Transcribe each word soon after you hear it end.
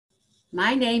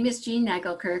My name is Jean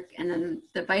Nagelkerk, and I'm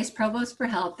the Vice Provost for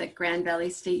Health at Grand Valley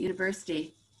State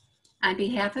University. On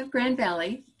behalf of Grand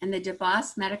Valley and the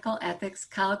DeVos Medical Ethics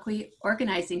Colloquy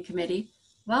Organizing Committee,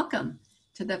 welcome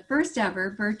to the first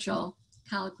ever virtual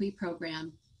colloquy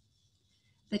program.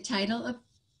 The title of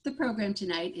the program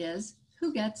tonight is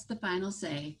Who Gets the Final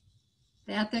Say?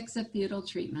 The Ethics of Futile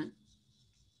Treatment.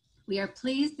 We are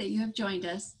pleased that you have joined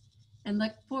us and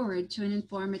look forward to an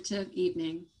informative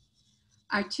evening.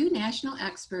 Our two national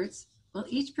experts will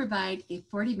each provide a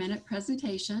 40-minute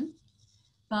presentation,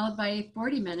 followed by a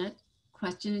 40-minute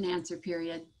question and answer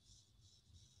period.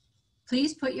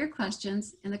 Please put your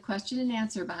questions in the question and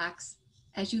answer box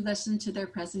as you listen to their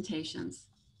presentations.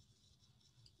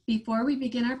 Before we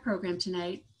begin our program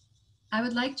tonight, I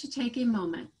would like to take a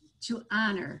moment to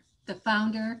honor the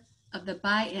founder of the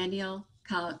biannual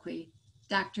colloquy,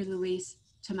 Dr. Luis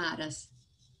Tomatis.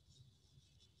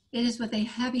 It is with a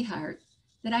heavy heart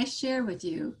that I share with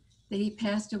you that he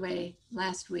passed away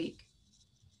last week.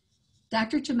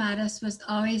 Dr. Tomatis was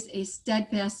always a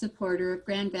steadfast supporter of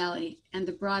Grand Valley and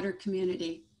the broader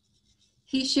community.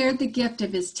 He shared the gift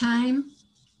of his time,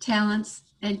 talents,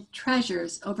 and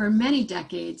treasures over many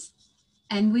decades,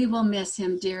 and we will miss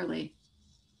him dearly.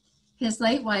 His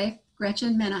late wife,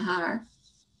 Gretchen Menahar,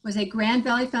 was a Grand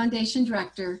Valley Foundation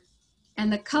director,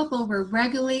 and the couple were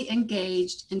regularly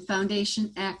engaged in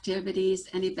foundation activities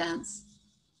and events.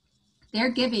 Their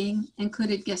giving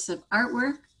included gifts of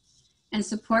artwork and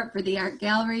support for the art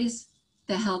galleries,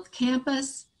 the health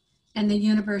campus, and the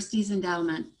university's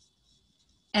endowment.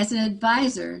 As an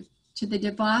advisor to the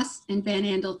DeVos and Van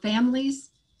Andel families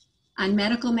on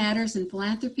medical matters and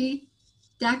philanthropy,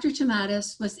 Dr.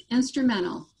 Tomatis was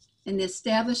instrumental in the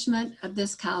establishment of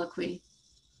this colloquy.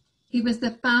 He was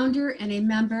the founder and a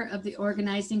member of the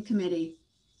organizing committee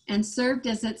and served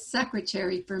as its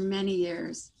secretary for many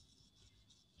years.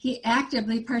 He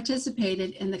actively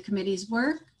participated in the committee's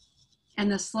work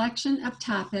and the selection of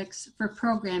topics for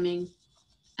programming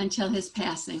until his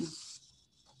passing.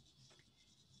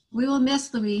 We will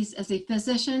miss Luis as a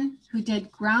physician who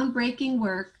did groundbreaking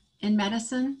work in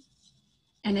medicine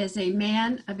and as a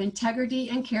man of integrity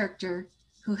and character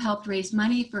who helped raise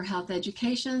money for health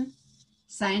education,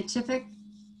 scientific,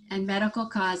 and medical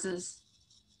causes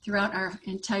throughout our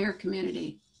entire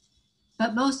community.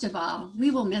 But most of all,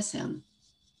 we will miss him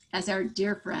as our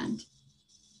dear friend.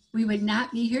 We would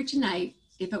not be here tonight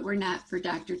if it were not for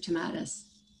Dr. Tomatis.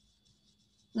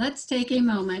 Let's take a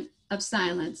moment of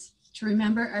silence to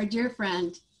remember our dear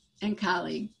friend and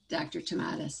colleague, Dr.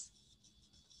 Tomatis.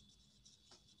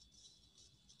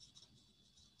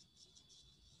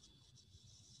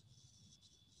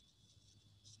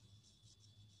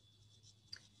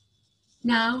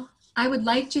 Now, I would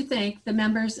like to thank the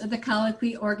members of the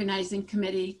Colloquy Organizing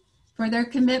Committee for their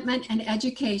commitment and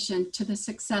education to the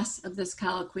success of this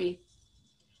colloquy.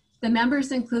 The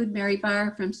members include Mary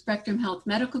Barr from Spectrum Health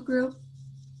Medical Group,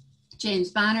 James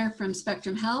Bonner from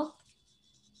Spectrum Health,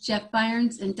 Jeff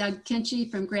Byrnes and Doug Kinchy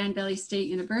from Grand Valley State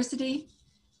University,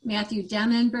 Matthew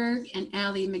Demenberg and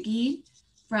Allie McGee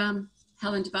from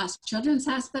Helen DeVos Children's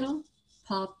Hospital,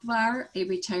 Paul Farr, a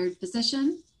retired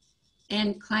physician,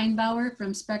 Ann Kleinbauer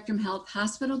from Spectrum Health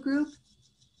Hospital Group,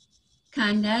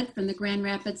 Con Ned from the Grand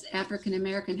Rapids African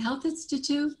American Health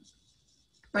Institute,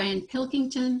 Brian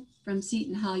Pilkington from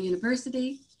Seton Hall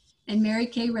University, and Mary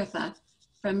Kay Riffa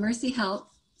from Mercy Health,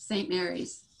 St.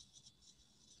 Mary's.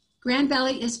 Grand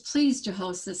Valley is pleased to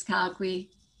host this colloquy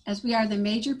as we are the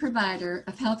major provider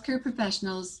of healthcare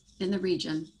professionals in the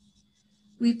region.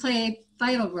 We play a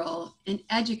vital role in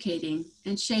educating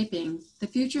and shaping the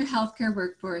future healthcare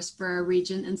workforce for our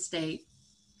region and state.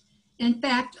 In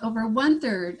fact, over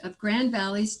 1/3 of Grand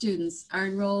Valley students are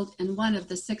enrolled in one of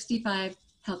the 65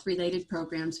 health-related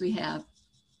programs we have.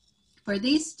 For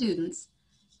these students,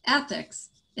 ethics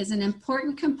is an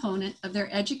important component of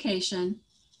their education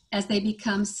as they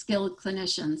become skilled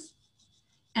clinicians.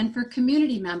 And for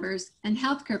community members and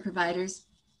healthcare providers,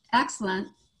 excellent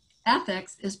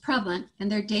ethics is prevalent in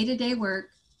their day-to-day work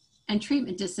and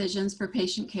treatment decisions for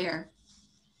patient care.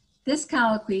 This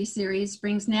colloquy series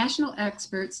brings national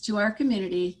experts to our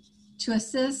community to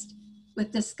assist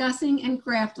with discussing and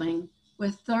grappling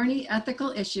with thorny ethical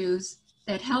issues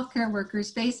that healthcare workers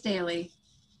face daily,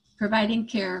 providing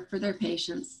care for their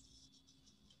patients.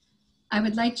 I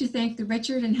would like to thank the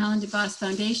Richard and Helen DeVos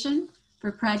Foundation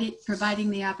for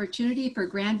providing the opportunity for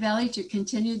Grand Valley to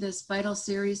continue this vital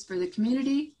series for the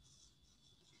community.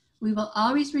 We will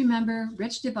always remember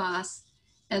Rich DeVos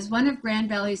as one of Grand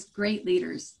Valley's great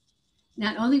leaders.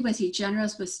 Not only was he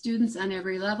generous with students on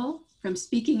every level, from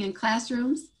speaking in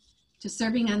classrooms to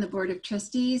serving on the Board of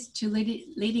Trustees, to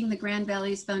leading the Grand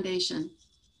Valleys Foundation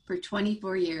for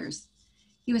 24 years.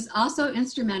 He was also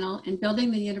instrumental in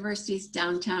building the university's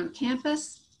downtown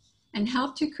campus and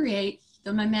helped to create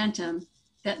the momentum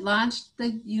that launched the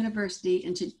university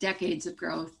into decades of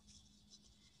growth.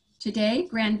 Today,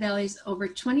 Grand Valley's over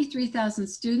 23,000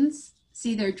 students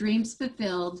see their dreams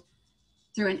fulfilled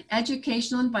through an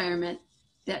educational environment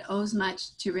that owes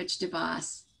much to Rich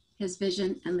DeVos, his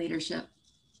vision and leadership.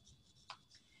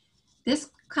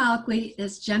 This colloquy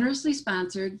is generously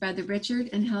sponsored by the Richard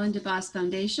and Helen DeVos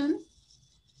Foundation,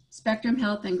 Spectrum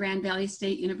Health and Grand Valley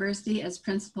State University as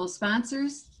principal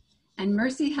sponsors, and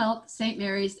Mercy Health, St.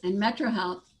 Mary's, and Metro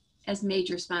Health as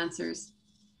major sponsors.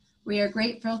 We are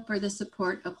grateful for the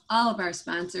support of all of our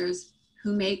sponsors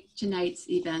who make tonight's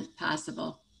event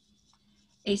possible.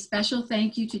 A special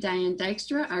thank you to Diane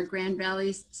Dykstra, our Grand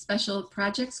Valley's Special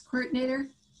Projects Coordinator,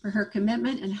 for her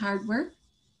commitment and hard work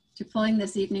to pulling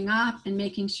this evening off and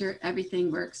making sure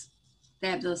everything works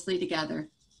fabulously together.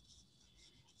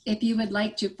 If you would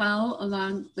like to follow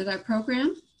along with our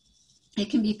program, it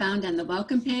can be found on the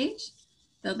welcome page.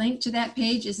 The link to that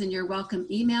page is in your welcome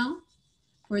email.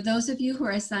 For those of you who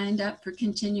are signed up for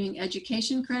continuing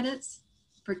education credits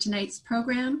for tonight's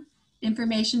program,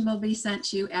 information will be sent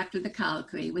to you after the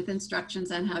colloquy with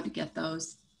instructions on how to get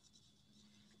those.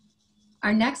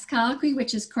 Our next colloquy,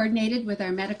 which is coordinated with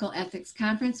our Medical Ethics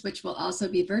Conference, which will also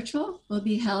be virtual, will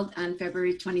be held on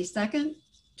February 22nd,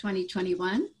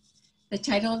 2021. The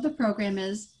title of the program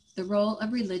is The Role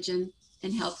of Religion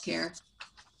in Healthcare.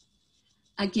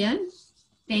 Again,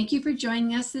 thank you for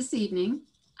joining us this evening.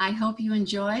 I hope you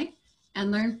enjoy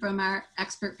and learn from our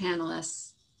expert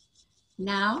panelists.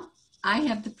 Now, I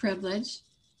have the privilege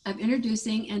of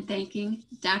introducing and thanking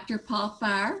Dr. Paul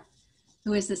Farr,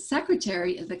 who is the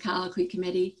secretary of the Colloquy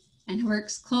Committee and who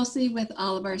works closely with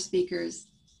all of our speakers.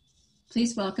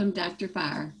 Please welcome Dr.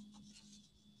 Farr.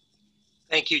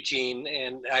 Thank you, Jean,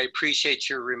 and I appreciate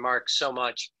your remarks so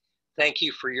much. Thank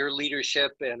you for your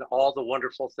leadership and all the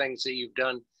wonderful things that you've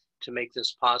done to make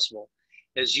this possible.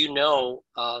 As you know,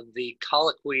 the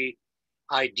colloquy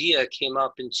idea came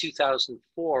up in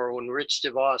 2004 when Rich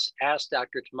DeVos asked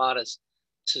Dr. Tomatis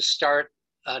to start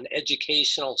an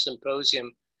educational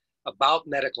symposium about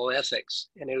medical ethics,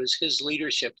 and it was his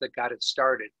leadership that got it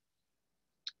started.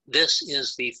 This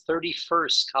is the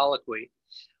 31st colloquy.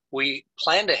 We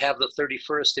planned to have the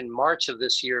 31st in March of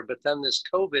this year, but then this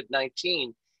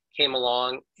COVID-19 came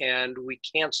along and we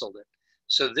canceled it.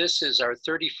 So this is our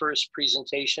 31st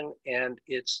presentation, and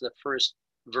it's the first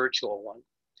virtual one.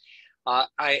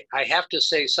 I have to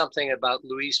say something about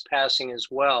Luis passing as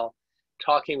well.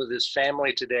 Talking with his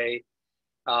family today,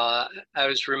 I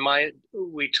was reminded,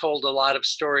 we told a lot of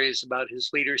stories about his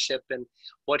leadership and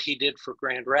what he did for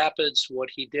Grand Rapids, what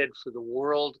he did for the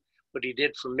world, what he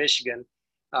did for Michigan.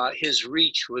 His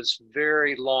reach was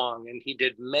very long, and he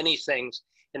did many things,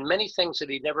 and many things that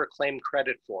he never claimed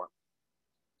credit for.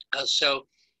 So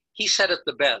he said it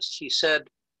the best. He said,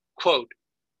 quote,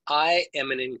 "I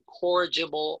am an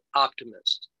incorrigible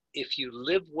optimist. If you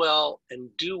live well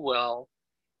and do well,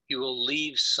 you will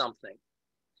leave something.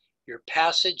 Your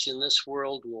passage in this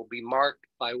world will be marked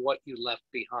by what you left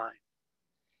behind."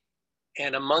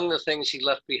 And among the things he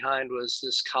left behind was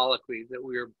this colloquy that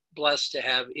we are blessed to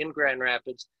have in Grand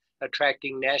Rapids,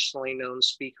 attracting nationally known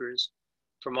speakers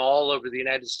from all over the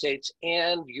United States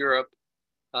and Europe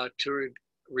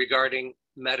regarding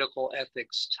medical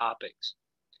ethics topics.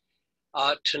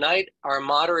 Tonight, our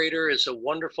moderator is a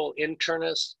wonderful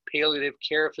internist, palliative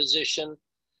care physician,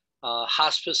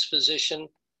 hospice physician.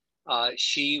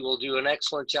 She will do an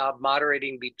excellent job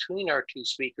moderating between our two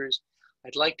speakers.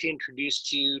 I'd like to introduce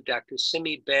to you Dr.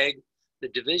 Simin, the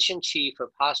Division Chief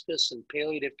of Hospice and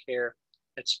Palliative Care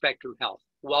at Spectrum Health.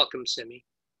 Welcome, Simin.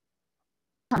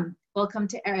 Welcome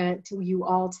to you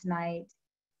all tonight.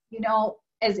 You know,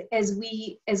 as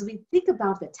we think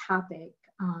about the topic,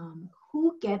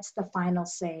 who gets the final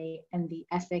say in the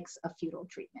ethics of futile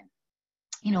treatment?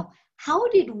 You know, how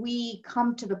did we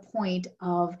come to the point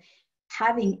of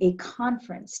having a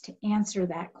conference to answer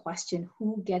that question,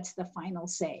 who gets the final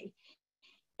say?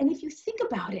 And if you think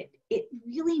about it, it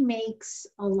really makes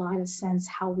a lot of sense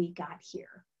how we got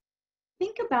here.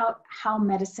 Think about how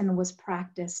medicine was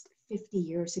practiced 50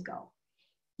 years ago.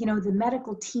 You know, the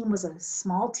medical team was a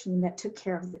small team that took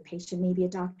care of the patient, maybe a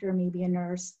doctor, maybe a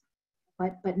nurse,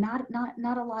 but not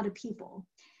a lot of people.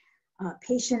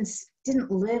 Patients didn't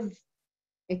live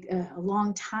a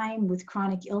long time with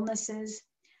chronic illnesses.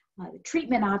 The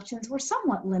treatment options were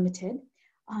somewhat limited.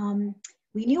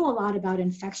 We knew a lot about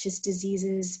infectious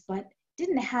diseases, but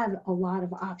didn't have a lot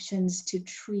of options to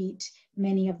treat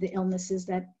many of the illnesses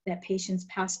that patients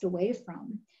passed away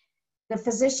from. The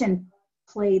physician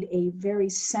played a very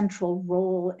central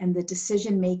role in the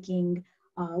decision-making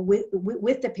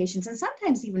with the patients, and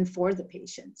sometimes even for the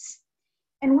patients.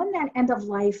 And when that end of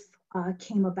life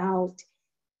came about,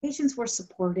 patients were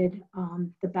supported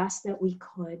the best that we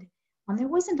could. There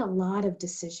wasn't a lot of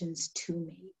decisions to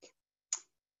make.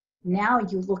 Now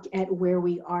you look at where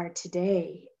we are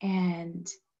today, and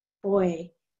boy,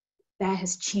 that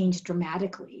has changed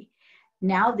dramatically.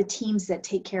 Now the teams that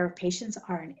take care of patients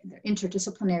are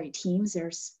interdisciplinary teams.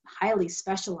 They're highly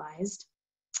specialized.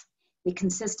 They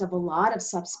consist of a lot of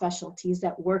subspecialties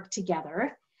that work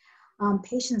together.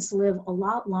 Patients live a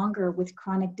lot longer with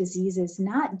chronic diseases,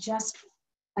 not just,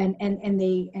 and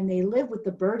they live with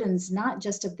the burdens, not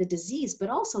just of the disease, but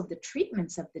also the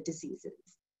treatments of the diseases.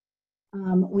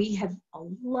 We have a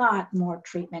lot more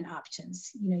treatment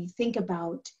options. You know, you think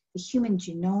about the human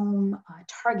genome,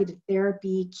 targeted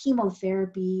therapy,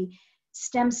 chemotherapy,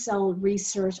 stem cell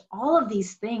research, all of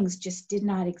these things just did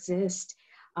not exist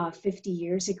 50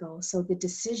 years ago. So the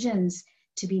decisions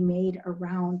to be made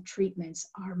around treatments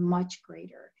are much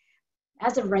greater.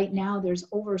 As of right now, there's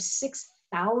over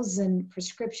 6,000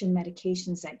 prescription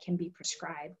medications that can be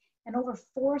prescribed and over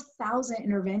 4,000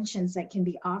 interventions that can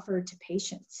be offered to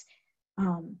patients.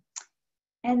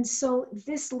 And so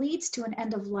this leads to an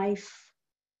end-of-life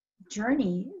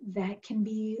journey that can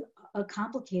be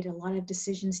complicated, a lot of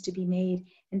decisions to be made,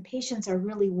 and patients are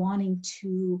really wanting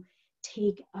to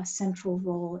take a central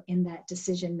role in that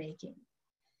decision making.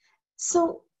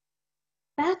 So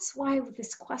that's why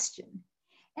this question.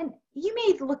 And you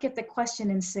may look at the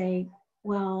question and say,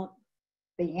 well,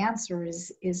 the answer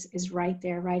is right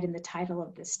there, right in the title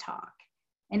of this talk.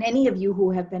 And any of you who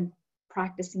have been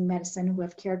practicing medicine, who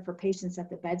have cared for patients at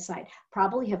the bedside,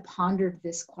 probably have pondered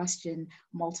this question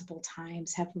multiple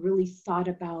times, have really thought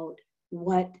about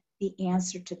what the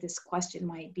answer to this question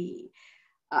might be.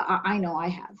 I know I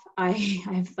have. I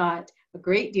have thought a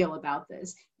great deal about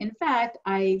this. In fact,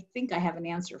 I think I have an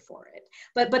answer for it.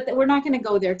 But we're not going to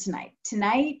go there tonight.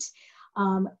 Tonight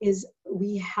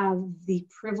we have the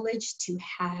privilege to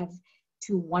have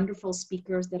two wonderful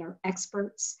speakers that are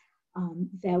experts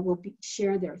that will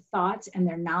share their thoughts and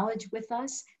their knowledge with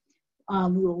us.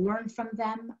 We will learn from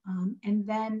them, and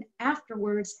then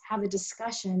afterwards have a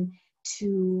discussion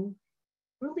to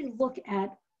really look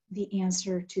at the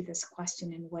answer to this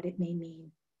question and what it may mean.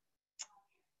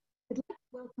 I'd like to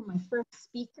welcome my first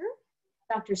speaker,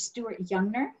 Dr. Stuart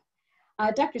Youngner.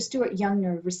 Dr. Stuart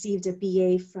Youngner received a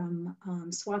BA from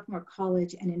Swarthmore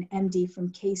College and an MD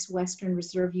from Case Western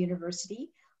Reserve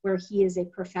University, where he is a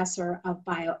professor of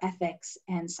bioethics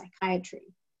and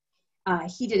psychiatry.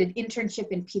 He did an internship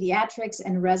in pediatrics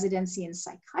and residency in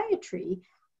psychiatry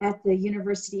at the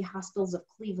University Hospitals of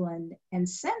Cleveland, and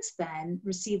since then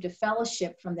received a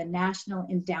fellowship from the National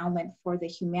Endowment for the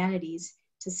Humanities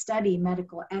to study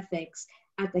medical ethics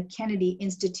at the Kennedy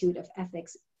Institute of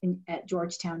Ethics at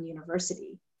Georgetown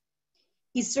University.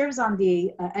 He serves on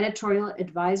the editorial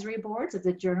advisory boards of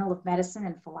the Journal of Medicine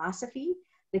and Philosophy,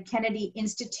 the Kennedy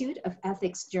Institute of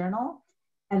Ethics Journal,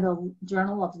 and the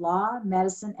Journal of Law,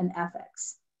 Medicine, and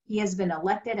Ethics. He has been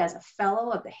elected as a fellow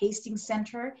of the Hastings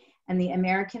Center and the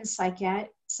American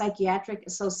Psychiatric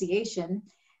Association,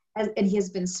 and he has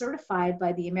been certified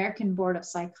by the American Board of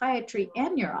Psychiatry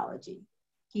and Neurology.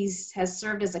 He has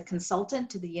served as a consultant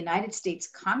to the United States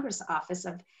Congress Office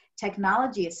of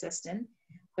Technology Assistant,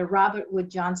 the Robert Wood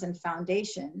Johnson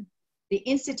Foundation, the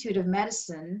Institute of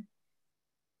Medicine,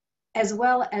 as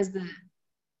well as the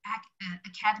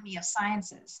Academy of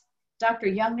Sciences. Dr.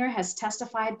 Youngner has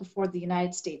testified before the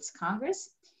United States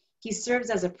Congress. He serves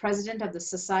as a president of the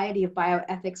Society of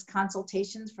Bioethics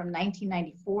Consultations from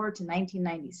 1994 to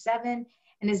 1997,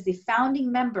 and is the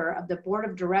founding member of the board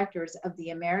of directors of the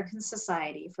American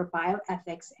Society for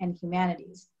Bioethics and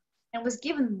Humanities, and was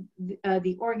given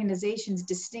the organization's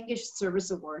Distinguished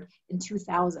Service Award in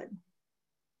 2000.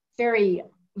 Very,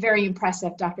 very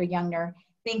impressive, Dr. Youngner.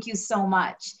 Thank you so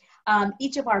much.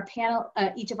 Each of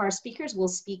our speakers will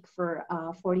speak for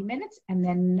 40 minutes, and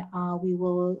then we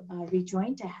will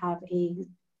rejoin to have a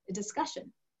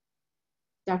discussion.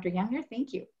 Dr. Youngner,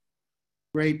 thank you.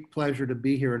 Great pleasure to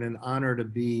be here and an honor to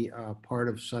be part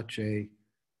of such a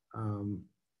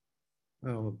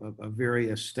very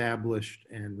established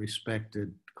and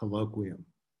respected colloquium.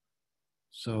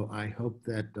 So I hope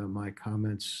that my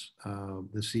comments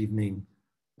this evening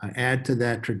add to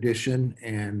that tradition,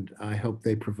 and I hope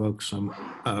they provoke some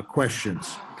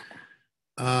questions.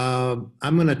 I'm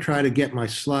going to try to get my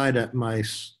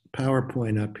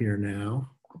PowerPoint up here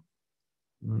now.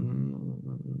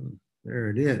 There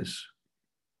it is.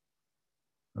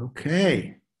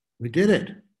 Okay, we did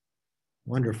it.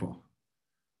 Wonderful.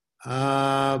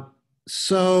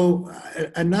 So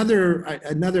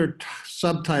another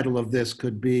subtitle of this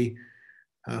could be,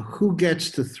 who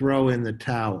gets to throw in the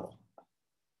towel?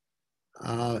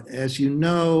 As you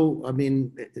know, I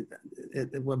mean,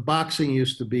 when boxing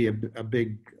used to be a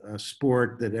big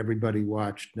sport that everybody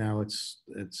watched, now it's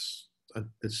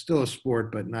still a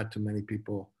sport, but not too many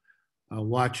people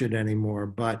watch it anymore.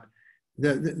 But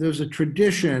there's a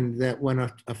tradition that when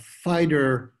a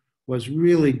fighter was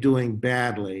really doing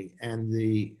badly and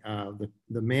the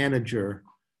manager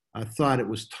thought it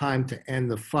was time to end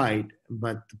the fight,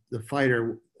 but the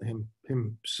fighter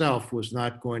himself was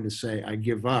not going to say, "I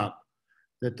give up,"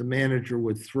 that the manager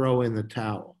would throw in the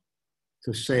towel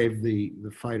to save the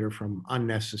fighter from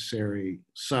unnecessary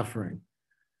suffering.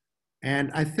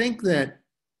 And I think that,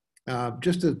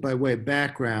 just by way of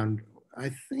background, I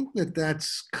think that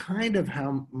that's kind of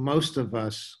how most of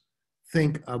us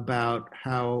think about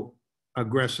how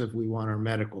aggressive we want our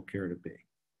medical care to be.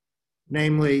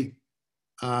 Namely,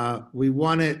 we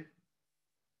want it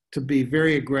to be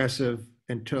very aggressive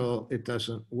until it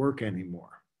doesn't work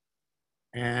anymore.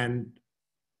 And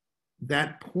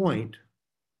that point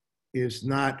is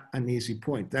not an easy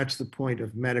point. That's the point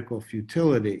of medical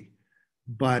futility.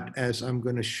 But as I'm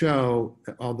going to show,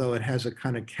 although it has a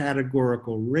kind of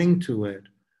categorical ring to it,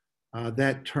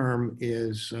 that term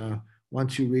is,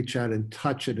 once you reach out and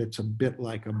touch it, it's a bit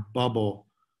like a bubble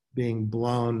being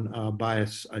blown by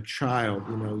a child.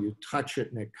 You know, you touch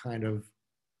it and it kind of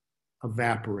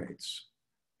evaporates.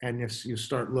 And you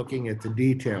start looking at the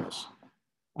details.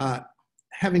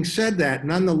 Having said that,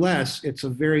 nonetheless, it's a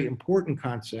very important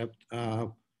concept.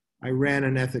 I ran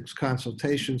an ethics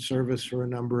consultation service for a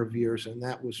number of years, and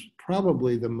that was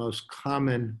probably the most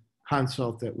common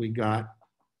consult that we got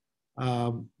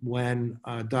when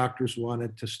doctors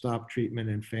wanted to stop treatment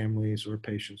and families or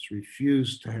patients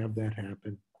refused to have that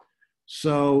happen.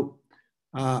 So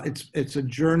it's a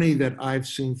journey that I've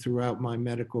seen throughout my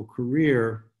medical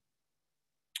career,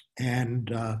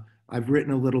 and I've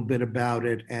written a little bit about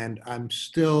it, and I'm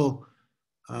still,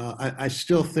 I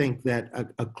still think that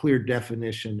a clear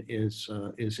definition is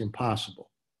impossible.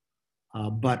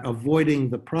 But avoiding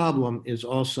the problem is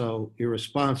also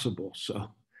irresponsible.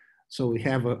 So we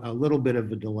have a little bit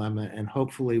of a dilemma, and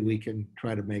hopefully we can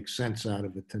try to make sense out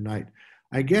of it tonight.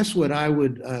 I guess what I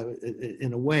would,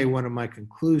 in a way, one of my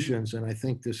conclusions, and I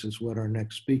think this is what our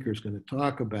next speaker is going to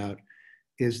talk about,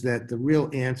 is that the real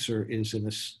answer is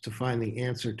to find the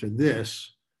answer to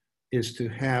this is to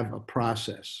have a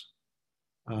process,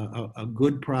 a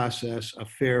good process, a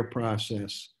fair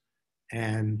process,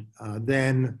 and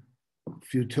then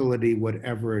futility,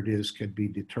 whatever it is, can be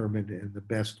determined in the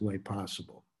best way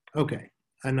possible. Okay,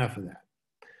 enough of that.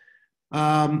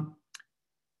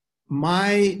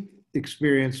 My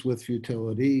experience with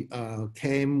futility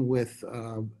came with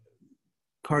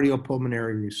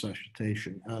cardiopulmonary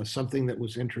resuscitation, something that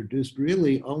was introduced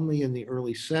really only in the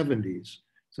early 70s.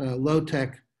 It's a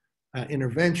low-tech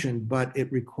intervention, but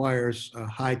it requires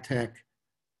high-tech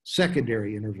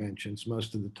secondary interventions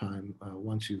most of the time.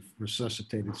 Once you've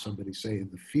resuscitated somebody, say in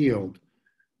the field,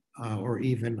 or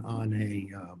even on a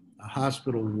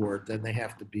hospital ward, then they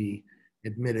have to be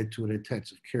admitted to an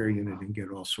intensive care unit and get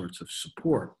all sorts of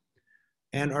support.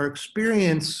 And our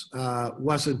experience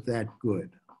wasn't that good.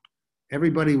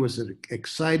 Everybody was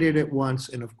excited at once,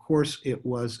 and of course it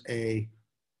was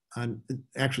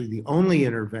actually the only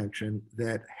intervention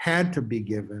that had to be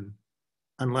given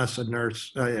unless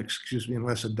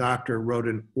unless a doctor wrote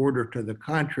an order to the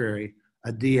contrary,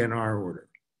 a DNR order.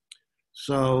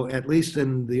 So at least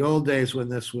in the old days when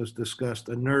this was discussed,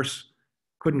 a nurse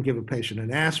couldn't give a patient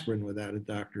an aspirin without a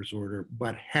doctor's order,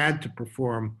 but had to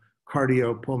perform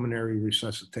cardiopulmonary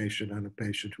resuscitation on a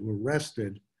patient who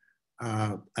arrested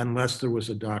unless there was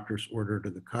a doctor's order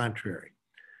to the contrary.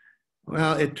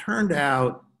 Well, it turned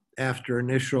out after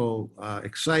initial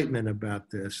excitement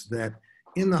about this that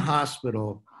in the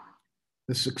hospital,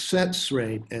 the success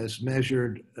rate as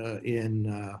measured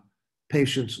in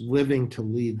patients living to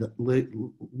leave the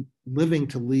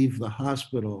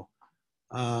hospital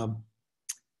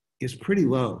is pretty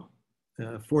low,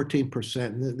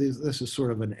 14%. This is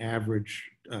sort of an average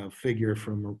figure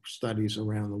from studies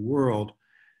around the world.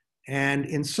 And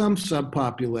in some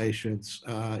subpopulations,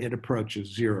 it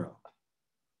approaches zero.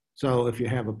 So if you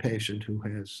have a patient who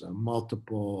has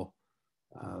multiple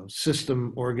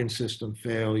organ system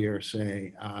failure,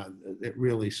 say, it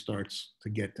really starts to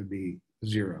get to be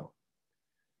zero.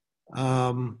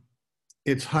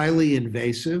 It's highly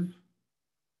invasive,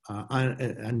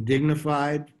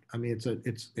 undignified, I mean,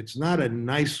 it's not a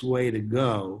nice way to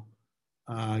go.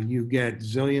 You get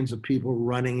zillions of people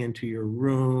running into your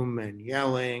room and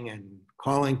yelling and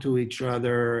calling to each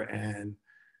other and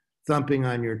thumping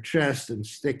on your chest and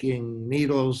sticking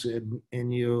needles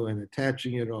in you and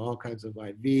attaching you to all kinds of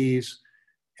IVs.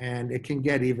 And it can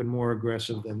get even more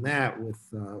aggressive than that with,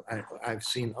 I've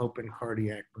seen open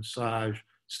cardiac massage,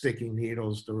 sticking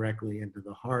needles directly into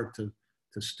the heart to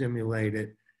stimulate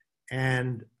it.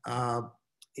 And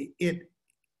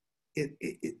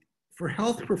for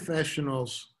health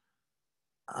professionals,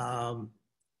 I'm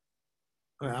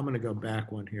going to go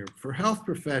back one here. For health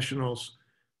professionals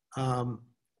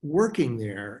working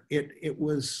there, it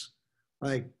was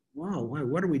like, wow,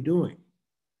 what are we doing?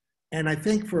 And I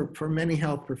think for many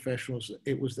health professionals,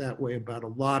 it was that way about a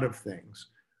lot of things.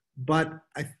 But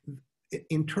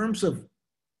in terms of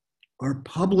our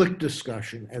public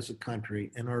discussion as a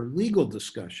country and our legal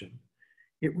discussion,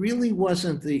 it really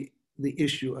wasn't the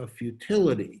issue of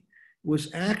futility. It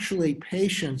was actually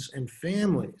patients and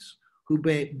families who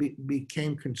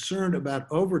became concerned about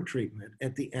overtreatment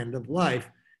at the end of life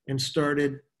and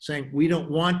started saying, we don't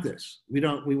want this. We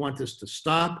want this to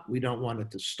stop. We don't want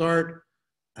it to start.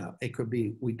 It could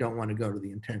be, we don't want to go to the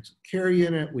intensive care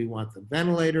unit. We want the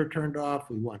ventilator turned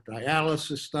off. We want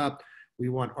dialysis stopped. We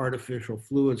want artificial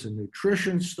fluids and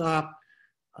nutrition stopped,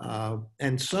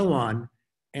 and so on.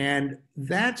 And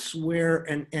that's where,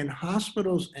 and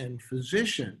hospitals and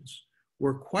physicians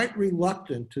were quite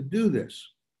reluctant to do this.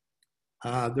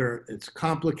 It's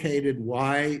complicated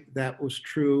why that was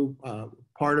true.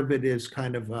 Part of it is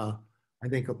kind of, I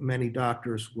think many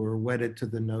doctors were wedded to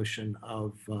the notion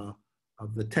of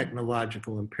the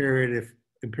technological imperative.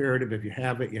 If you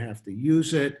have it, you have to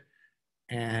use it.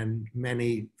 And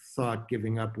many thought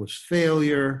giving up was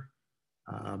failure.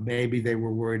 Maybe they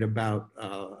were worried about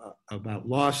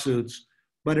lawsuits,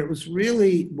 but it was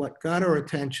really what got our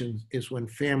attention is when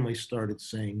families started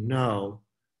saying no,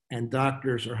 and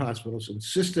doctors or hospitals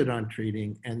insisted on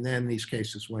treating, and then these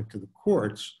cases went to the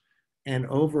courts. And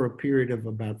over a period of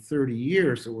about 30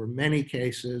 years, there were many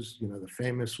cases, the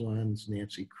famous ones,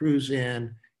 Nancy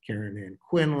Cruzan, Karen Ann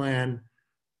Quinlan,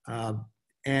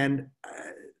 and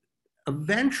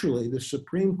eventually the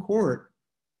Supreme Court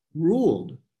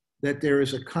ruled that there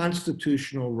is a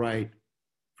constitutional right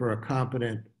for a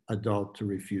competent adult to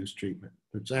refuse treatment.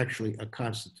 It's actually a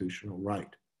constitutional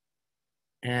right.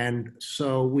 And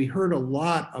so we heard a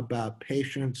lot about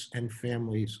patients and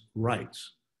families'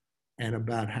 rights and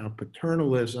about how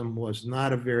paternalism was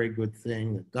not a very good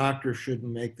thing, that doctors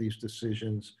shouldn't make these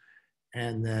decisions,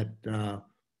 and that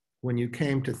when you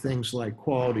came to things like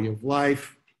quality of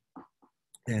life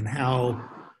and how,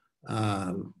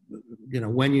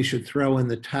 when you should throw in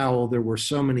the towel, there were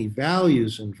so many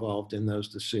values involved in those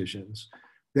decisions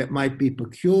that might be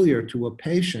peculiar to a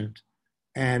patient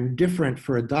and different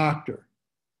for a doctor,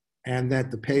 and that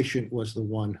the patient was the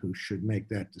one who should make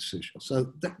that decision.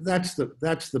 So that's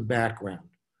the background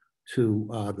to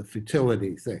the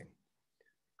futility thing.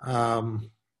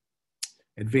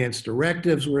 Advanced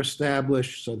directives were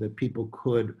established so that people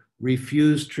could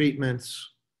refuse treatments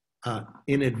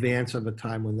in advance of a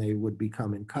time when they would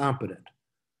become incompetent.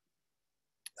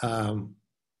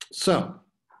 So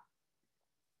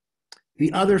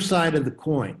the other side of the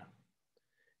coin.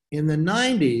 In the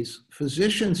 90s,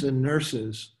 physicians and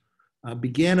nurses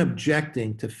began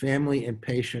objecting to family and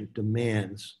patient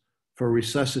demands for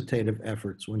resuscitative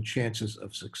efforts when chances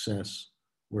of success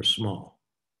were small.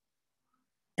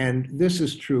 And this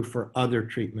is true for other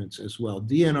treatments as well.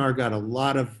 DNR got a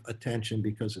lot of attention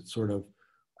because it's sort of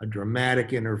a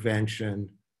dramatic intervention,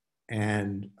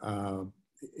 and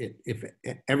if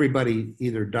everybody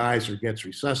either dies or gets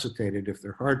resuscitated if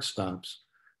their heart stops.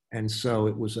 And so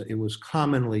it was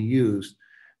commonly used.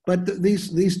 But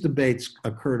these debates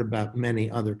occurred about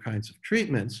many other kinds of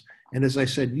treatments. And as I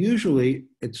said, usually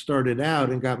it started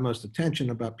out and got most attention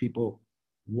about people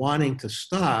wanting to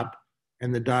stop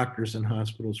and the doctors and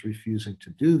hospitals refusing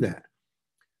to do that.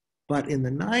 But in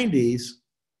the 90s,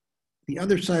 the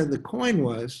other side of the coin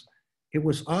was, it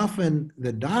was often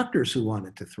the doctors who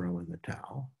wanted to throw in the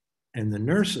towel and the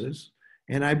nurses.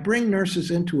 And I bring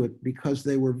nurses into it because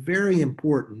they were very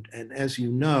important. And as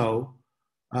you know,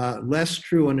 less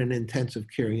true in an intensive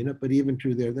care unit, but even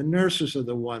true there, the nurses are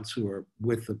the ones who are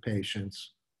with the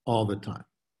patients all the time.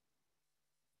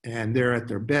 And they're at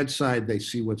their bedside, they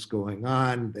see what's going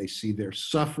on, they see their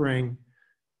suffering.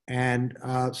 And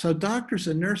so doctors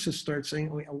and nurses start saying,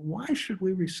 why should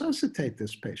we resuscitate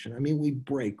this patient? I mean, we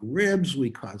break ribs, we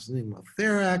cause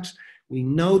pneumothorax, we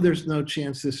know there's no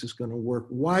chance this is going to work.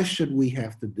 Why should we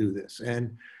have to do this?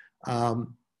 And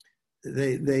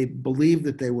they believed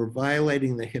that they were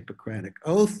violating the Hippocratic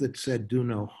Oath that said do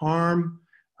no harm.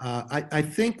 I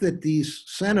think that these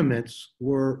sentiments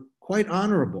were quite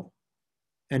honorable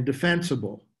and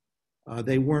defensible.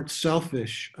 They weren't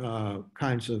selfish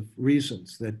kinds of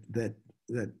reasons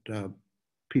that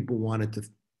people wanted to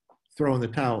throw in the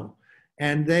towel.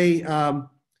 And they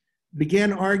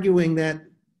began arguing that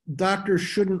doctors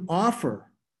shouldn't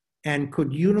offer and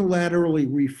could unilaterally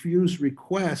refuse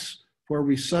requests for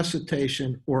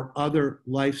resuscitation or other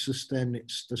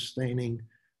life-sustaining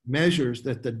measures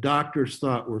that the doctors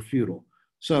thought were futile.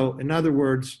 So in other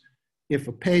words, if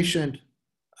a patient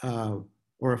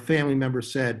or a family member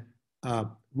said,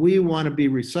 we want to be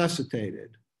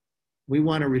resuscitated, we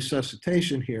want a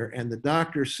resuscitation here, and the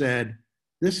doctor said,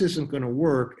 this isn't going to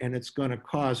work and it's going to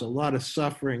cause a lot of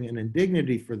suffering and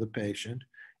indignity for the patient,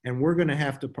 and we're going to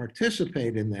have to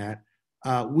participate in that,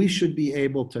 we should be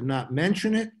able to not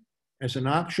mention it as an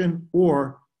option,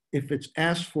 or if it's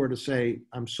asked for, to say,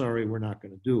 I'm sorry, we're not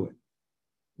going to do it.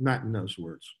 Not in those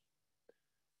words.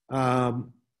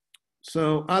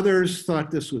 So others thought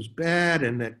this was bad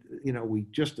and that, we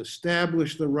just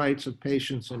established the rights of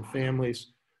patients and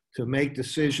families to make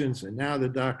decisions, and now the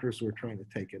doctors were trying to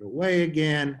take it away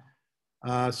again.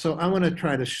 So I want to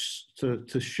try to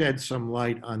shed some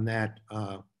light on that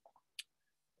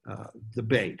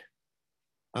debate.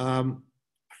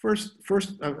 First,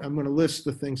 I'm going to list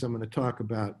the things I'm going to talk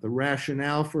about. The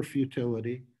rationale for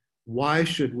futility. Why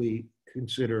should we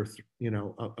consider,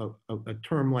 a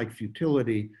term like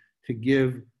futility to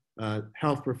give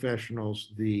health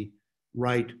professionals the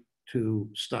right to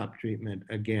stop treatment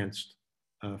against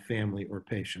family or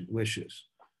patient wishes?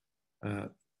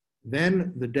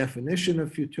 Then the definition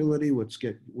of futility, which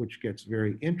gets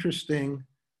very interesting,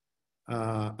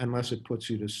 unless it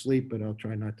puts you to sleep, but I'll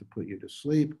try not to put you to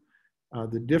sleep.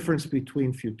 The difference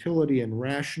between futility and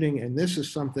rationing, and this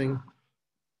is something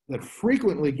that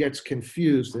frequently gets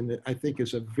confused and that I think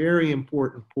is a very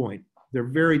important point. They're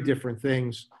very different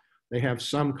things. They have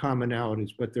some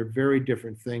commonalities, but they're very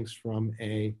different things from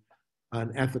an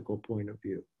ethical point of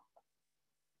view.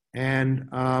 And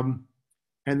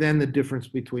then the difference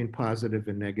between positive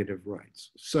and negative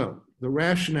rights. So the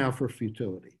rationale for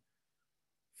futility.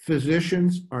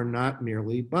 Physicians are not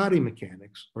merely body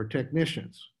mechanics or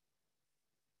technicians.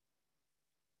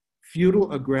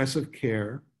 Futile, aggressive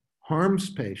care harms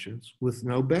patients with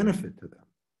no benefit to them.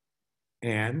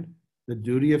 And the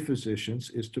duty of physicians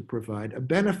is to provide a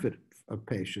benefit of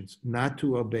patients, not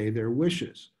to obey their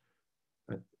wishes.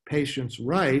 Patients'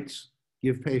 rights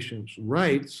give patients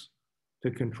rights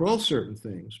to control certain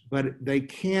things, but they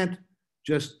can't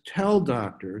just tell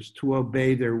doctors to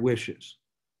obey their wishes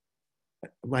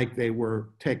like they were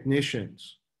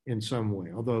technicians in some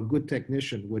way, although a good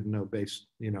technician wouldn't obey,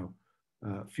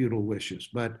 futile wishes.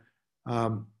 But I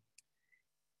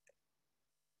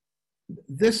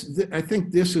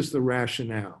think this is the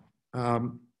rationale.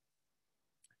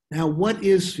 Now, what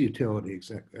is futility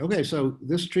exactly? Okay, so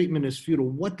this treatment is futile.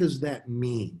 What does that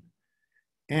mean?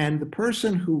 And the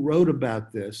person who wrote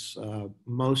about this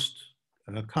most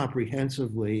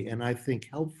comprehensively, and I think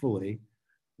helpfully,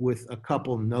 with a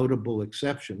couple notable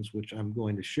exceptions, which I'm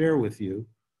going to share with you,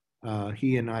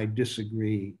 he and I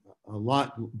disagreed a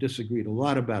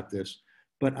lot about this,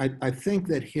 but I think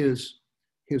that his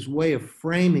way of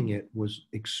framing it was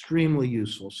extremely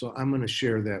useful. So I'm going to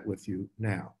share that with you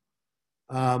now.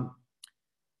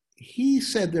 He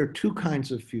said there are two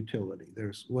kinds of futility.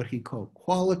 There's what he called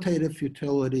qualitative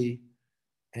futility,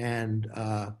 and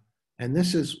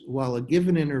this is, while a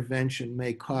given intervention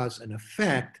may cause an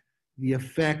effect, the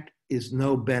effect is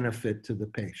no benefit to the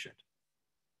patient,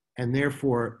 and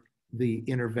therefore the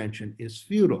intervention is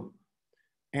futile.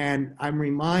 And I'm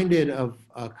reminded of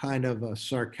a kind of a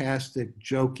sarcastic,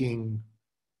 joking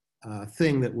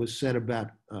thing that was said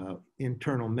about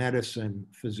internal medicine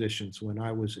physicians when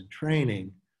I was in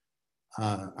training.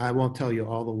 I won't tell you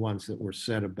all the ones that were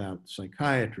said about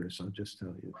psychiatrists. I'll just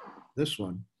tell you this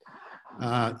one.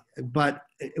 But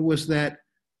it was that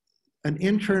an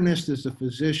internist is a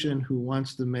physician who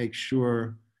wants to make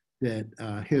sure that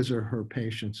his or her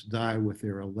patients die with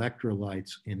their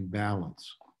electrolytes in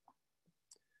balance.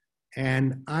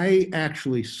 And I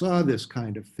actually saw this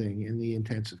kind of thing in the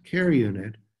intensive care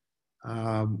unit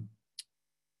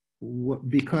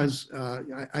because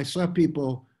I saw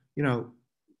people,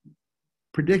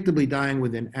 predictably dying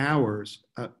within hours,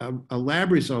 a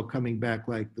lab result coming back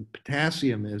like the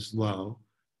potassium is low,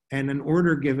 and an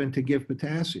order given to give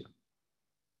potassium.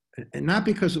 And not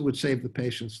because it would save the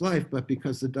patient's life, but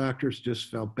because the doctors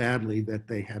just felt badly that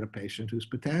they had a patient whose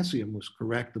potassium was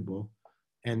correctable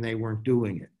and they weren't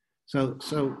doing it.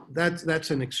 So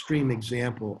that's an extreme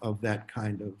example of that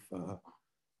kind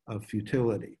of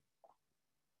futility.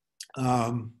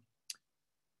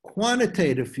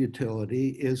 Quantitative futility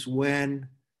is when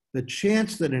the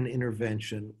chance that an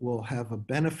intervention will have a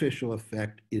beneficial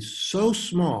effect is so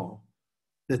small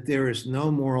that there is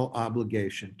no moral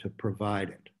obligation to provide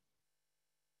it.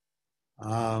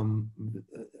 An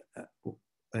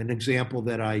example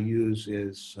that I use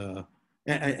is,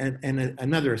 and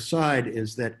another aside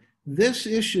is that this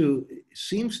issue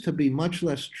seems to be much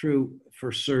less true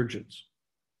for surgeons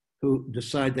who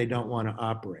decide they don't want to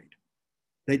operate.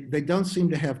 They don't seem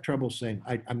to have trouble saying,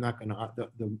 I'm not going to,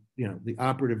 the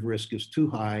operative risk is too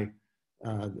high.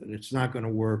 It's not going to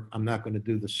work. I'm not going to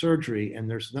do the surgery. And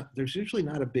there's usually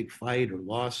not a big fight or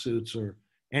lawsuits or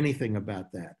anything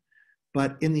about that.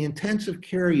 But in the intensive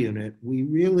care unit, we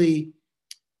really,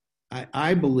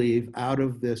 I believe, out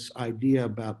of this idea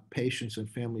about patients and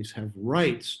families have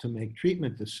rights to make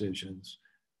treatment decisions,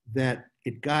 that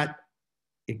it got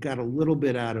a little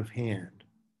bit out of hand.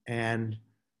 And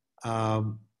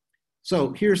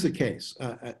so here's the case.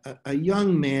 A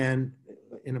young man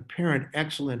in apparent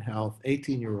excellent health,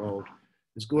 18-year-old,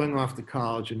 is going off to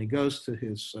college, and he goes to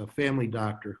his family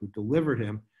doctor who delivered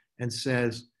him and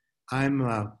says, I'm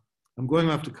going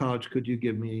off to college, could you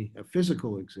give me a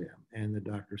physical exam? And the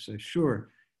doctor says, sure.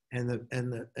 And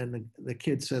the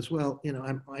kid says, well,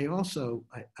 I'm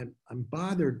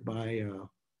bothered by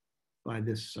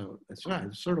this, it's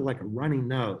sort of like a runny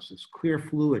nose. This clear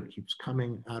fluid keeps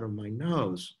coming out of my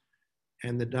nose.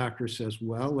 And the doctor says,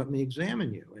 well, let me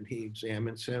examine you. And he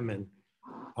examines him, and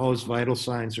all his vital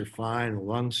signs are fine. The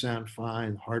lungs sound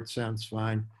fine. The heart sounds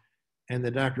fine. And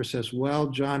the doctor says, well,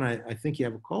 John, I think you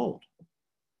have a cold.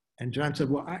 And John said,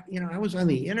 well, I was on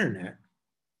the internet,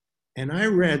 and I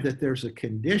read that there's a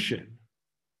condition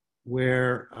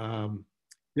where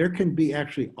there can be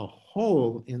actually a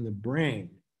hole in the brain,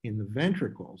 in the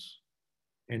ventricles,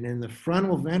 and in the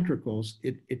frontal ventricles,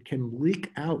 it can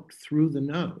leak out through the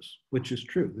nose, which is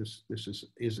true. This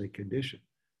is a condition.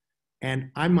 And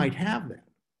I might have that.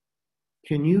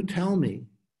 Can you tell me?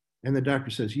 And the doctor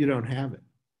says, you don't have it.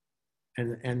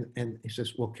 And he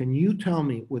says, well, can you tell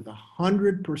me with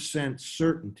 100%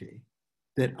 certainty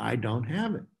that I don't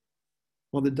have it?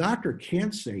 Well, the doctor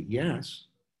can't say yes,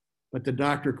 but the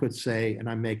doctor could say, and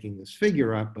I'm making this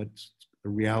figure up, but the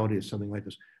reality is something like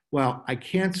this. Well, I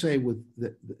can't say with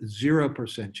the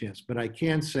 0% chance, but I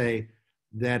can say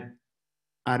that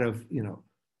out of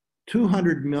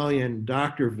 200 million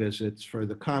doctor visits for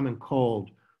the common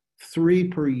cold, 3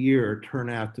 per year turn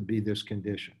out to be this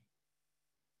condition.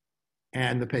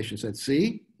 And the patient said,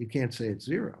 see, you can't say it's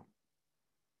 0.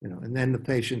 And then the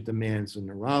patient demands a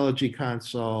neurology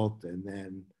consult,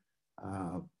 and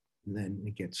then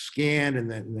he gets scanned,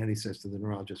 and then he says to the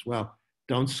neurologist, well,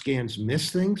 don't scans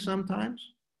miss things sometimes?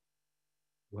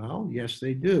 Well, yes,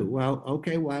 they do. Well,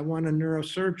 okay, well, I want a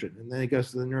neurosurgeon. And then he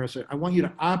goes to the neurosurgeon, I want you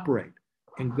to operate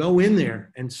and go in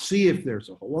there and see if there's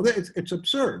a hole. Well, it's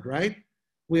absurd, right?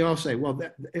 We all say, well,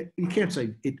 you can't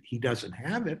say he doesn't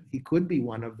have it. He could be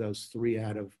one of those 3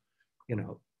 out of,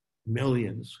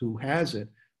 millions who has it.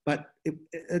 But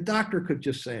a doctor could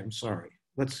just say, I'm sorry,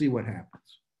 let's see what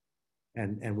happens.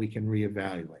 And we can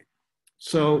reevaluate.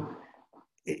 So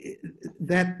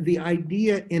that the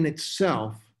idea in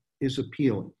itself is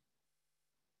appealing.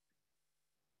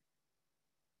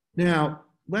 Now,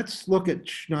 let's look at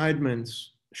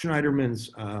Schneiderman's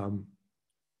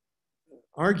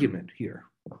argument here.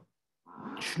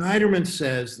 Schneiderman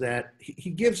says that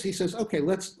he says, okay,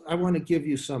 I want to give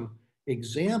you some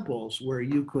examples where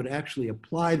you could actually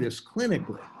apply this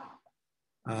clinically.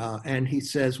 And he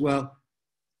says, well,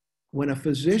 when a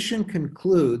physician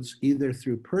concludes, either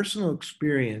through personal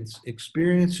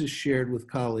experiences shared with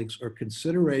colleagues, or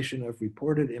consideration of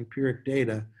reported empiric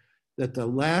data, that the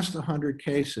last 100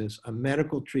 cases, a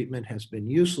medical treatment has been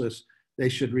useless, they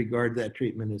should regard that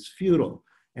treatment as futile.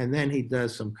 And then he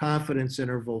does some confidence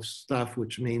interval stuff,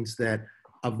 which means that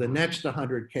of the next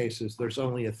 100 cases, there's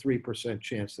only a 3%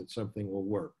 chance that something will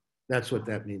work. That's what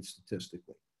that means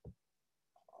statistically.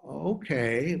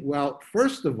 Okay, well,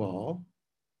 first of all,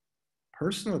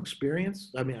 personal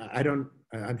experience? I mean,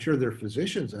 I'm sure there are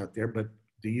physicians out there, but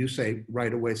do you say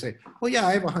right away, well, yeah,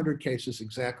 I have 100 cases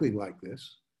exactly like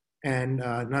this, and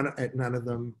none of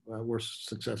them were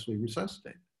successfully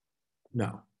resuscitated?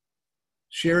 No.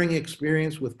 Sharing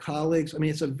experience with colleagues, I mean,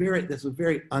 that's a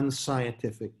very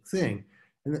unscientific thing.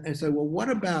 And I say, well, what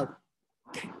about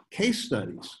case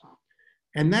studies?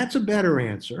 And that's a better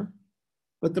answer.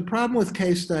 But the problem with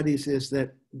case studies is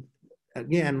that,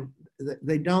 again,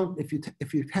 they don't,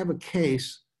 if you have a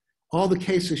case, all the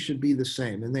cases should be the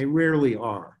same, and they rarely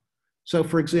are. So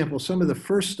for example, some of the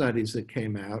first studies that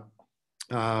came out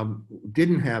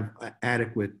didn't have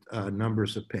adequate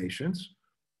numbers of patients.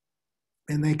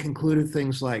 And they concluded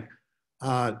things like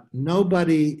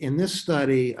nobody in this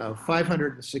study of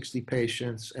 560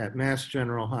 patients at Mass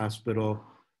General Hospital,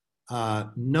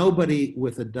 nobody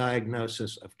with a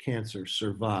diagnosis of cancer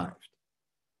survived.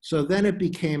 So then it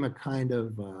became a kind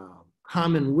of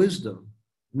common wisdom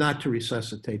not to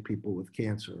resuscitate people with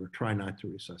cancer, or try not to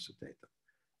resuscitate them.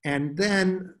 And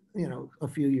then, you know, a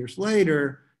few years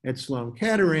later at Sloan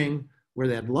Kettering, where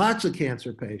they had lots of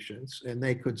cancer patients and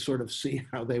they could sort of see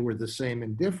how they were the same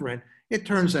and different, it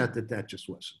turns out that that just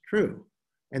wasn't true.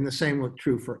 And the same was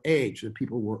true for age, that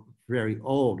people were very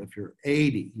old. If you're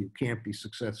 80, you can't be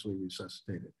successfully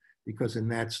resuscitated, because in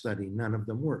that study, none of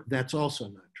them were. That's also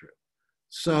not true.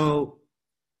 So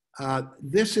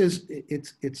this is,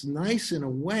 it's nice in a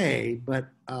way, but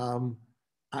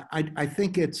I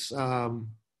think it's,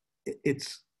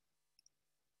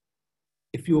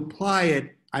 if you apply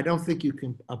it, I don't think you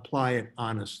can apply it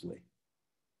honestly.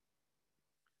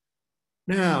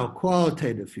 Now,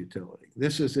 qualitative futility.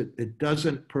 This is, it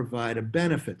doesn't provide a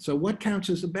benefit. So what counts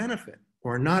as a benefit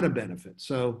or not a benefit?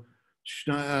 So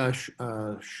Schneiderman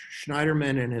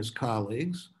and his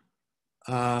colleagues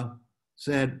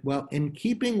said, well, in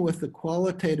keeping with the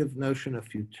qualitative notion of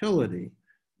futility,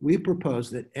 we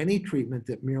propose that any treatment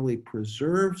that merely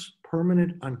preserves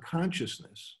permanent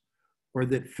unconsciousness or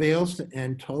that fails to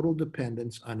end total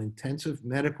dependence on intensive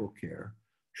medical care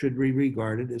should be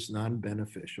regarded as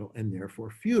non-beneficial and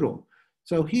therefore futile.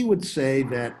 So he would say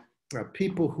that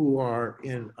people who are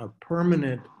in a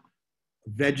permanent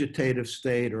vegetative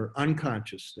state or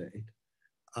unconscious state,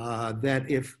 that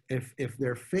if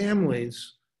their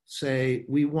families say,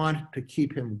 we want to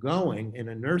keep him going in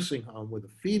a nursing home with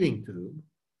a feeding tube,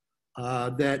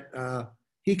 that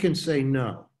he can say,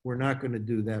 no, we're not going to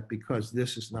do that because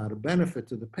this is not a benefit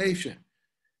to the patient.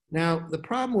 Now, the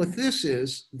problem with this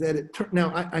is that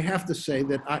I have to say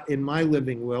that in my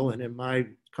living will and in my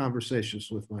conversations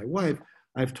with my wife,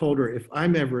 I've told her if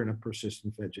I'm ever in a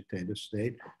persistent vegetative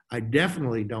state, I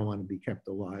definitely don't want to be kept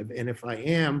alive. And if I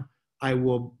am, I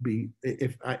will be,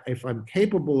 if I'm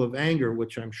capable of anger,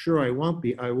 which I'm sure I won't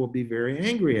be, I will be very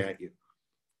angry at you.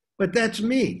 But that's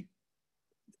me.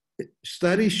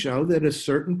 Studies show that a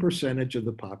certain percentage of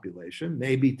the population,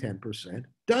 maybe 10%,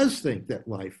 does think that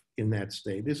life in that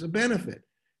state is a benefit.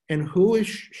 And who is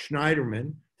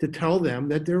Schneiderman to tell them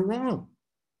that they're wrong?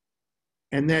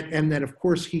 And that of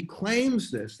course, he claims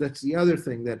this. That's the other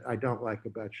thing that I don't like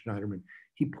about Schneiderman.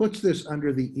 He puts this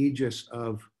under the aegis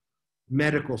of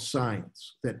medical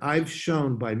science, that I've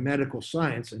shown by medical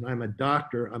science, and I'm a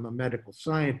doctor, I'm a medical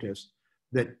scientist,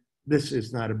 that this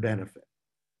is not a benefit.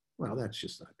 Well, that's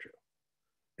just not true.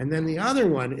 And then the other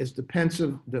one is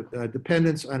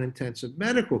dependence on intensive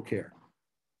medical care.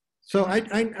 So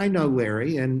I know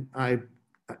Larry, and I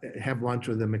have lunch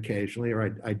with him occasionally,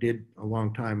 or I did a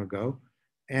long time ago.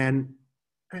 And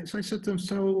so I said to him,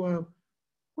 so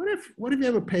what if you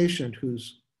have a patient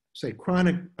who's, say,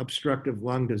 chronic obstructive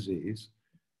lung disease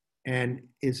and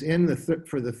is in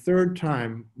for the third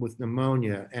time with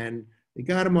pneumonia, and they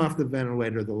got him off the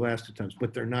ventilator the last 2 times,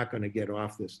 but they're not going to get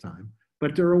off this time,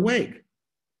 but they're awake.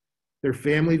 Their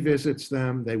family visits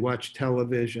them, they watch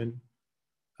television,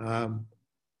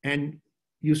 and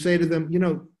you say to them, you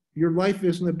know, your life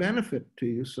isn't a benefit to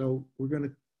you, so we're going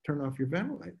to turn off your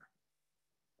ventilator.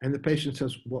 And the patient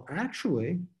says, well,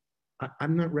 actually,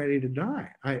 I'm not ready to die.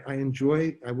 I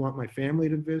want my family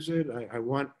to visit. I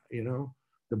want, you know,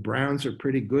 the Browns are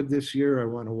pretty good this year. I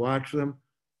want to watch them.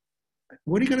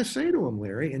 What are you going to say to him,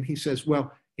 Larry? And he says,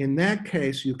 well, in that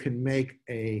case, you can make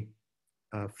a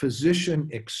physician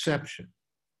exception.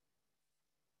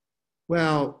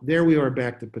 Well, there we are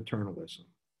back to paternalism.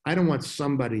 I don't want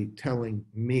somebody telling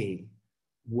me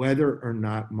whether or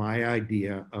not my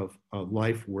idea of a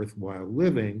life worthwhile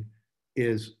living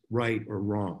is right or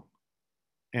wrong.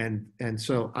 And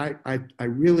so I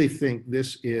really think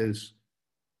this is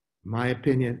my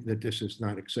opinion, that this is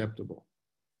not acceptable.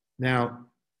 Now,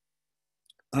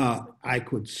 I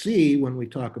could see when we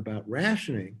talk about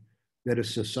rationing that a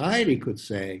society could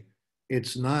say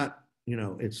it's not, you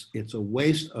know, it's a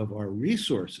waste of our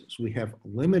resources. We have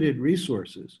limited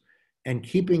resources, and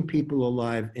keeping people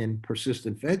alive in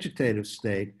persistent vegetative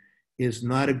state is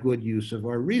not a good use of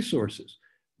our resources.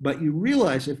 But you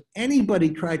realize if anybody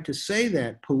tried to say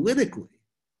that politically,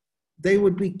 they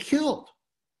would be killed.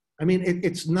 I mean,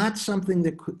 it's not something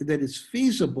that is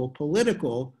feasible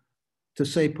political to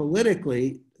say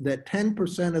politically that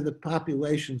 10% of the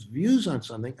population's views on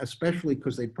something, especially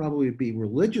because they'd probably be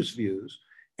religious views,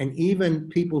 and even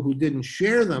people who didn't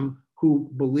share them who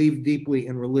believe deeply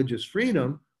in religious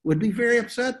freedom would be very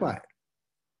upset by it.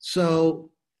 So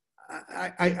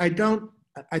I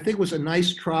think it was a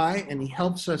nice try, and he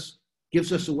helps us,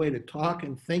 gives us a way to talk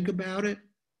and think about it,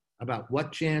 about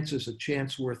what chance is a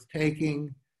chance worth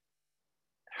taking,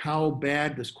 how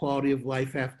bad does quality of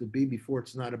life have to be before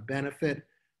it's not a benefit.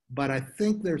 But I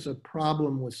think there's a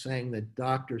problem with saying that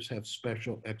doctors have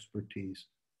special expertise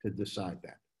to decide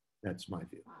that. That's my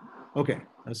view. Okay,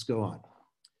 let's go on.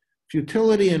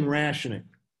 Futility and rationing.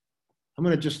 I'm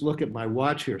going to just look at my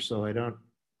watch here so I don't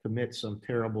commit some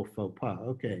terrible faux pas.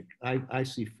 Okay, I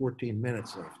see 14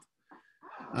 minutes left.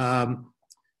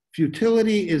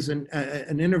 Futility is an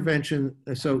intervention.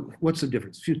 So what's the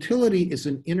difference? Futility is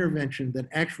an intervention that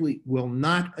actually will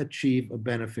not achieve a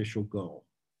beneficial goal.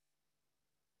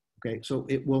 Okay, so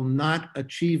it will not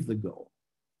achieve the goal.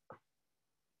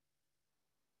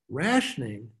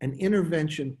 Rationing, an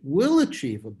intervention will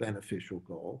achieve a beneficial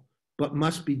goal, but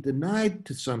must be denied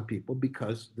to some people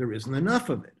because there isn't enough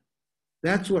of it.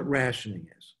 That's what rationing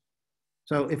is.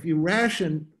 So if you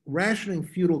rationing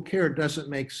futile care doesn't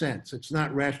make sense. It's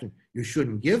not rationing. You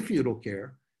shouldn't give futile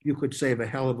care. You could save a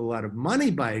hell of a lot of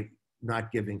money by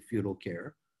not giving futile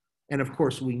care. And of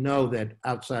course, we know that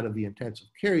outside of the intensive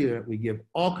care unit, we give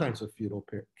all kinds of futile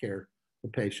care to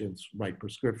patients, write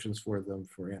prescriptions for them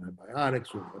for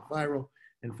antibiotics, with viral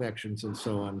infections, and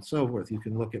so on and so forth. You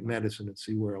can look at medicine and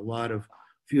see where a lot of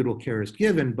futile care is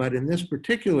given. But in this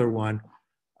particular one,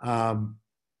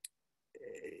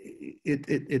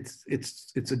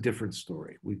 it's a different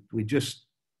story. We just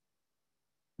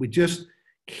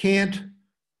can't,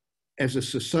 as a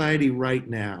society right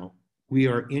now, we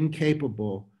are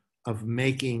incapable of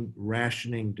making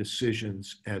rationing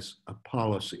decisions as a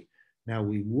policy. Now,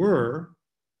 we were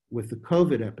with the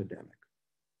COVID epidemic,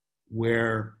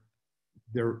 where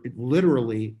there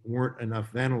literally weren't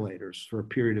enough ventilators for a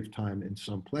period of time in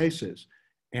some places,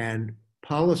 and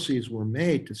policies were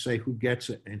made to say who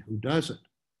gets it and who doesn't.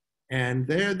 And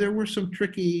there were some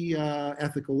tricky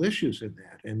ethical issues in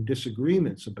that and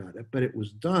disagreements about it, but it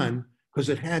was done because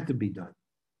it had to be done.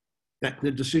 That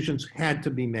the decisions had to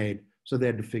be made, so they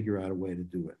had to figure out a way to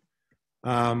do it.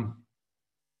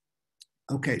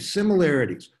 Okay,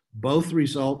 similarities. Both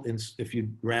result in, if you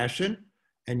ration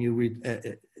and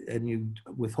you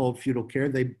withhold futile care,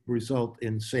 they result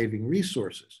in saving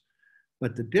resources.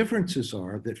 But the differences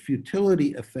are that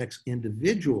futility affects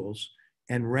individuals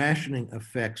and rationing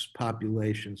affects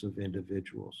populations of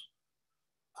individuals.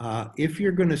 If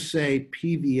you're going to say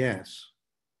PVS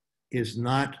is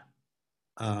not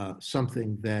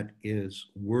something that is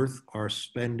worth our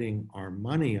spending our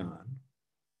money on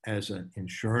as an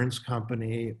insurance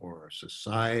company or a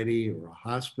society or a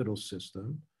hospital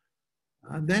system,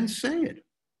 then say it.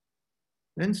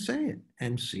 Then say it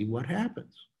and see what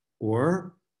happens.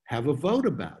 Or have a vote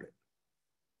about it.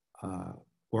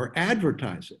 Or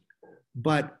advertise it.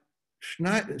 But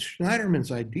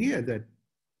Schneiderman's idea that,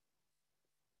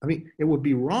 I mean, it would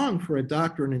be wrong for a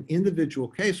doctor in an individual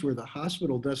case where the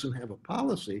hospital doesn't have a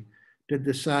policy to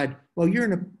decide, well, you're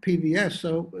in a PVS,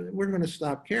 so we're going to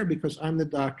stop care because I'm the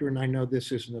doctor and I know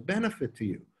this isn't a benefit to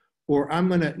you. Or I'm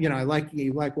going to, you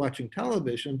like watching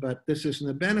television, but this isn't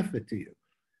a benefit to you.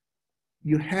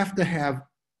 You have to have,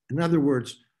 in other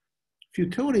words,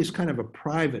 futility is kind of a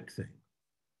private thing.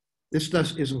 This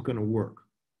isn't going to work.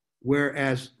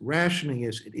 Whereas rationing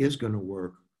is, it is going to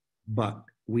work, but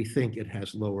we think it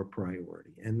has lower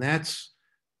priority. And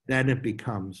then it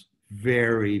becomes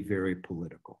very, very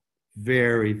political.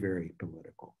 Very, very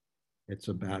political. It's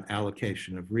about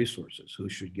allocation of resources. Who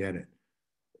should get it?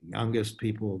 The youngest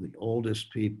people, the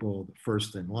oldest people, the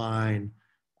first in line,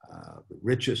 the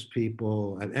richest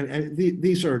people. And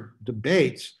these are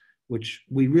debates which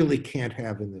we really can't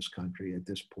have in this country at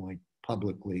this point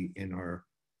publicly in our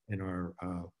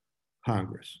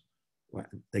Congress.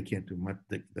 They can't do much.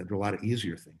 There are a lot of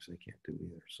easier things they can't do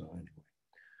either. So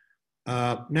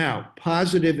anyway, now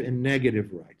positive and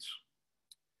negative rights.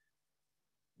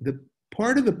 The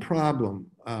part of the problem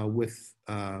with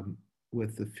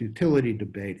the futility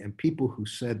debate and people who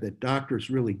said that doctors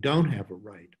really don't have a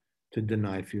right to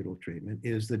deny futile treatment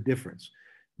is the difference.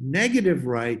 Negative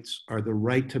rights are the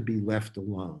right to be left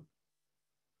alone.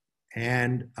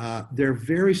 And they're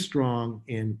very strong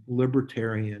in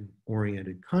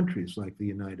libertarian-oriented countries like the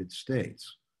United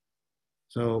States.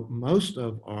 So most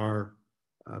of our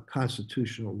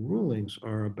constitutional rulings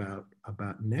are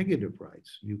about negative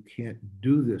rights. You can't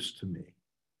do this to me.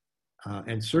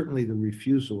 And certainly the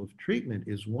refusal of treatment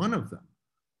is one of them.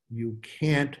 You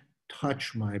can't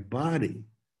touch my body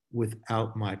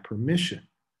without my permission.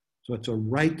 So it's a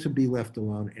right to be left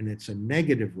alone, and it's a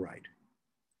negative right.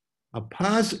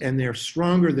 And they're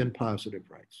stronger than positive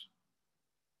rights.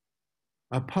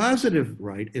 A positive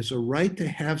right is a right to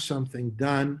have something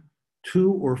done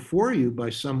to or for you by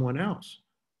someone else.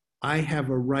 I have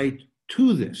a right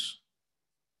to this.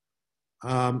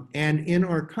 And in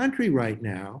our country right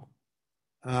now,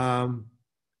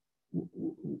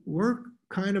 we're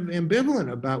kind of ambivalent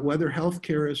about whether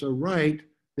healthcare is a right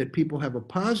that people have a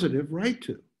positive right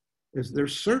to.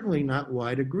 There's certainly not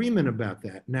wide agreement about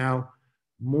that. Now,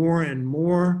 more and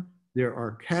more, there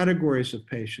are categories of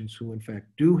patients who, in fact,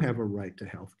 do have a right to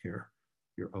healthcare.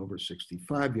 You're over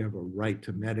 65, you have a right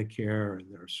to Medicare,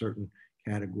 and there are certain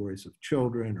categories of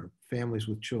children or families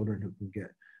with children who can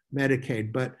get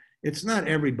Medicaid, but it's not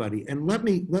everybody. And let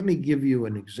me give you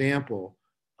an example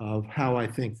of how I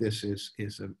think this is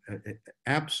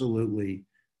absolutely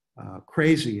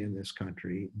crazy in this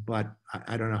country, but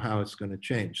I don't know how it's going to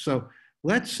change. So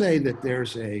let's say that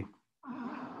there's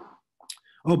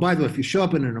oh, by the way, if you show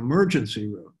up in an emergency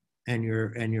room and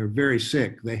you're very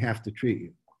sick, they have to treat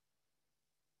you.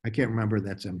 I can't remember if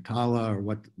that's EMTALA or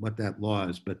what that law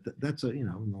is, but that's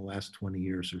in the last 20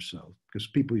 years or so, because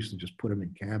people used to just put them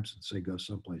in cabs and say go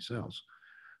someplace else.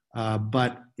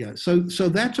 But yeah, so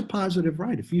that's a positive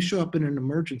right. If you show up in an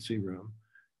emergency room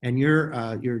and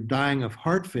you're dying of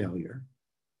heart failure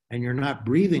and you're not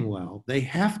breathing well, they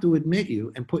have to admit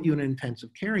you and put you in an intensive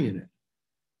care unit.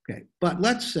 Okay, but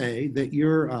let's say that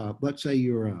you're a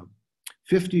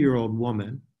 50-year-old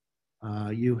woman.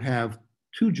 You have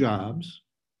 2 jobs,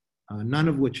 none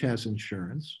of which has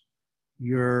insurance.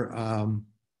 You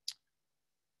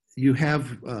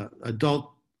have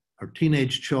adult or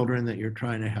teenage children that you're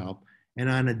trying to help. And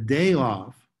on a day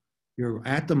off, you're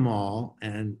at the mall,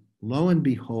 and lo and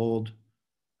behold,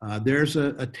 there's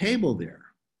a table there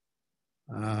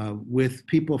with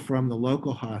people from the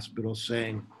local hospital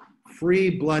saying, free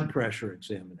blood pressure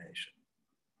examination.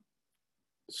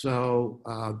 So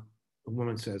the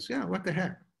woman says, yeah, what the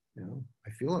heck? I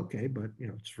feel okay, but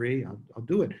it's free, I'll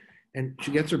do it. And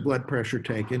she gets her blood pressure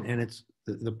taken, and it's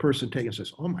the person taking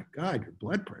says, oh my God, your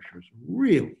blood pressure is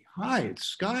really high, it's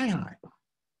sky high.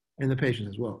 And the patient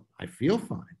says, well, I feel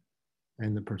fine.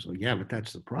 And the person says, yeah, but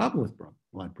that's the problem with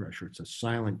blood pressure. It's a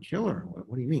silent killer.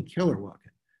 What do you mean killer? Well, it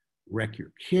can wreck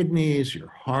your kidneys, your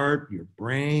heart, your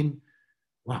brain.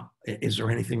 Well, is there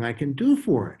anything I can do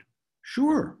for it?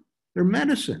 Sure, they're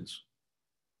medicines.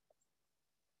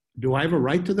 Do I have a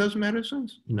right to those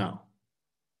medicines? No.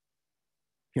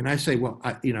 Can I say, well,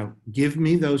 give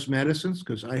me those medicines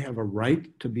because I have a right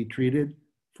to be treated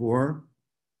for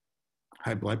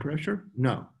high blood pressure?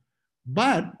 No.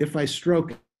 But if I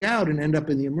stroke out and end up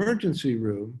in the emergency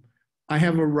room, I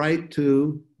have a right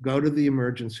to go to the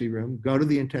emergency room, go to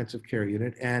the intensive care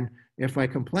unit, and if I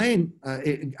complain,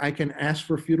 I can ask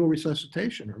for futile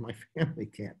resuscitation, or my family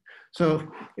can't.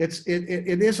 So it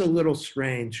is a little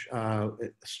strange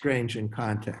in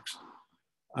context.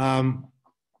 I'm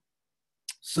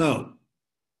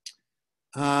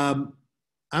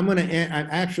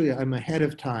I'm ahead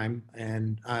of time,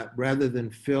 and rather than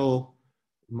fill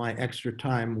my extra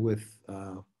time with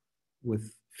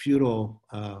futile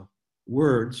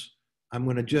words, I'm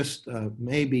going to just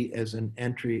maybe as an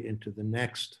entry into the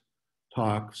next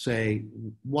talk say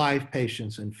why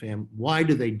patients and why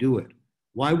do they do it?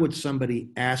 Why would somebody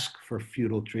ask for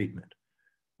futile treatment?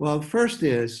 Well, first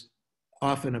is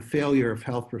often a failure of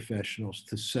health professionals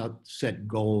to set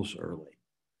goals early.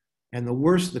 And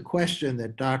the question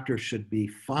that doctors should be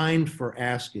fined for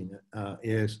asking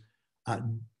is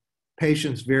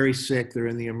patients very sick, they're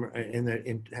in the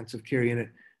intensive care unit,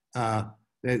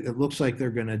 it looks like they're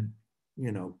going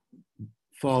to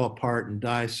fall apart and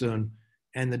die soon.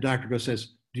 And the doctor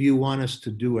says, do you want us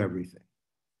to do everything?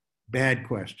 Bad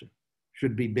question,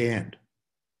 should be banned.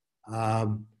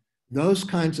 Those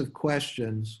kinds of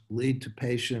questions lead to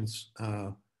patients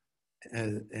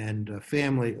and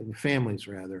families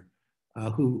rather,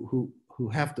 who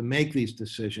have to make these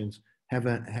decisions have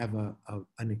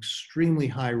an extremely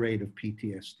high rate of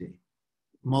PTSD.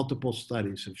 Multiple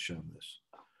studies have shown this.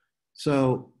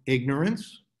 So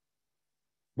ignorance.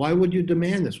 Why would you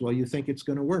demand this? Well, you think it's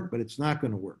going to work, but it's not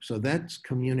going to work. So that's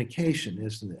communication,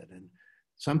 isn't it? And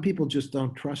some people just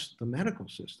don't trust the medical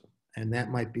system. And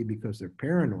that might be because they're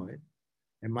paranoid.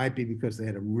 It might be because they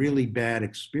had a really bad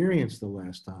experience the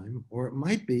last time, or it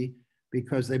might be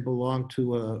because they belong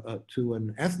to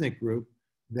an ethnic group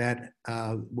that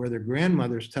where their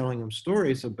grandmother's telling them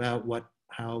stories about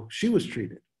how she was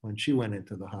treated when she went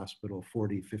into the hospital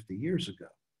 40, 50 years ago.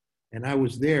 And I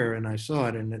was there and I saw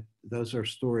it, and those are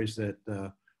stories that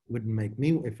wouldn't make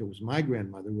me, if it was my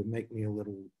grandmother, would make me a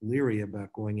little leery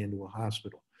about going into a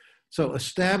hospital. So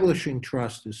establishing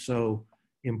trust is so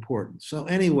important. So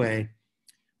anyway,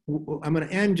 I'm going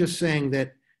to end just saying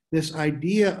that this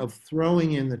idea of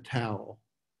throwing in the towel,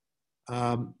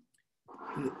 the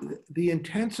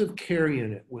intensive care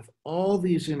unit with all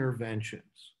these interventions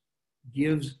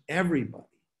gives everybody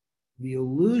the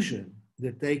illusion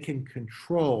that they can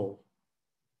control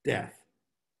death.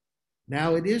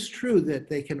 Now, it is true that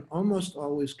they can almost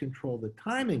always control the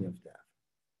timing of death.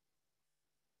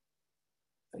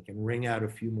 They can wring out a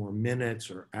few more minutes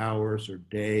or hours or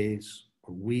days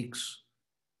or weeks,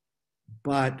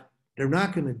 but they're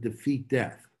not going to defeat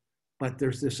death. But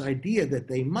there's this idea that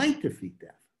they might defeat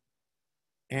death.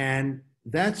 And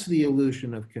that's the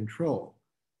illusion of control.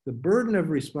 The burden of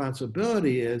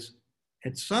responsibility is,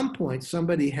 at some point,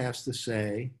 somebody has to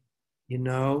say, you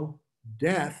know,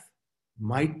 death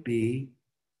might be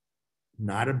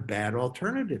not a bad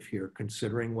alternative here,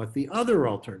 considering what the other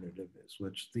alternative is,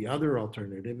 which the other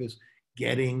alternative is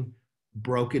getting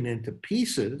broken into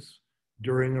pieces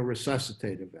during a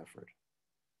resuscitative effort.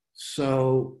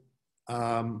 So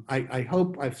I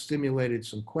hope I've stimulated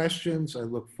some questions. I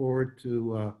look forward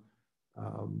to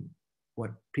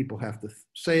what people have to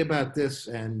say about this,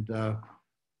 and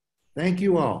thank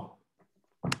you all.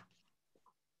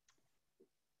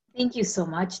 Thank you so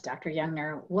much, Dr.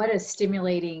 Youngner. What a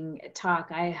stimulating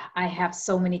talk. I have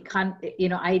so many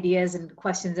ideas and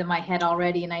questions in my head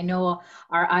already, and I know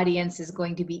our audience is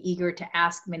going to be eager to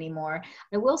ask many more.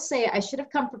 I will say I should have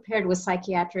come prepared with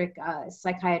psychiatry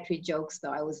jokes,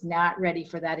 though. I was not ready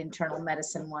for that internal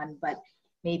medicine one, but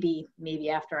maybe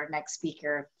after our next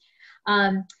speaker.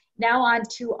 Now on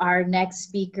to our next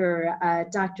speaker.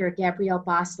 Dr. Gabriel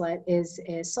Boslett is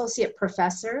Associate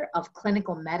Professor of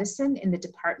Clinical Medicine in the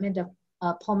Department of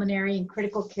Pulmonary and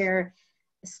Critical Care,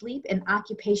 Sleep and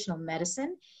Occupational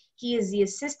Medicine. He is the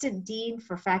Assistant Dean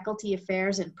for Faculty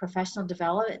Affairs and Professional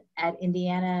Development at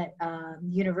Indiana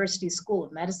University School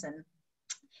of Medicine.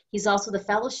 He's also the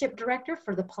Fellowship Director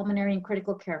for the Pulmonary and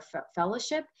Critical Care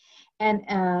Fellowship and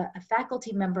a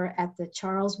faculty member at the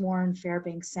Charles Warren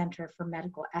Fairbanks Center for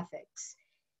Medical Ethics.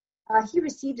 He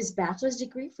received his bachelor's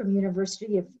degree from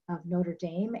University of Notre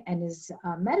Dame and his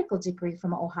medical degree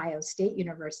from Ohio State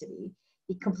University.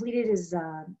 He completed his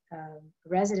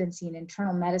residency in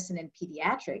internal medicine and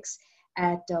pediatrics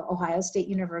at Ohio State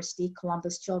University,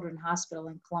 Columbus Children's Hospital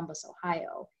in Columbus,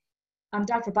 Ohio.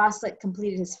 Dr. Boslett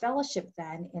completed his fellowship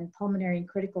then in pulmonary and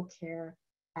critical care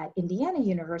at Indiana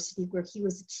University, where he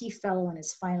was the chief fellow in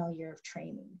his final year of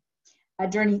training.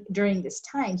 During this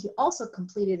time, he also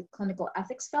completed a clinical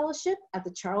ethics fellowship at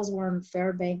the Charles Warren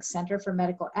Fairbanks Center for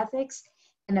Medical Ethics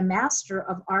and a Master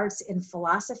of Arts in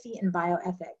Philosophy and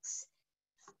Bioethics.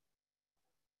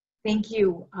 Thank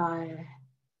you,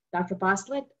 Dr.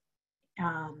 Boslett.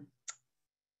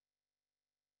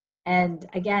 And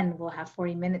again, we'll have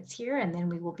 40 minutes here, and then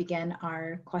we will begin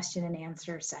our question and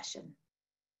answer session.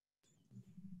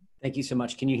 Thank you so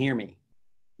much. Can you hear me?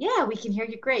 Yeah, we can hear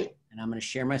you great. And I'm going to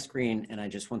share my screen, and I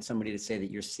just want somebody to say that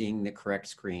you're seeing the correct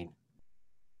screen.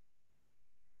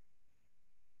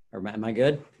 Or am I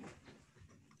good?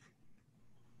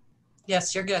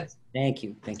 Yes, you're good. Thank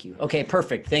you. Thank you. Okay,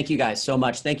 perfect. Thank you guys so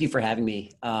much. Thank you for having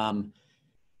me.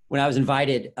 When I was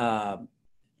invited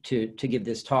to give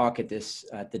this talk at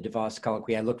the DeVos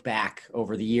Colloquy, I looked back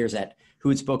over the years at who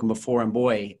had spoken before, and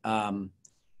boy,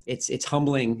 it's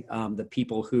humbling, the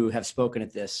people who have spoken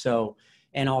at this. So,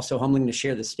 and also humbling to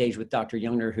share the stage with Dr.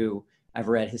 Youngner, who I've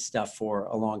read his stuff for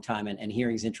a long time, and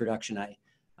hearing his introduction,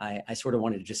 I sort of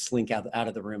wanted to just slink out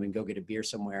of the room and go get a beer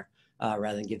somewhere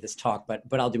rather than give this talk,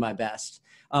 but I'll do my best.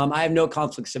 I have no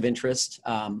conflicts of interest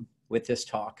with this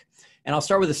talk, and I'll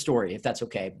start with a story, if that's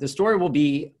okay. The story will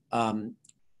be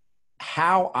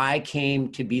how I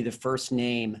came to be the first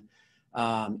name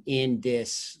in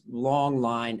this long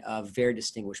line of very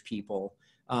distinguished people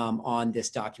on this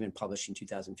document published in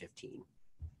 2015.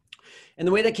 And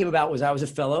the way that came about was I was a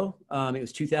fellow. It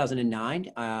was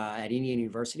 2009 at Indiana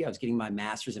University. I was getting my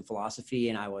master's in philosophy,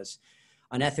 and I was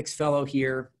an ethics fellow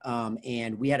here.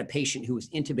 And we had a patient who was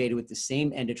intubated with the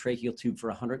same endotracheal tube for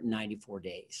 194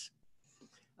 days.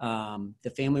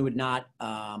 The family would not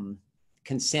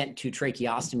consent to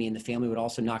tracheostomy, and the family would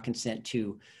also not consent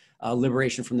to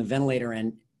liberation from the ventilator.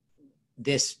 And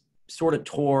this sort of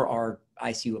tore our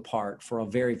ICU apart for a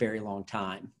very, very long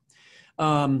time.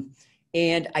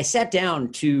 And I sat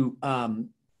down to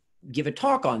give a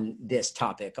talk on this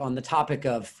topic, on the topic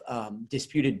of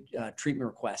disputed treatment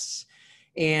requests.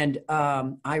 And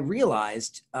I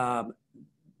realized, I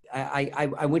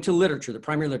went to literature, the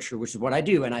primary literature, which is what I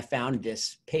do, and I found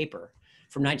this paper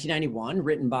from 1991,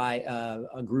 written by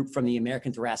a group from the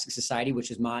American Thoracic Society, which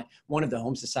is one of the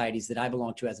home societies that I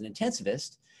belong to as an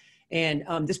intensivist.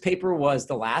 And this paper was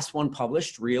the last one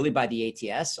published really by the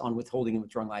ATS on withholding and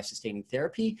withdrawing life-sustaining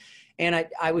therapy. And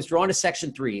I was drawn to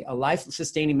section 3. A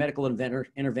life-sustaining medical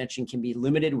intervention can be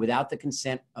limited without the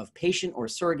consent of patient or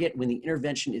surrogate when the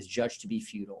intervention is judged to be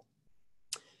futile.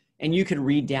 And you can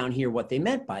read down here what they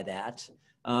meant by that.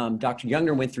 Dr.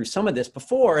 Youngner went through some of this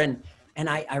before, and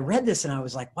I read this and I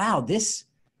was like, wow, this,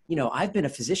 you know, I've been a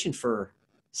physician for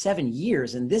 7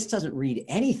 years and this doesn't read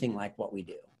anything like what we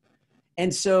do.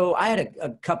 And so I had a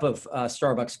cup of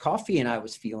Starbucks coffee and I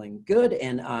was feeling good.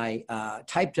 And I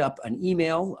typed up an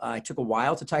email. It took a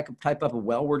while to type up a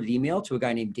well-worded email to a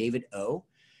guy named David O,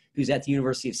 who's at the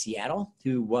University of Seattle,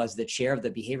 who was the chair of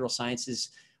the behavioral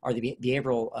sciences or the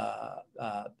behavioral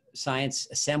science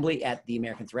assembly at the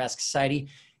American Thoracic Society.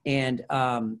 And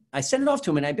I sent it off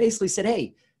to him and I basically said,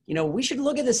 hey, you know, we should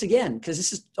look at this again because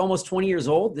this is almost 20 years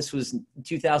old. This was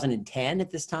 2010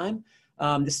 at this time.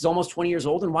 This is almost 20 years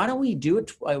old, and why don't we do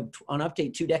it on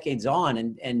update 2 decades on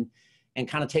and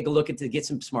kind of take a look at get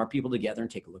some smart people together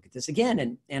and take a look at this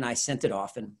again. And I sent it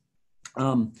off, and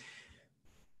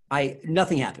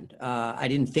nothing happened. I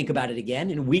didn't think about it again,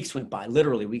 and weeks went by,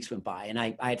 literally weeks went by, and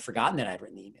I had forgotten that I'd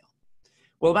written the email.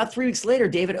 Well, about 3 weeks later,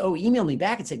 David O emailed me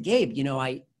back and said, Gabe, you know,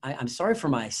 I'm sorry for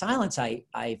my silence.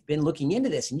 I've been looking into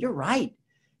this, and you're right.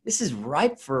 This is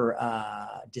ripe for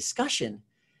discussion.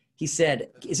 He said,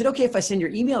 is it okay if I send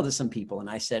your email to some people? And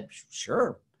I said,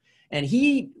 sure. And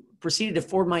he proceeded to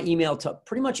forward my email to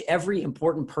pretty much every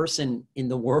important person in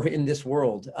the world, in this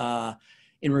world,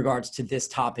 in regards to this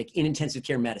topic in intensive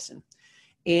care medicine.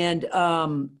 And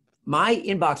my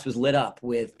inbox was lit up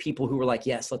with people who were like,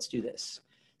 yes, let's do this.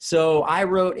 So I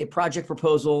wrote a project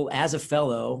proposal as a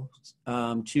fellow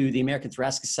to the American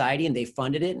Thoracic Society, and they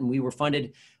funded it. And we were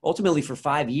funded ultimately for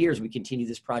 5 years. We continued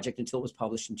this project until it was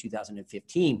published in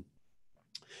 2015.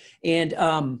 And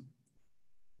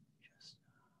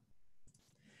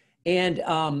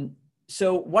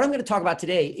so what I'm going to talk about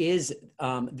today is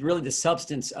really the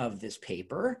substance of this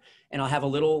paper. And I'll have a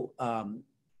little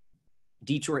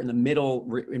detour in the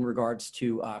middle in regards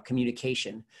to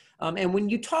communication. And when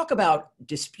you talk about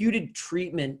disputed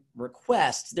treatment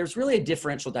requests, there's really a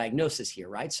differential diagnosis here,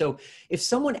 right? So if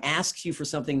someone asks you for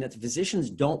something that the physicians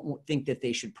don't think that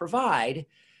they should provide,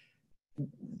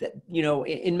 that, you know,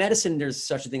 in medicine, there's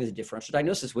such a thing as a differential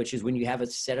diagnosis, which is when you have a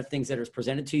set of things that are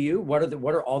presented to you, what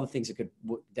are all the things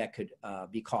that could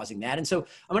be causing that? And so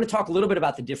I'm going to talk a little bit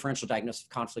about the differential diagnosis of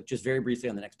conflict just very briefly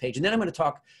on the next page. And then I'm going to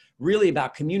talk really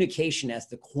about communication as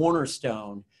the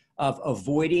cornerstone of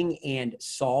avoiding and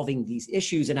solving these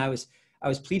issues. And I was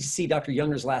pleased to see Dr.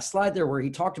 Youngner's last slide there, where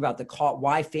he talked about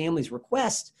why families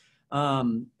request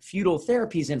futile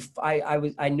therapies. And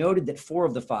I noted that 4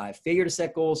 of the 5, failure to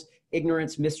set goals,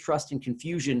 ignorance, mistrust, and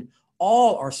confusion,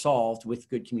 all are solved with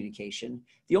good communication.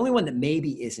 The only one that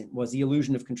maybe isn't was the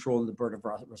illusion of control and the burden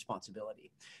of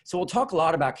responsibility. So we'll talk a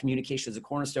lot about communication as a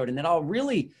cornerstone, and then I'll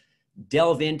really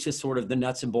delve into sort of the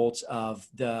nuts and bolts of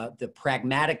the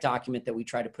pragmatic document that we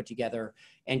try to put together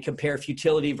and compare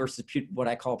futility versus what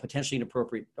I call potentially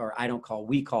inappropriate, or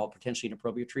we call potentially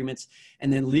inappropriate treatments,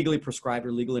 and then legally prescribed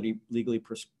or legally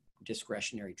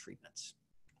discretionary treatments.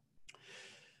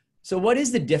 So what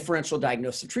is the differential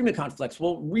diagnosis of treatment conflicts?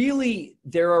 Well, really,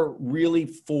 there are really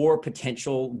 4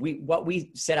 potential. What we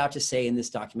set out to say in this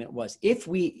document was if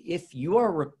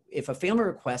a family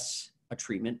requests a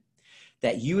treatment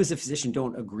that you as a physician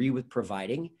don't agree with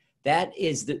providing, that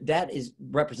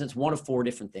represents one of 4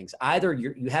 different things. Either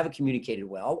you haven't communicated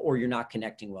well, or you're not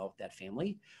connecting well with that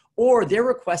family, or they're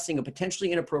requesting a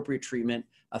potentially inappropriate treatment,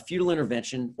 a futile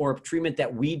intervention, or a treatment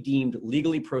that we deemed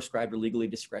legally prescribed or legally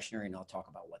discretionary, and I'll talk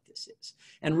about what this is.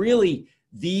 And really,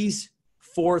 these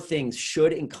 4 things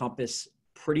should encompass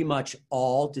pretty much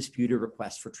all disputed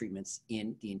requests for treatments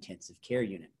in the intensive care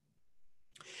unit.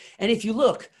 And if you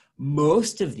look,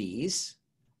 most of these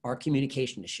are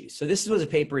communication issues. So this was a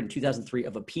paper in 2003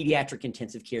 of a pediatric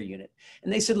intensive care unit.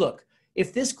 And they said, look,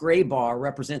 if this gray bar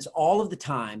represents all of the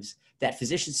times that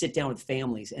physicians sit down with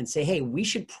families and say, hey, we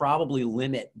should probably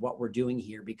limit what we're doing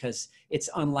here because it's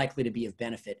unlikely to be of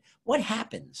benefit, what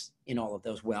happens in all of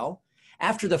those? Well,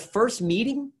 after the first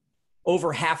meeting,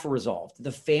 over half are resolved.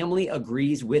 The family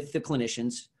agrees with the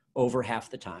clinicians over half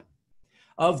the time.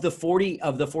 Of the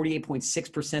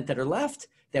 48.6% that are left,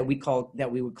 that we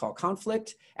would call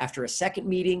conflict, after a second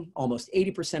meeting, almost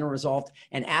 80% are resolved.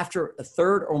 And after a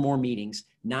third or more meetings,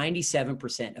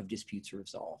 97% of disputes are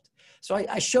resolved. So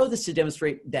I show this to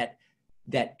demonstrate that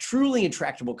truly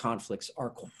intractable conflicts are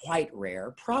quite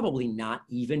rare, probably not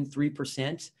even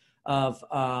 3% of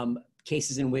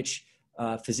cases in which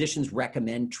physicians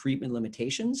recommend treatment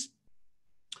limitations.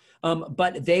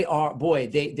 But they are, boy,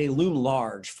 they loom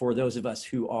large for those of us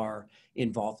who are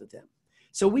involved with them.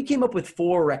 So we came up with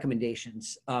 4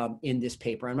 recommendations in this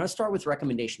paper. I'm going to start with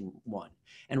recommendation 1.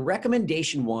 And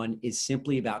recommendation 1 is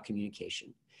simply about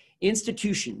communication.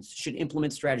 Institutions should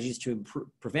implement strategies to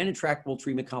prevent intractable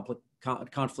treatment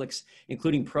conflicts,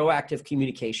 including proactive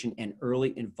communication and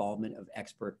early involvement of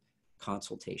expert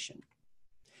consultation.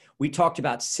 We talked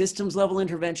about systems level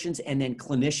interventions and then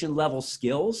clinician level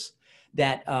skills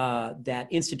that, that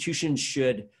institutions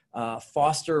should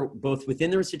foster both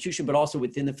within their institution, but also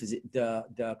within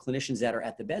the clinicians that are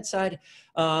at the bedside.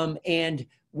 And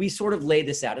we sort of lay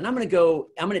this out. And I'm going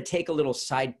to take a little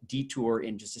side detour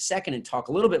in just a second and talk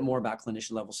a little bit more about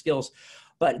clinician level skills.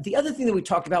 But the other thing that we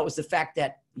talked about was the fact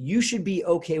that you should be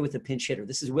okay with a pinch hitter.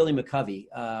 This is Willie McCovey,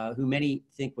 who many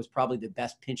think was probably the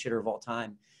best pinch hitter of all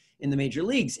time in the major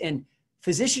leagues. And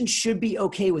physicians should be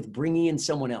okay with bringing in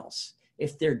someone else.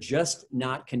 If they're just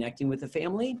not connecting with the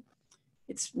family,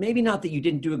 it's maybe not that you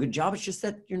didn't do a good job, it's just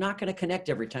that you're not going to connect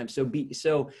every time. So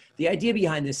the idea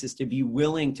behind this is to be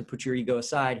willing to put your ego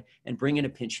aside and bring in a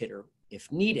pinch hitter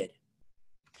if needed.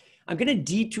 I'm going to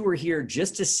detour here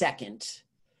just a second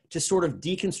to sort of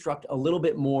deconstruct a little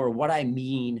bit more what I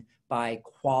mean by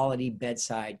quality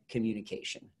bedside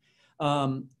communication.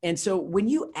 And so when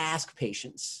you ask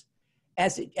patients,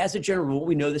 as a general rule,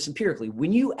 we know this empirically,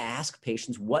 when you ask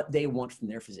patients what they want from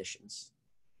their physicians,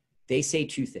 they say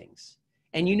 2 things.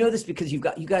 And you know this because you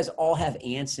guys all have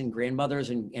aunts and grandmothers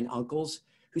and uncles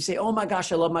who say, oh my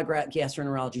gosh, I love my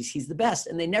gastroenterologist, he's the best.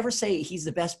 And they never say he's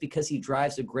the best because he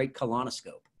drives a great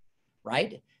colonoscope,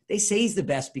 right? They say he's the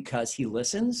best because he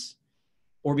listens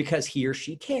or because he or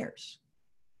she cares.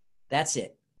 That's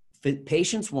it.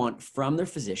 Patients want from their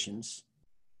physicians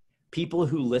people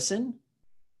who listen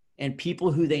and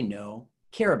people who they know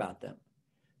care about them.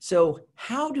 So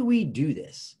how do we do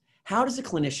this? How does a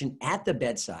clinician at the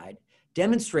bedside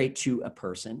demonstrate to a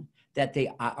person that they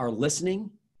are listening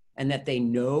and that they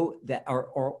know that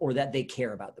or that they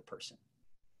care about the person?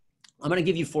 I'm going to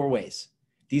give you 4 ways.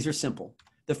 These are simple.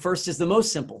 The first is the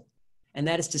most simple, and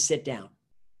that is to sit down.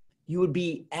 You would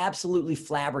be absolutely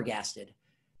flabbergasted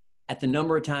at the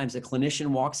number of times a clinician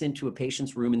walks into a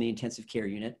patient's room in the intensive care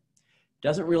unit,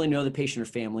 doesn't really know the patient or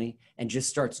family, and just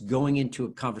starts going into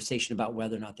a conversation about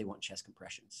whether or not they want chest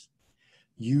compressions.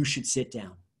 You should sit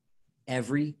down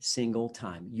every single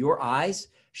time. Your eyes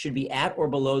should be at or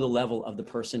below the level of the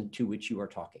person to which you are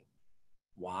talking.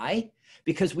 Why?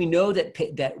 Because we know that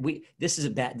this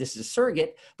is a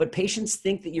surrogate, but patients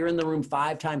think that you're in the room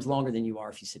 5 times longer than you are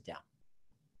if you sit down.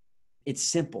 It's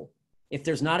simple. If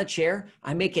there's not a chair,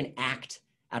 I make an act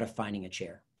out of finding a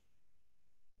chair.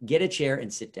 Get a chair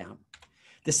and sit down.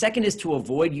 The second is to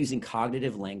avoid using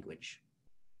cognitive language.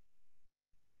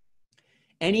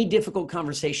 Any difficult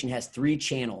conversation has 3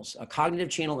 channels: a cognitive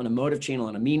channel, an emotive channel,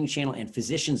 and a meaning channel, and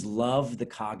physicians love the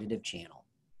cognitive channel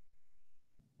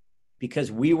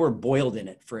because we were boiled in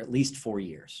it for at least 4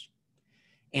 years.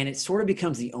 And it sort of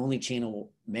becomes the only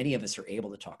channel many of us are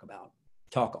able to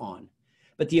talk on.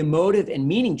 But the emotive and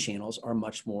meaning channels are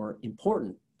much more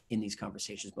important in these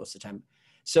conversations most of the time.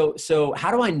 So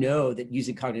how do I know that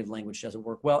using cognitive language doesn't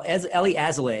work? Well, as Elie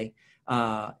Azoulay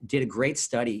did a great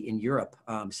study in Europe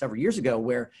several years ago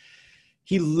where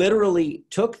he literally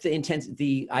took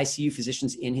the ICU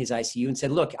physicians in his ICU and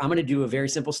said, look, I'm going to do a very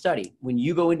simple study. When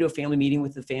you go into a family meeting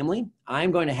with the family,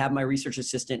 I'm going to have my research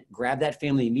assistant grab that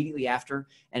family immediately after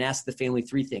and ask the family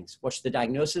 3 things. What's the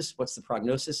diagnosis? What's the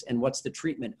prognosis? And what's the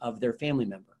treatment of their family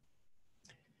member?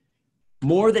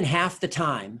 More than half the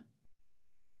time,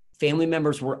 family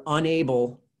members were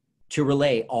unable to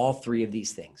relay all 3 of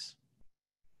these things.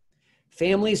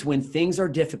 Families, when things are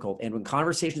difficult and when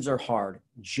conversations are hard,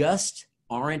 just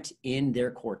aren't in their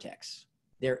cortex.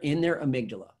 They're in their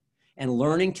amygdala. And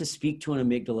learning to speak to an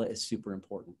amygdala is super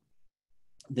important.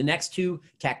 The next 2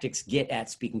 tactics get at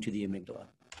speaking to the amygdala.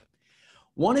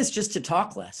 One is just to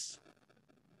talk less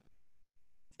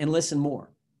and listen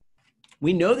more.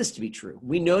 We know this to be true.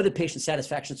 We know that patient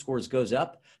satisfaction scores goes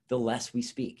up the less we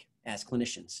speak as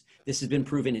clinicians. This has been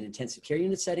proven in intensive care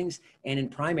unit settings and in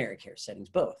primary care settings,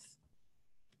 both.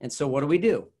 And so what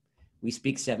do? We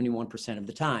speak 71% of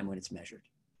the time when it's measured.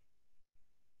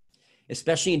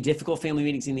 Especially in difficult family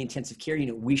meetings in the intensive care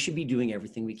unit, we should be doing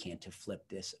everything we can to flip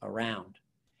this around.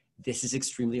 This is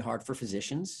extremely hard for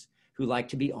physicians who like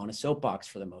to be on a soapbox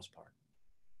for the most part.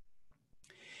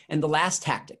 And the last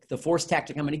tactic, the 4th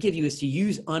tactic I'm going to give you is to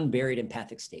use unburied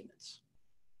empathic statements.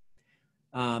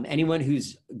 Anyone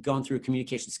who's gone through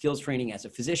communication skills training as a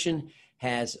physician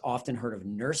has often heard of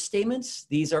nurse statements.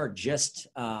 These are just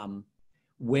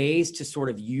ways to sort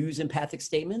of use empathic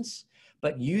statements,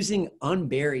 But using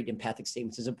unburied empathic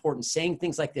statements is important. Saying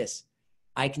things like this,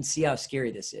 I can see how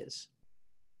scary this is,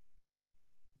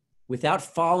 without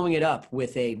following it up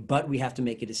with a, but we have to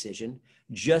make a decision,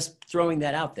 just throwing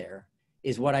that out there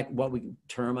is what we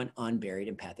term an unburied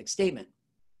empathic statement.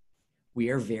 We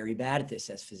are very bad at this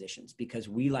as physicians because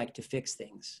we like to fix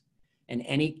things. And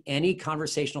any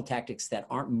conversational tactics that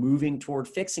aren't moving toward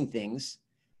fixing things,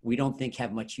 we don't think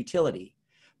have much utility.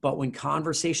 But when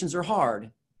conversations are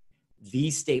hard,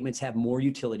 these statements have more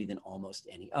utility than almost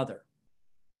any other.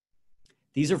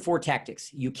 These are 4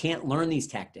 tactics. You can't learn these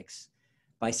tactics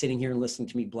by sitting here and listening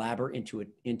to me blabber into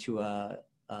a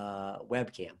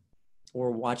webcam,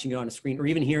 or watching it on a screen, or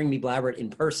even hearing me blabber it in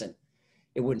person.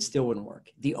 It still wouldn't work.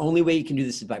 The only way you can do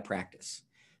this is by practice.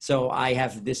 So I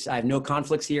have no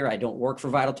conflicts here. I don't work for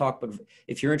Vital Talk, but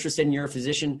if you're interested and you're a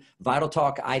physician, Vital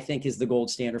Talk, I think, is the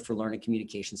gold standard for learning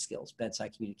communication skills,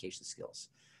 bedside communication skills.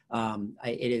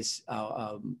 It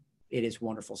is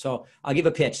wonderful. So I'll give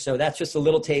a pitch. So that's just a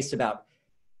little taste about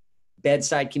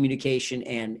bedside communication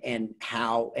and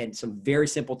some very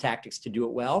simple tactics to do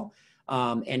it well.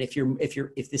 And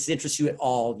if this interests you at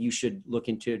all, you should look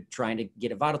into trying to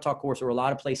get a Vital Talk course, or a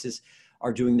lot of places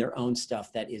are doing their own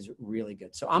stuff that is really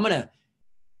good. So I'm going to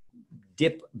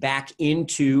dip back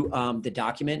into the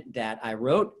document that I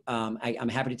wrote. I'm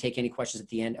happy to take any questions at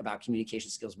the end about communication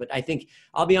skills, but I think,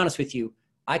 I'll be honest with you,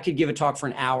 I could give a talk for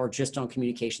an hour just on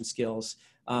communication skills.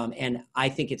 And I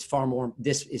think this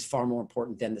is far more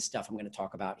important than the stuff I'm going to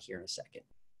talk about here in a second.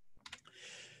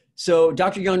 So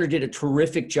Dr. Youngner did a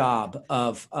terrific job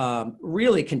of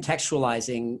really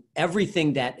contextualizing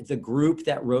everything that the group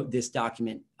that wrote this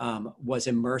document was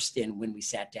immersed in when we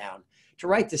sat down to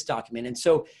write this document. And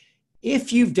so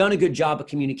if you've done a good job of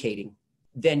communicating,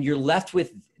 then you're left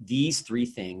with these 3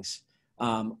 things.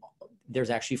 There's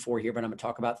actually 4 here, but I'm going to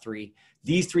talk about 3.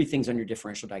 These 3 things on your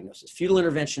differential diagnosis: futile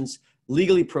interventions,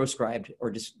 legally proscribed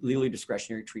or legally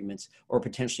discretionary treatments, or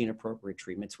potentially inappropriate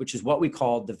treatments, which is what we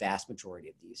called the vast majority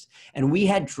of these. And we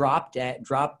had drop dead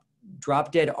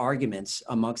arguments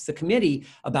amongst the committee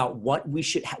about what we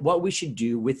should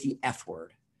do with the F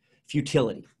word,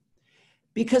 futility.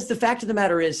 Because the fact of the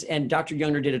matter is, and Dr.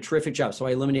 Youngner did a terrific job, so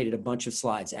I eliminated a bunch of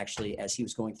slides actually as he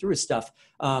was going through his stuff,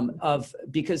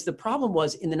 because the problem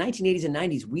was in the 1980s and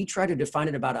 90s, we tried to define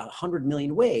it about 100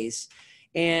 million ways.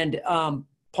 And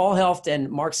Paul Helft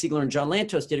and Mark Siegler and John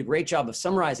Lantos did a great job of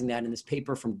summarizing that in this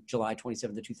paper from July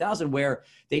 27th of 2000, where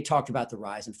they talked about the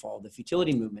rise and fall of the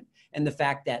futility movement and the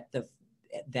fact that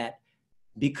that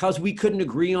because we couldn't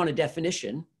agree on a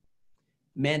definition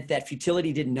meant that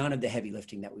futility did none of the heavy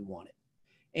lifting that we wanted.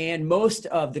 And most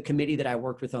of the committee that I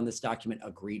worked with on this document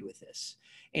agreed with this.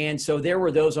 And so there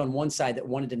were those on one side that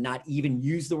wanted to not even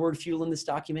use the word futile in this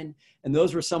document. And there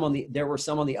were some on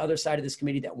the other side of this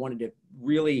committee that wanted to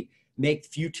really make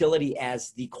futility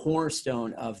as the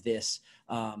cornerstone of this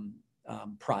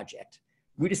project.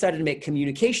 We decided to make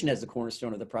communication as the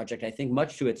cornerstone of the project, I think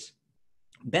much to its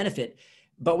benefit,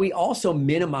 but we also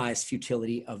minimized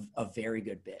futility a very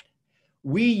good bit.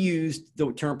 We used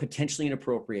the term potentially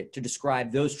inappropriate to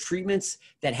describe those treatments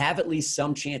that have at least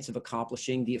some chance of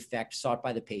accomplishing the effect sought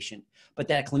by the patient, but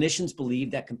that clinicians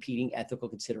believe that competing ethical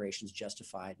considerations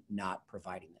justified not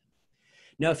providing them.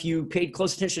 Now, if you paid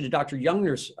close attention to Dr.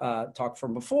 Youngner's talk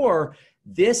from before,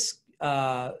 this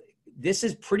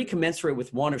is pretty commensurate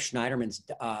with one of Schneiderman's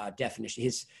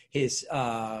definition, his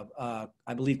I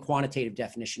believe, quantitative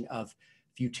definition of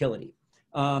futility.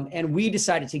 And we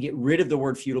decided to get rid of the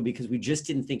word futile because we just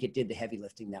didn't think it did the heavy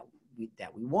lifting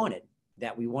that we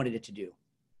wanted it to do.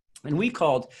 And we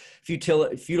called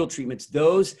futile treatments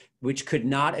those which could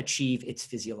not achieve its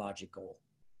physiologic goal.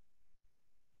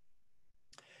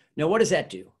 Now, what does that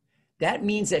do? That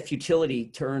means that futility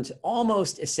turns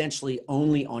almost essentially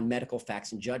only on medical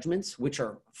facts and judgments, which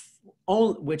are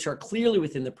clearly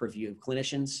within the purview of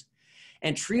clinicians,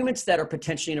 and treatments that are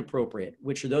potentially inappropriate,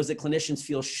 which are those that clinicians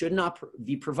feel should not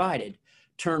be provided,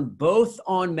 turn both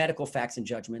on medical facts and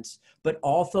judgments, but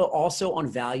also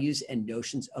on values and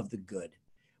notions of the good,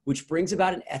 which brings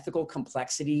about an ethical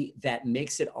complexity that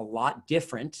makes it a lot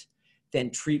different than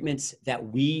treatments that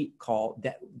we call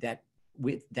that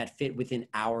fit within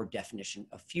our definition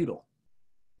of futile.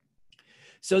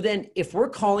 So then if we're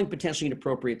calling potentially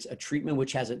inappropriate a treatment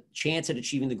which has a chance at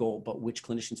achieving the goal, but which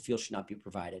clinicians feel should not be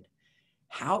provided,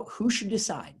 who should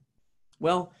decide?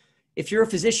 Well, if you're a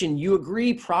physician, you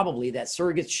agree probably that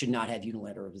surrogates should not have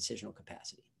unilateral decisional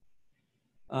capacity.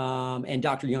 And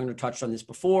Dr. Youngner touched on this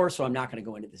before, so I'm not going to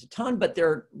go into this a ton, but there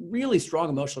are really strong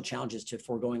emotional challenges to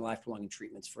foregoing life-prolonging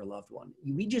treatments for a loved one.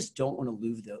 We just don't want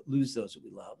to lose those that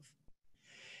we love.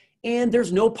 And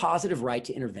there's no positive right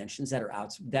to interventions that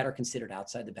are considered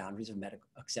outside the boundaries of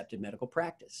accepted medical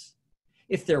practice.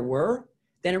 If there were,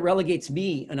 then it relegates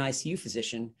me, an ICU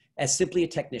physician, as simply a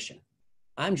technician.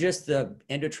 I'm just the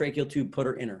endotracheal tube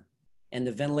putter-inner and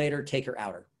the ventilator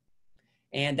taker-outer.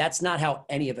 And that's not how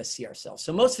any of us see ourselves.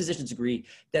 So most physicians agree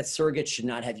that surrogates should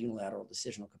not have unilateral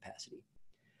decisional capacity.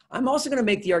 I'm also going to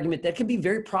make the argument that it can be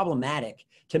very problematic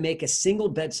to make a single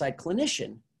bedside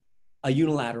clinician a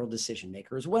unilateral decision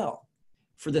maker as well,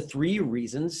 for the 3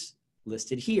 reasons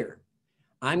listed here.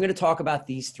 I'm going to talk about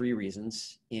these 3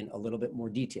 reasons in a little bit more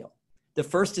detail. The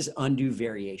first is undue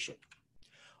variation.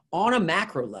 On a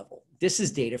macro level, this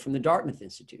is data from the Dartmouth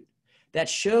Institute that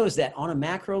shows that on a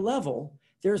macro level,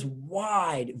 there's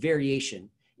wide variation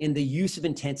in the use of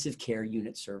intensive care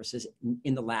unit services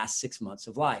in the last 6 months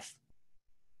of life.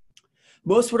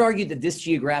 Most would argue that this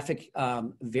geographic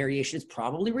variation is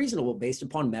probably reasonable based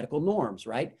upon medical norms,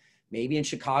 right? Maybe in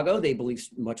Chicago, they believe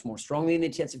much more strongly in the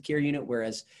intensive care unit,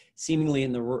 whereas seemingly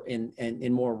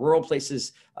in more rural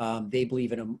places, they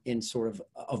believe in sort of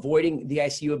avoiding the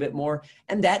ICU a bit more.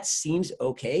 And that seems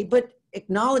okay, but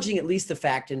acknowledging at least the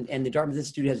fact, and the Dartmouth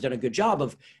Institute has done a good job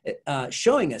of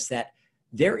showing us that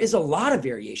there is a lot of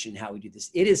variation in how we do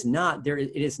this. It is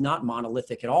not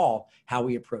monolithic at all how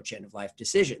we approach end-of-life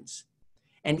decisions.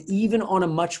 And even on a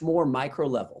much more micro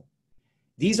level,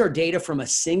 these are data from a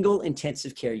single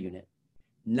intensive care unit,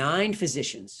 9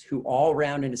 physicians who all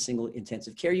round in a single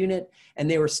intensive care unit, and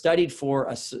they were studied for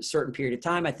a certain period of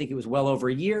time. I think it was well over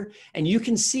a year. And you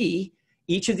can see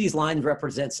each of these lines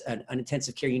represents an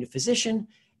intensive care unit physician,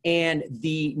 and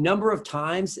the number of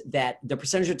times that the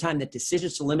percentage of time that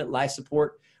decisions to limit life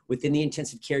support within the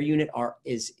intensive care unit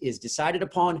is decided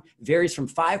upon varies from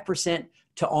 5%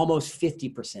 to almost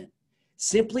 50%,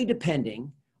 simply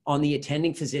depending on the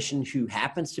attending physician who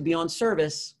happens to be on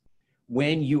service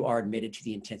when you are admitted to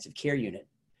the intensive care unit.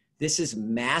 This is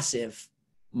massive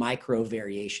micro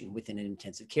variation within an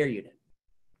intensive care unit.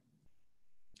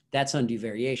 That's undue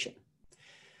variation.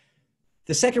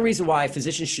 The second reason why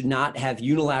physicians should not have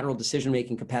unilateral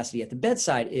decision-making capacity at the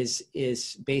bedside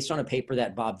is based on a paper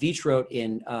that Bob Veach wrote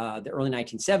in the early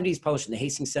 1970s, published in the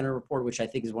Hastings Center report, which I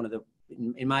think is one of the,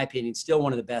 in my opinion, still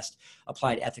one of the best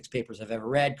applied ethics papers I've ever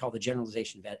read, called The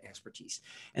Generalization of Expertise.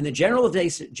 And the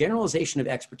generalization of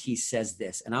expertise says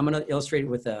this, and I'm going to illustrate it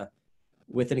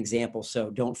with an example, so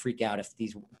don't freak out if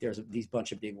there's these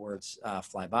bunch of big words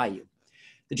fly by you.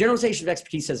 The generalization of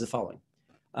expertise says the following.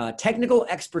 Technical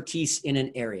expertise in an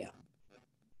area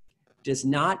does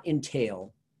not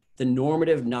entail the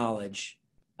normative knowledge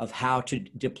of how to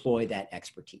deploy that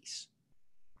expertise.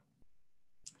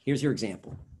 Here's your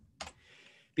example.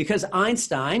 Because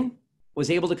Einstein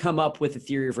was able to come up with the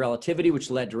theory of relativity,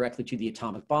 which led directly to the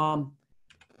atomic bomb,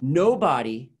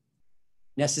 nobody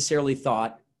necessarily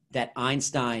thought that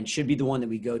Einstein should be the one that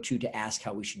we go to ask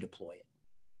how we should deploy it.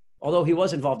 Although he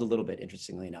was involved a little bit,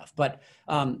 interestingly enough. But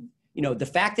you know, the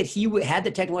fact that he had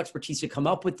the technical expertise to come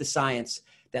up with the science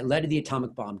that led to the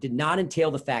atomic bomb did not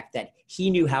entail the fact that he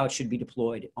knew how it should be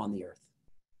deployed on the earth.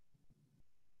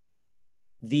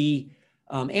 The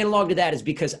analog to that is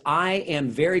because I am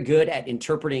very good at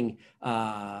interpreting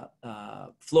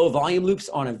flow volume loops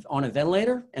on a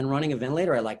ventilator and running a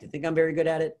ventilator. I like to think I'm very good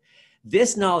at it.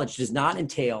 This knowledge does not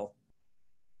entail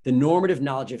the normative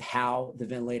knowledge of how the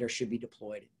ventilator should be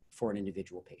deployed for an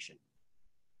individual patient.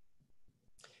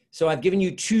 So I've given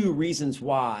you 2 reasons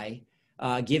why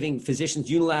giving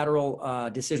physicians unilateral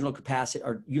decisional capacity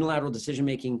or unilateral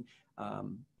decision-making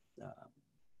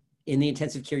in the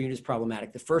intensive care unit is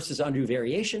problematic. The first is undue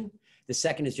variation. The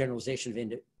second is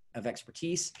generalization of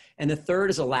expertise. And the third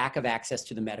is a lack of access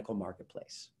to the medical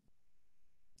marketplace.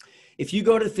 If you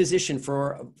go to the physician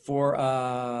for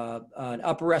an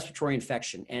upper respiratory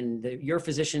infection and your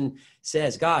physician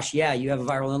says, gosh, yeah, you have a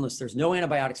viral illness, there's no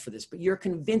antibiotics for this, but you're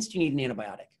convinced you need an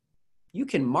antibiotic, you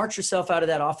can march yourself out of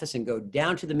that office and go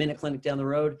down to the Minute Clinic down the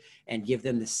road and give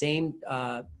them the same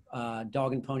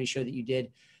dog and pony show that you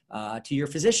did to your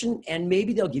physician, and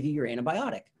maybe they'll give you your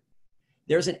antibiotic.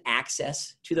 There's an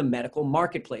access to the medical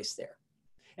marketplace there.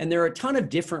 And there are a ton of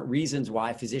different reasons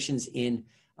why physicians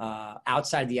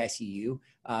outside the ICU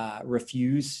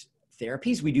refuse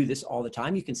therapies. We do this all the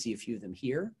time. You can see a few of them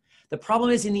here. The problem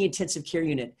is in the intensive care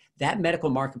unit, that medical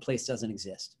marketplace doesn't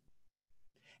exist.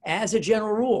 As a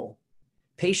general rule,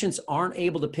 patients aren't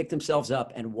able to pick themselves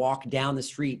up and walk down the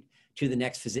street to the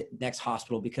next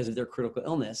hospital because of their critical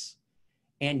illness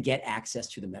and get access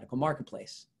to the medical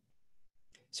marketplace.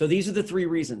 So these are the 3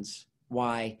 reasons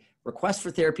why requests for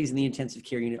therapies in the intensive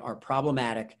care unit are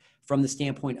problematic from the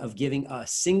standpoint of giving a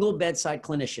single bedside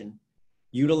clinician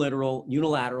unilateral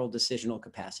decisional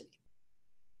capacity.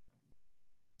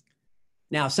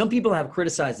 Now, some people have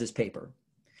criticized this paper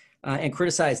and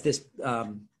criticized this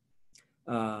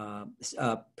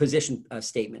position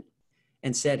statement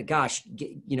and said, gosh,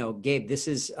 you know, Gabe, this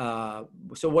is, so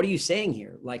what are you saying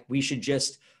here? Like we should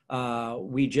just,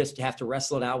 we just have to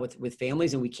wrestle it out with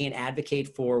families and we can't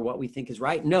advocate for what we think is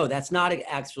right. No, that's not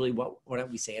actually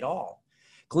what we say at all.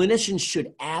 Clinicians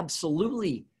should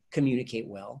absolutely communicate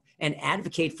well and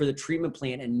advocate for the treatment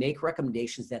plan and make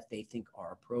recommendations that they think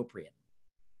are appropriate.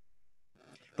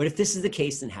 But if this is the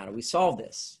case, then how do we solve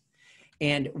this?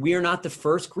 And we are not the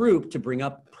first group to bring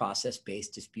up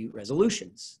process-based dispute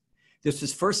resolutions. This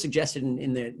was first suggested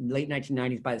in the late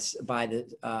 1990s by the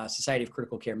Society of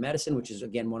Critical Care Medicine, which is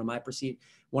again one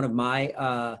of my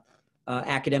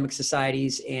academic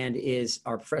societies and is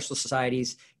our professional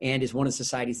societies and is one of the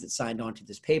societies that signed on to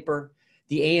this paper.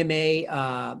 The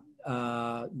AMA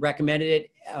recommended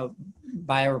it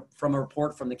from a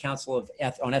report from the Council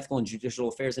on Ethical and Judicial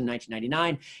Affairs in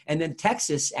 1999, and then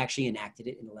Texas actually enacted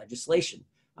it in legislation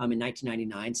in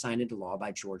 1999, signed into law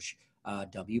by George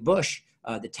W. Bush,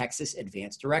 the Texas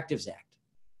Advanced Directives Act.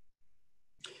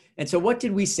 And so what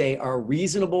did we say are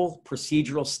reasonable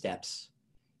procedural steps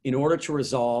in order to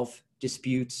resolve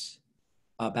disputes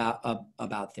about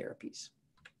therapies?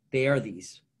 They are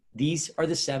these. These are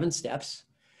the 7 steps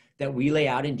that we lay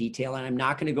out in detail, and I'm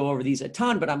not going to go over these a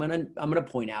ton, but I'm going to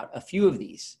point out a few of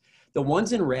these. The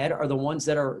ones in red are the ones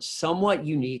that are somewhat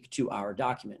unique to our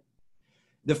document.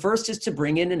 The first is to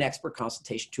bring in an expert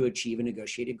consultation to achieve a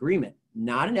negotiated agreement,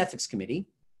 not an ethics committee,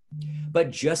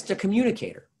 but just a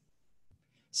communicator.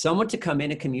 Someone to come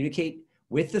in and communicate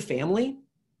with the family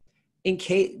in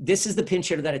case, this is the pinch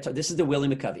hitter that I told, this is the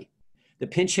Willie McCovey, the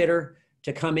pinch hitter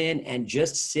to come in and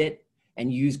just sit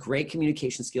and use great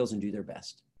communication skills and do their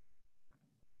best.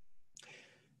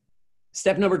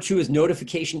 Step number 2 is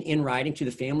notification in writing to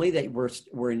the family that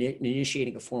we're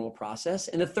initiating a formal process.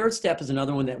 And the third step is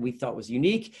another one that we thought was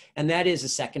unique, and that is a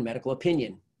second medical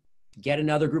opinion. Get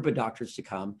another group of doctors to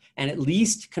come and at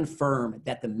least confirm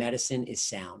that the medicine is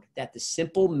sound, that the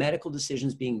simple medical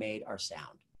decisions being made are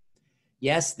sound.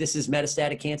 Yes, this is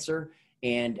metastatic cancer,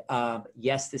 and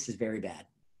yes, this is very bad.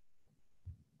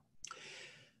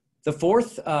 The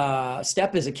fourth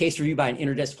step is a case review by an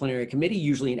interdisciplinary committee,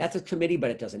 usually an ethics committee, but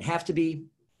it doesn't have to be.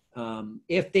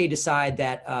 If they decide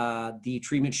that the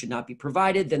treatment should not be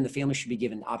provided, then the family should be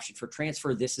given an option for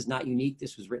transfer. This is not unique.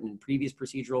 This was written in previous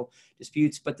procedural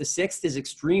disputes. But the sixth is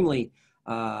extremely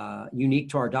unique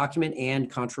to our document and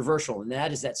controversial, and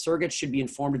that is that surrogates should be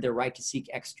informed of their right to seek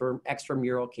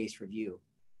extramural case review.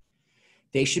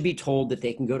 They should be told that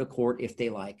they can go to court if they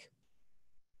like,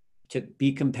 to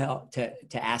be compelled,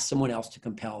 to ask someone else to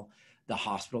compel the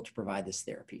hospital to provide this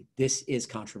therapy. This is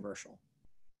controversial.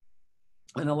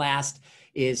 And the last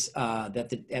is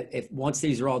that if once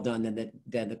these are all done,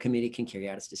 then the committee can carry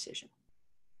out its decision.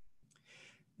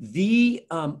 The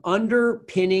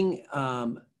underpinning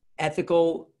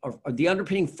ethical, or the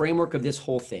underpinning framework of this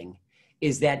whole thing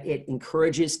is that it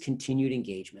encourages continued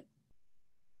engagement.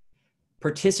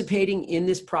 Participating in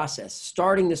this process,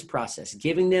 starting this process,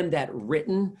 giving them that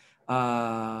written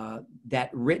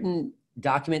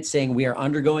document saying we are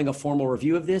undergoing a formal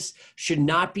review of this should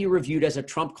not be reviewed as a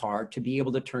trump card to be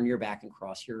able to turn your back and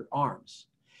cross your arms.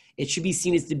 It should be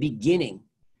seen as the beginning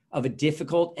of a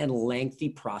difficult and lengthy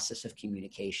process of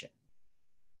communication.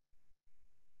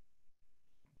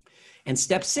 And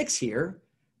step 6 here,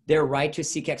 their right to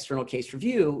seek external case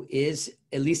review, is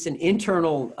at least an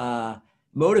internal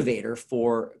motivator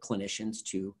for clinicians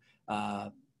to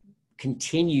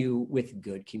continue with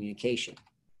good communication.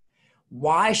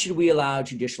 Why should we allow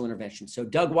judicial intervention? So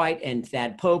Doug White and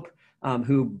Thad Pope,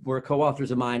 who were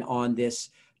co-authors of mine on this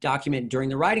document during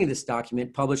the writing of this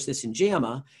document, published this in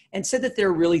JAMA and said that there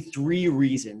are really 3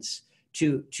 reasons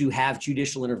to have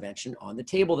judicial intervention on the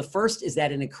table. The first is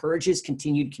that it encourages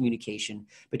continued communication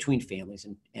between families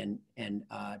and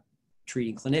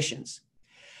treating clinicians.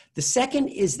 The second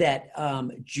is that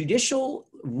judicial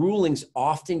rulings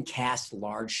often cast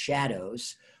large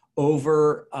shadows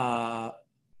over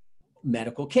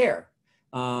medical care.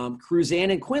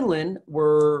 Cruzan and Quinlan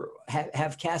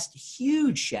have cast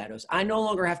huge shadows. I no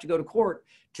longer have to go to court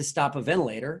to stop a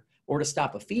ventilator or to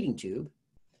stop a feeding tube,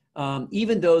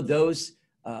 even though those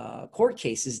court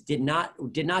cases did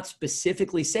not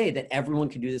specifically say that everyone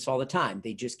could do this all the time.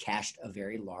 They just cast a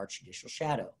very large judicial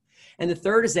shadow. And the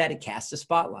third is that it casts a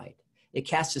spotlight. It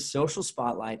casts a social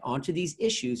spotlight onto these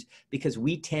issues because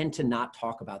we tend to not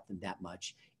talk about them that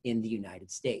much in the United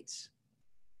States.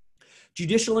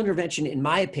 Judicial intervention, in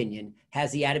my opinion,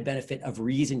 has the added benefit of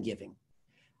reason giving.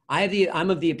 I'm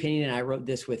of the opinion, and I wrote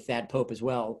this with Thad Pope as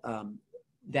well,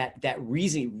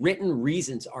 written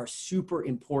reasons are super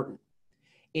important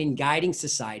in guiding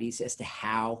societies as to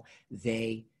how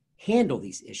they handle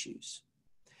these issues.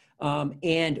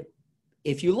 And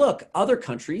if you look, other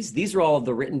countries, these are all of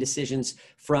the written decisions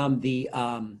from the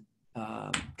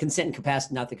Consent and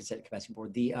Capacity, not the Consent and Capacity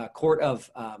Board, the Court of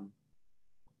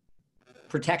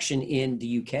Protection in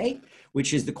the UK,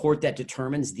 which is the court that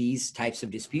determines these types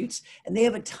of disputes. And they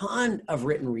have a ton of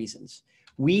written reasons.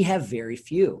 We have very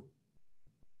few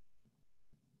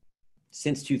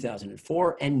since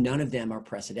 2004, and none of them are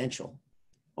precedential.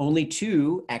 Only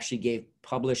 2 actually gave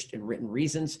published and written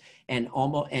reasons, and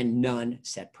none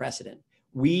set precedent.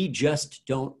 We just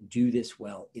don't do this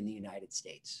well in the United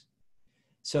States.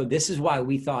 So this is why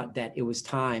we thought that it was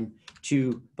time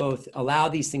to both allow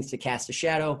these things to cast a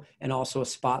shadow and also a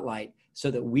spotlight so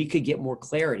that we could get more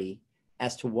clarity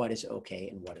as to what is okay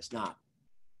and what is not.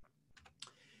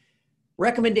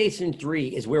 Recommendation 3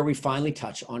 is where we finally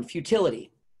touch on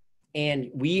futility. And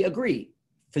we agree,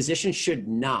 physicians should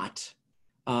not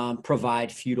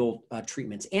provide futile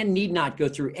treatments and need not go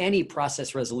through any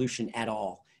process resolution at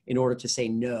all in order to say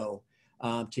no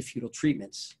to futile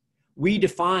treatments. We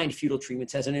defined futile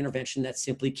treatments as an intervention that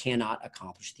simply cannot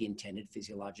accomplish the intended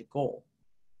physiologic goal.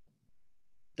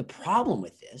 The problem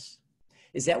with this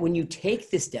is that when you take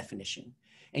this definition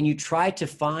and you try to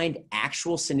find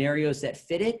actual scenarios that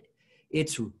fit it,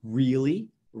 it's really,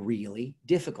 really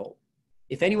difficult.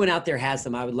 If anyone out there has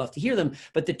them, I would love to hear them.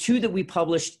 But the 2 that we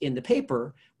published in the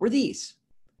paper were these.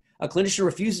 A clinician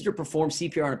refuses to perform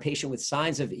CPR on a patient with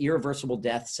signs of irreversible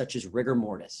death, such as rigor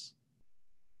mortis.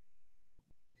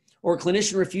 Or a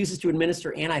clinician refuses to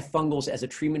administer antifungals as a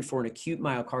treatment for an acute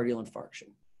myocardial infarction.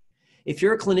 If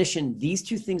you're a clinician, these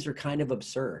 2 things are kind of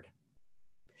absurd.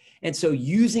 And so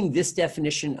using this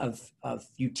definition of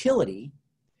futility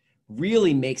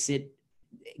really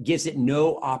gives it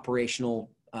no operational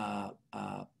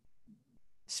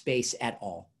space at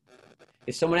all.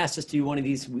 If someone asked us to do one of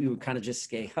these, we would kind of just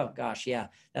say, oh gosh, yeah,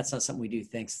 that's not something we do.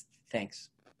 Thanks.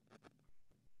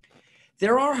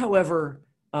 There are, however,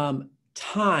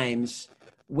 times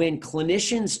when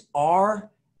clinicians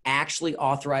are actually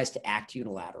authorized to act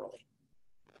unilaterally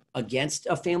against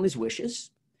a family's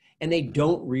wishes, and they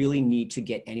don't really need to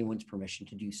get anyone's permission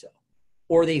to do so,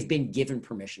 or they've been given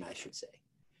permission, I should say.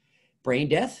 Brain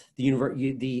death,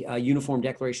 the Uniform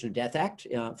Declaration of Death Act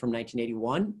from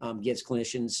 1981 gives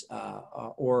clinicians,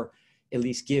 or at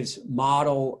least gives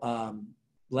model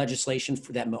legislation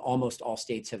for that almost all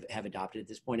states have adopted at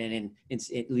this point, and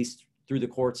at least through the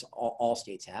courts, all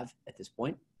states have at this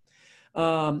point.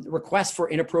 Requests for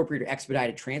inappropriate or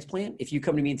expedited transplant. If you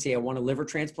come to me and say, I want a liver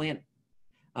transplant,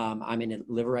 I'm in a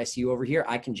liver ICU over here,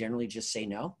 I can generally just say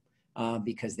no,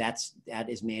 because that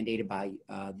is mandated by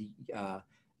the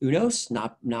UNOS,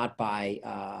 not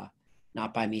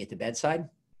by me at the bedside.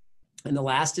 And the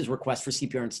last is requests for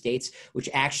CPR in states which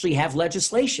actually have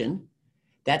legislation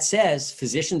that says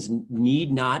physicians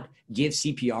need not give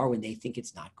CPR when they think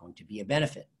it's not going to be a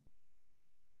benefit.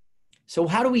 So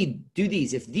how do we do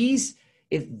these? If these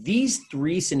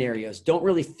 3 scenarios don't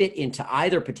really fit into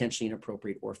either potentially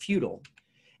inappropriate or futile,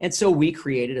 and so we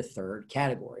created a 3rd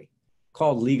category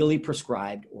called legally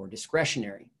prescribed or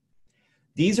discretionary.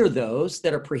 These are those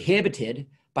that are prohibited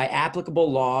by applicable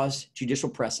laws, judicial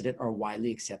precedent, or widely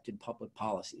accepted public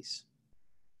policies.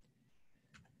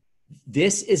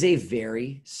 This is a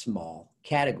very small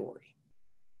category,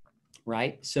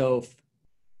 right? So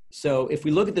if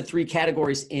we look at the 3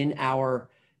 categories in our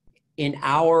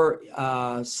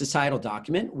societal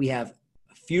document, we have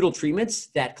futile treatments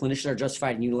that clinicians are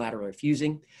justified in unilaterally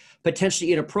refusing,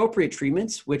 potentially inappropriate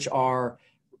treatments, which are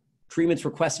treatments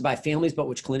requested by families, but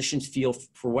which clinicians feel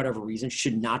for whatever reason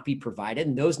should not be provided,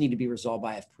 and those need to be resolved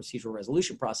by a procedural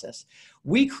resolution process.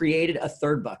 We created a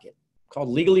 3rd bucket called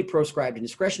legally prescribed and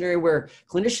discretionary, where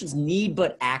clinicians need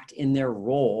but act in their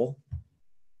role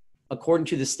according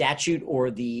to the statute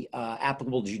or the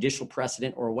applicable judicial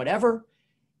precedent or whatever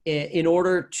in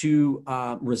order to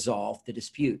resolve the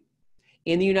dispute.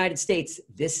 In the United States,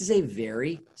 this is a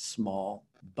very small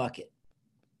bucket.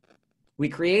 We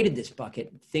created this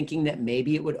bucket thinking that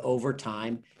maybe it would over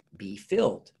time be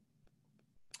filled.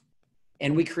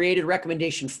 And we created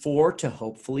recommendation 4 to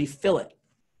hopefully fill it.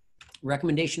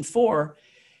 Recommendation 4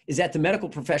 is that the medical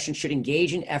profession should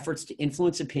engage in efforts to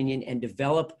influence opinion and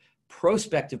develop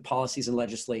prospective policies and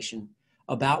legislation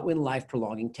about when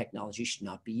life-prolonging technology should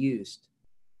not be used.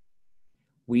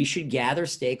 We should gather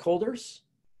stakeholders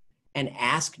and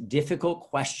ask difficult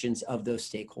questions of those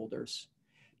stakeholders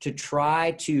to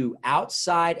try to,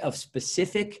 outside of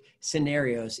specific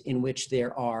scenarios in which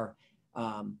there are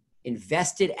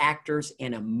invested actors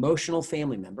and emotional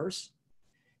family members,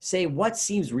 say what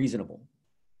seems reasonable.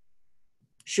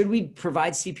 Should we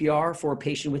provide CPR for a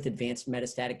patient with advanced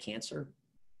metastatic cancer?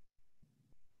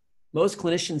 Most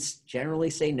clinicians generally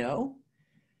say no,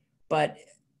 but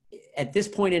at this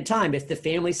point in time, if the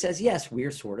family says yes,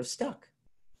 we're sort of stuck.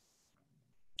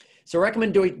 So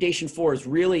recommendation 4 is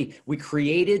really, we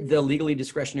created the legally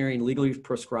discretionary and legally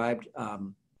prescribed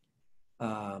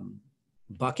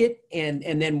bucket,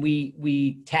 and then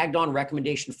we tagged on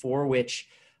recommendation 4, which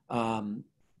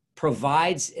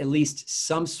provides at least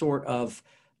some sort of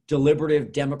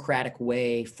deliberative democratic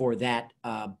way for that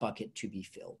bucket to be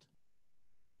filled.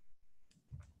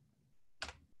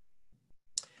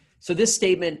 So this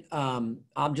statement,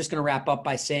 I'm just going to wrap up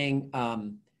by saying,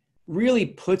 really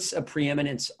puts a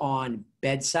preeminence on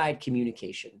bedside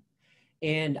communication.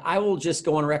 And I will just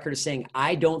go on record as saying,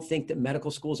 I don't think that medical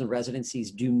schools and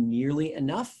residencies do nearly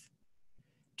enough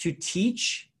to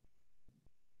teach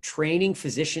training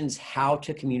physicians how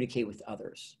to communicate with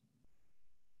others.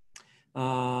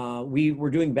 We were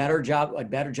doing a better job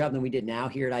than we did now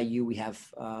here at IU. We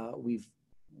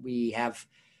have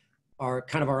our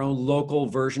kind of our own local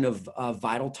version of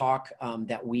Vital Talk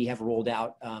that we have rolled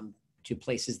out to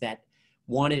places that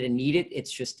want it and need it.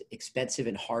 It's just expensive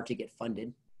and hard to get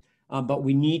funded. But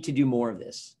we need to do more of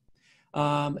this.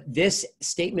 This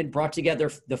statement brought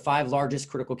together the 5 largest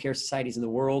critical care societies in the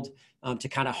world to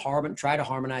kind of try to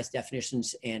harmonize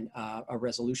definitions and a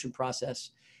resolution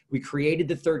process. We created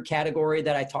the 3rd category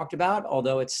that I talked about,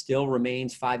 although it still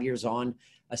remains 5 years on,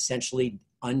 essentially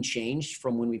unchanged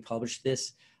from when we published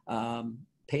this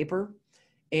paper.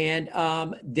 And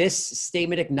this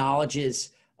statement acknowledges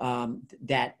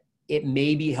that it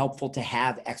may be helpful to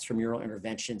have extramural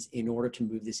interventions in order to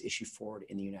move this issue forward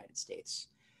in the United States.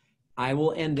 I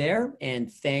will end there and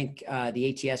thank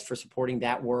the ATS for supporting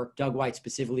that work, Doug White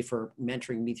specifically for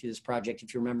mentoring me through this project.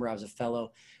 If you remember, I was a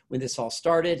fellow when this all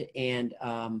started, and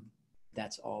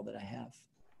that's all that I have.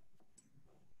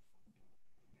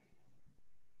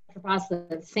 Dr.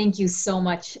 Boslett, thank you so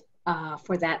much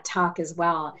for that talk as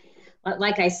well.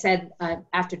 Like I said,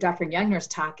 after Dr. Youngner's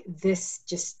talk, this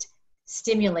just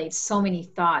stimulates so many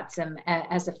thoughts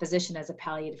as a physician, as a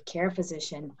palliative care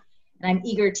physician. And I'm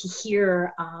eager to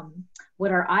hear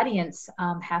what our audience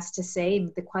has to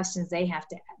say, the questions they have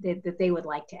that they would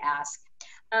like to ask.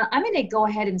 I'm going to go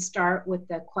ahead and start with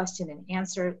the question and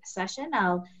answer session.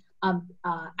 I'll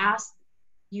ask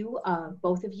you,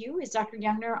 both of you, is Dr.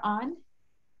 Youngner on?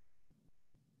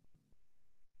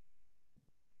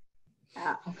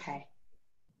 Okay.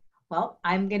 Well,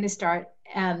 I'm going to start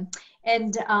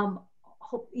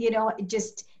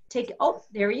just take, oh,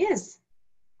 there he is.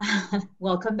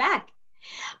 Welcome back.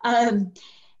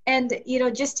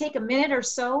 Just take a minute or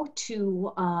so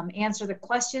to answer the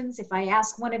questions. If I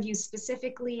ask one of you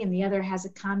specifically and the other has a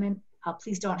comment,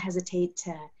 please don't hesitate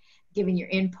to give in your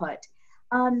input.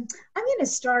 I'm going to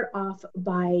start off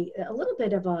by a little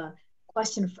bit of a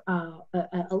question,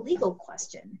 a legal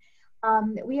question.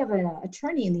 We have an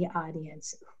attorney in the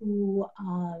audience who,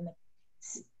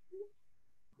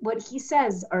 what he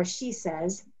says or she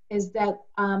says is that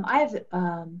I've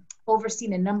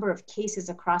overseen a number of cases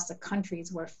across the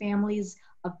countries where families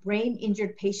of brain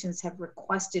injured patients have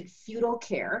requested futile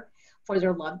care for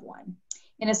their loved one.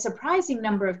 In a surprising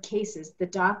number of cases, the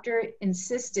doctor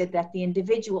insisted that the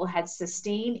individual had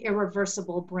sustained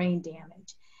irreversible brain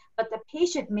damage, but the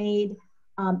patient made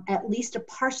at least a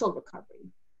partial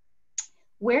recovery.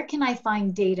 Where can I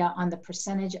find data on the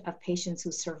percentage of patients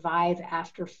who survive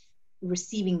after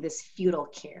receiving this futile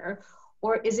care?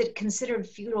 Or is it considered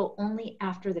futile only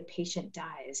after the patient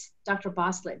dies? Dr.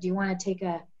 Boslett, do you want to take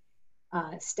a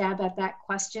stab at that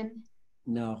question?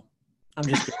 No, I'm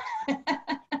just kidding.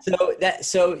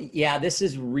 So yeah, this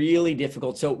is really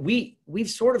difficult. So we've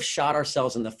sort of shot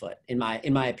ourselves in the foot, in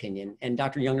my opinion, and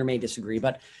Dr. Youngner may disagree,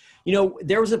 but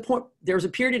there was a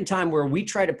period in time where we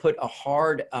tried to put a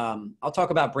hard, I'll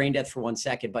talk about brain death for 1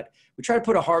 second, but we try to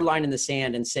put a hard line in the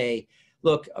sand and say,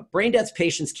 look, brain death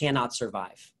patients cannot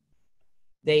survive.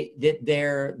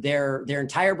 Their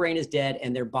entire brain is dead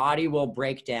and their body will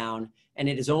break down, and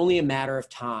it is only a matter of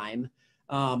time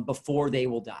before they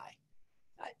will die.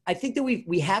 I think that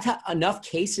we have enough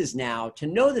cases now to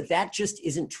know that that just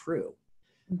isn't true.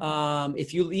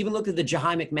 If you even look at the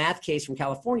Jahai McMath case from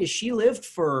California, she lived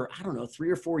for, I don't know, 3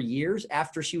 or 4 years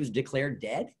after she was declared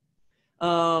dead.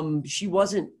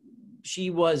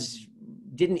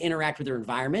 Didn't interact with her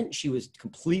environment. She was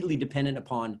completely dependent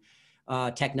upon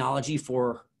technology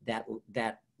for that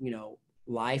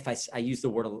life. I use the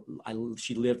word,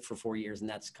 she lived for 4 years, and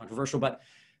that's controversial, but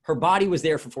her body was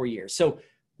there for 4 years. So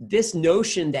this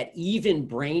notion that even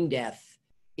brain death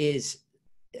is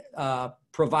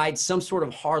provide some sort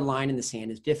of hard line in the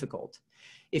sand is difficult.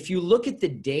 If you look at the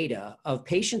data of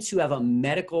patients who have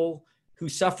who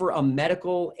suffer a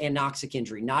medical anoxic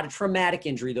injury, not a traumatic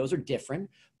injury, those are different,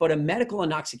 but a medical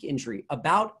anoxic injury,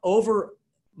 about over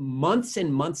months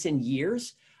and months and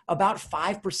years, about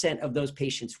 5% of those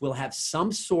patients will have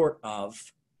some sort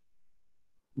of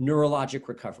neurologic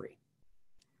recovery.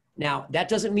 Now, that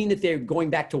doesn't mean that they're going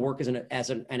back to work as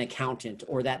an accountant,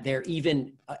 or that they're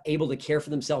even able to care for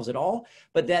themselves at all,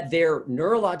 but that their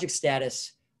neurologic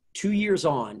status 2 years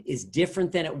on is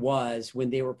different than it was when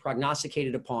they were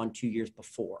prognosticated upon 2 years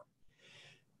before.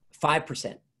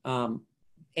 5%.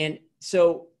 And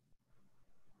so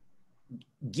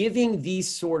giving these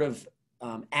sort of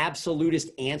absolutist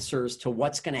answers to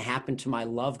what's going to happen to my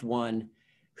loved one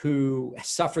who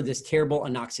suffered this terrible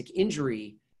anoxic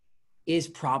injury is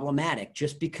problematic,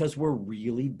 just because we're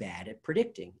really bad at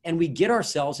predicting. And we get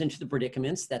ourselves into the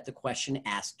predicaments that the question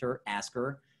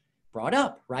asker brought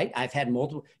up, right? I've had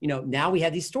multiple, now we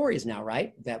have these stories now,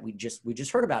 right? That we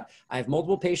just heard about. I have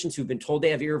multiple patients who've been told they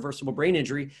have irreversible brain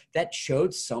injury that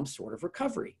showed some sort of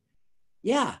recovery.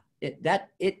 Yeah,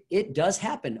 it does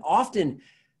happen. Often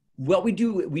what we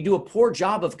do a poor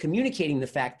job of communicating the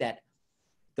fact that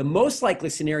the most likely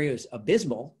scenario is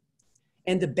abysmal,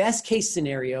 and the best case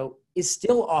scenario is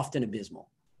still often abysmal.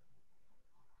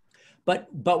 But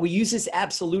we use this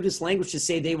absolutist language to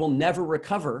say they will never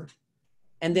recover.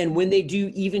 And then when they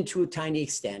do, even to a tiny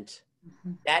extent,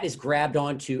 that is grabbed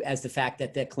onto as the fact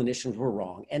that the clinicians were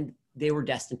wrong, and they were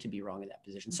destined to be wrong in that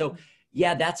position. So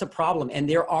yeah, that's a problem. And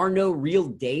there are no real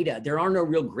data. There are no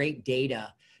real great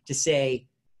data to say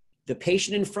the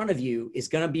patient in front of you is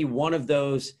going to be one of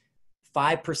those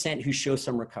 5% who show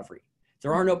some recovery.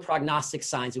 There are no prognostic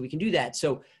signs that we can do that.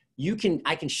 So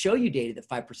I can show you data that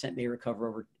 5% may recover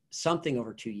over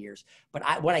 2 years.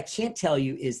 But what I can't tell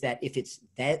you is that if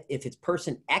it's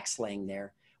person X laying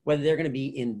there, whether they're going to be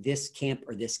in this camp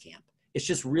or this camp. It's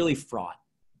just really fraught.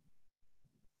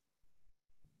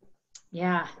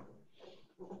 Yeah.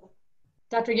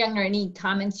 Dr. Youngner, any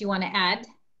comments you want to add?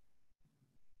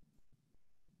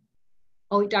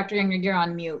 Oh, Dr. Youngner, you're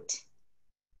on mute.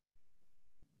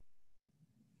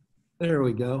 There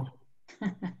we go.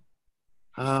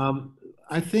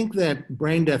 I think that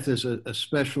brain death is a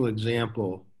special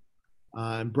example.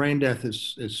 Brain death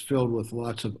is filled with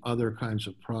lots of other kinds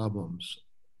of problems.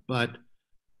 But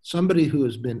somebody who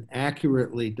has been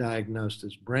accurately diagnosed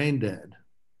as brain dead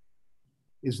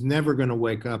is never going to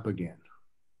wake up again.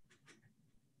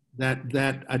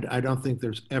 I don't think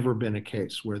there's ever been a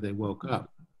case where they woke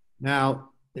up. Now,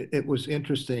 it was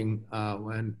interesting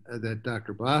when that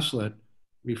Dr. Boslett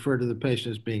referred to the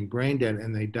patient as being brain dead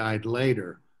and they died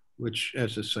later, which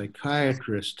as a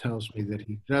psychiatrist tells me that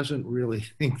he doesn't really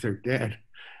think they're dead.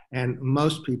 And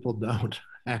most people don't,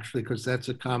 actually, because that's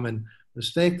a common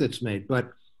mistake that's made.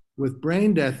 But with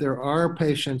brain death, there are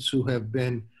patients who have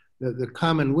been, the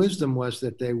common wisdom was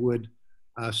that they would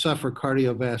suffer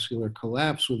cardiovascular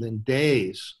collapse within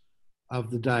days of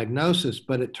the diagnosis,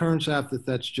 but it turns out that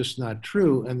that's just not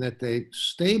true, and that they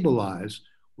stabilize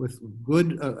with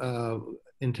good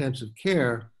intensive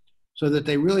care so that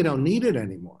they really don't need it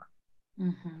anymore.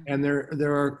 Mm-hmm. And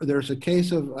there's a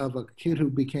case of a kid who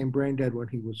became brain dead when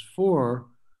he was 4,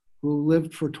 who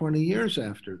lived for 20 years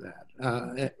after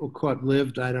that.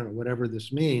 Lived, I don't know, whatever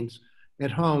this means,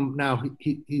 at home. Now,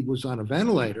 he was on a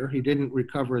ventilator. He didn't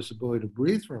recover his ability to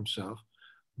breathe for himself,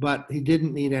 but he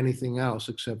didn't need anything else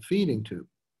except feeding tube.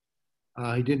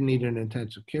 He didn't need an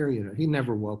intensive care unit. He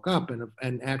never woke up.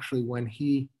 And actually, when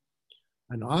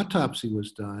an autopsy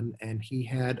was done, and he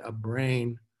had a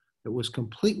brain that was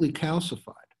completely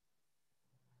calcified.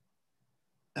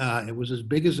 It was as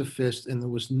big as a fist, and there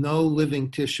was no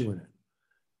living tissue in it.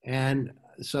 And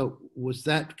so, was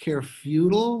that care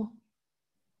futile?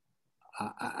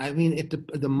 I mean,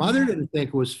 the mother didn't think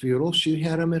it was futile. She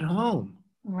had him at home.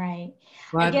 Right.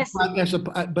 But, I guess.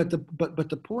 But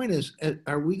the point is,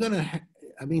 are we going to?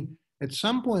 I mean, at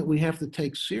some point, we have to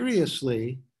take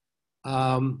seriously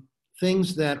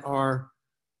things that are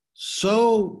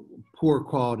so poor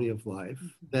quality of life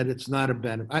that it's not a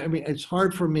benefit. I mean, it's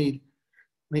hard for me.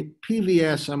 I mean,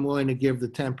 PVS, I'm willing to give the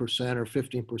 10% or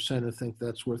 15% and think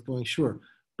that's worth going, sure.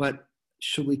 But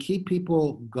should we keep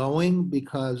people going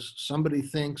because somebody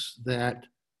thinks that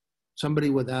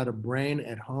somebody without a brain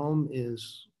at home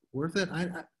is worth it?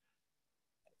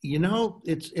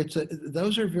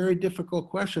 Those are very difficult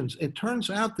questions. It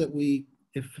turns out that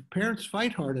if parents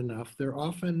fight hard enough, they're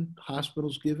often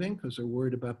hospitals give in because they're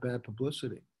worried about bad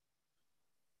publicity.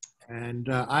 And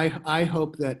I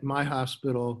hope that my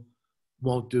hospital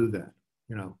won't do that.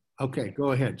 Okay,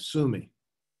 go ahead, sue me.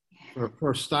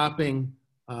 for stopping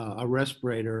a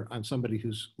respirator on somebody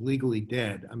who's legally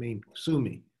dead. I mean, sue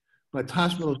me. But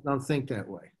hospitals don't think that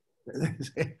way.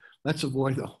 Let's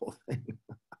avoid the whole thing.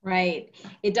 Right.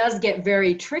 It does get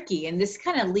very tricky. And this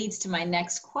kind of leads to my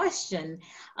next question.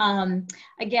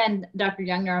 Again, Dr.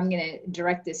 Youngner, I'm going to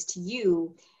direct this to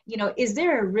you. You know, is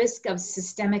there a risk of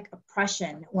systemic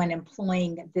oppression when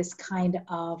employing this kind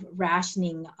of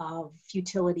rationing of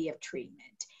futility of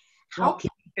treatment? How can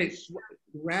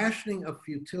rationing of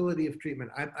futility of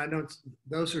treatment? I don't.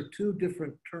 Those are two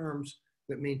different terms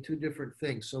that mean two different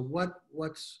things. So what's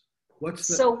the?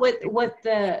 So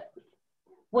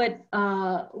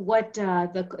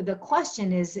the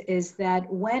question is that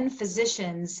when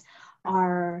physicians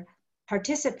are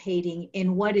participating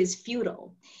in what is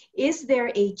futile, is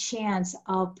there a chance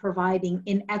of providing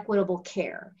inequitable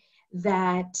care,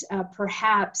 that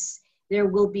perhaps there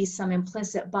will be some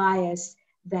implicit bias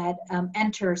that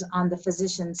enters on the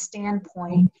physician's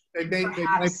standpoint? They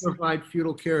might provide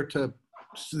futile care to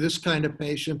this kind of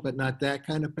patient, but not that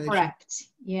kind of patient. Correct.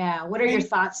 Yeah. What are your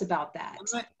thoughts about that?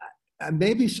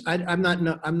 Maybe I'm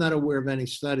not aware of any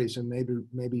studies, and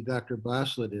maybe Dr.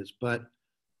 Boslett is, but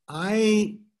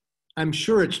I'm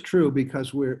sure it's true,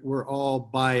 because we're all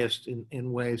biased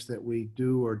in ways that we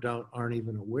do or aren't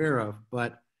even aware of.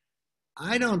 But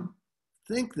I don't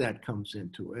think that comes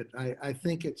into it. I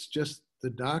think it's just the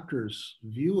doctor's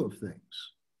view of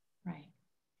things. Right.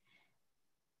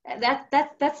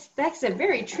 That's a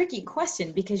very tricky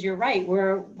question, because you're right.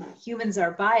 Humans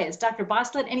are biased. Dr.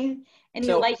 Boslett, any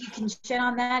light you can shed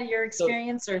on that, your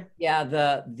experience? Or yeah,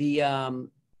 the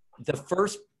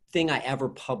first thing I ever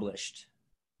published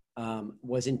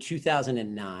was in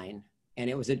 2009, and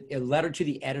it was a letter to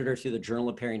the editor to the Journal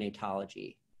of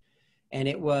Perinatology, and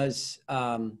it was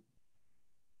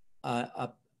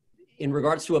in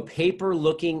regards to a paper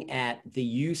looking at the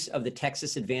use of the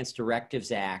Texas Advanced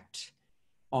Directives Act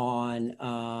in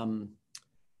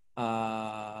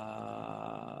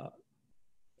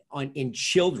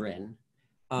children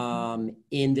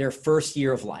in their first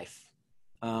year of life.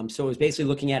 So it was basically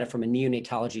looking at it from a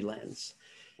neonatology lens.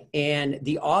 And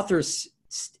the authors,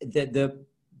 the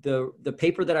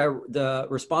paper the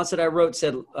response that I wrote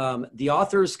said, the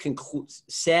authors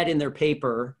said in their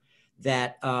paper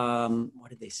that, what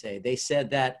did they say? They said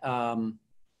that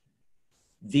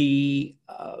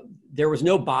there was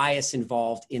no bias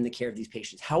involved in the care of these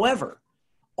patients. However,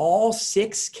 all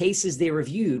 6 cases they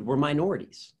reviewed were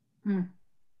minorities. Hmm.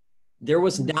 There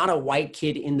was not a white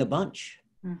kid in the bunch.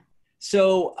 Hmm.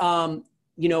 So,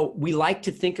 you know, we like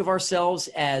to think of ourselves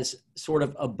as sort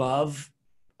of above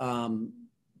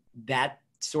that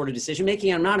sort of decision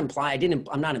making. I'm not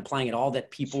implying at all that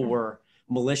people were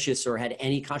malicious or had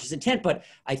any conscious intent, but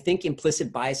I think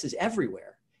implicit bias is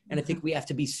everywhere. And I think we have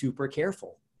to be super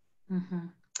careful. Mm-hmm.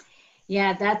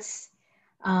 Yeah, that's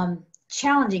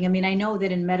challenging. I mean, I know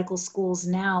that in medical schools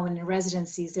now and in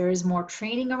residencies, there is more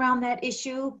training around that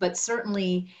issue, but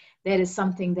certainly that is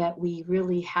something that we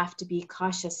really have to be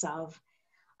cautious of.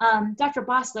 Dr.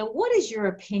 Boslett, what is your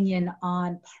opinion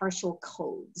on partial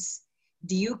codes?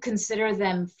 Do you consider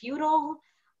them futile?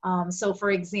 So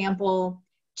for example,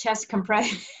 chest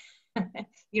compression,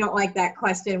 you don't like that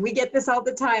question. We get this all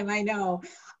the time, I know.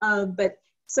 But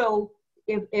so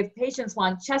if patients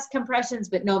want chest compressions,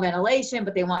 but no ventilation,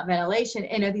 but they want ventilation,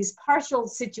 and these partial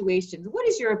situations, what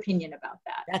is your opinion about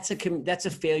that? That's a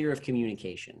failure of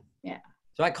communication. Yeah.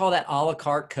 So I call that a la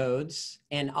carte codes,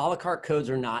 and a la carte codes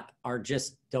when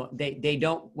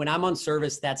I'm on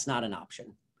service, that's not an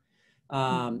option.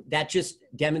 That just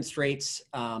demonstrates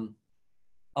a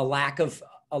lack of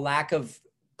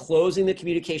closing the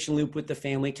communication loop with the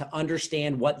family to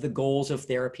understand what the goals of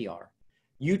therapy are.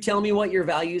 You tell me what your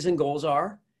values and goals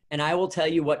are, and I will tell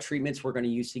you what treatments we're going to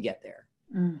use to get there.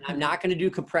 Mm-hmm. I'm not going to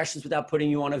do compressions without putting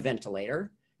you on a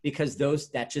ventilator, because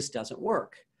that just doesn't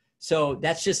work. So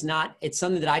that's just not, it's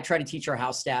something that I try to teach our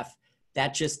house staff.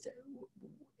 That just,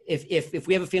 if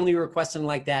we have a family request something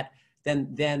like that,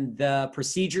 then the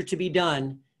procedure to be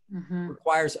done mm-hmm.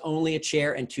 requires only a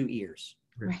chair and 2 ears.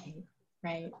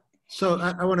 Right. So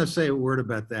I want to say a word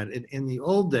about that. In the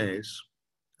old days,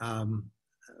 I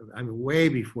mean, way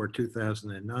before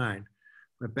 2009,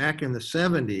 but back in the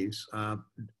 70s,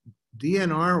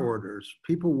 DNR orders,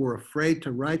 people were afraid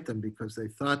to write them because they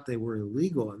thought they were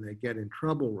illegal and they'd get in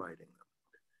trouble writing them.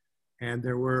 And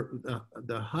there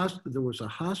was a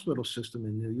hospital system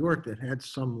in New York that had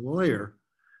some lawyer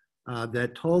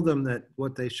that told them that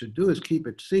what they should do is keep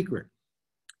it secret.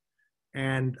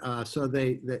 And so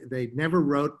they never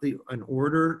wrote an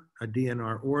order, a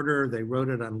DNR order. They wrote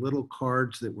it on little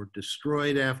cards that were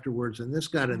destroyed afterwards. And this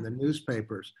got in the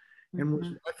newspapers.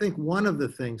 And I think one of the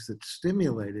things that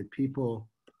stimulated people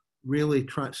really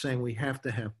saying we have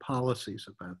to have policies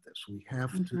about this. We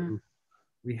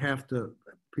have to,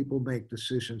 people make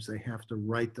decisions, they have to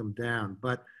write them down.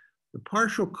 But the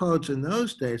partial codes in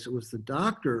those days, it was the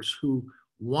doctors who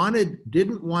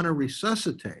didn't want to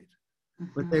resuscitate,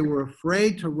 but they were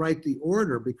afraid to write the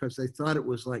order because they thought it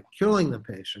was like killing the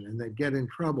patient and they'd get in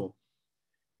trouble.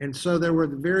 And so there were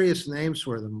the various names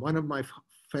for them. One of my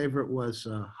favorite was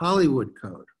Hollywood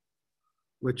Code,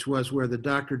 which was where the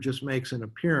doctor just makes an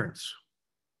appearance.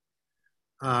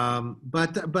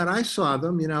 But I saw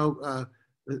them,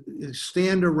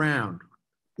 stand around,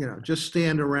 just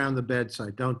stand around the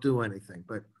bedside, don't do anything,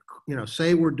 but,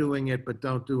 say we're doing it, but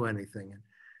don't do anything. And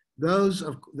those,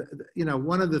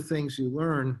 one of the things you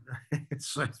learn,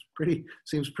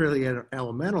 seems pretty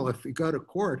elemental if you go to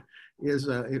court, is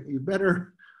you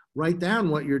better write down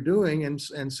what you're doing and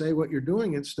say what you're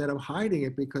doing instead of hiding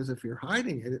it, because if you're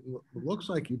hiding it, it looks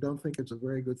like you don't think it's a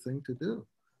very good thing to do.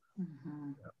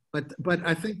 But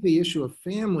I think the issue of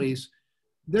families,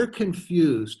 they're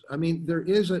confused. I mean, there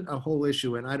is a whole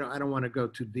issue, and I don't want to go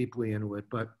too deeply into it,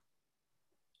 but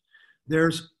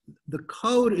the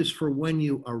code is for when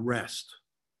you arrest,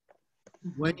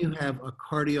 when you have a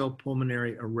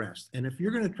cardiopulmonary arrest. And if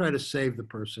you're going to try to save the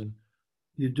person,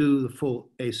 you do the full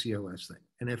ACLS thing.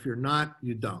 And if you're not,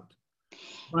 you don't.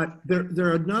 But there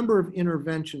are a number of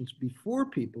interventions before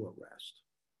people arrest.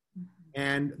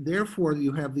 And therefore,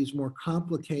 you have these more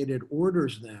complicated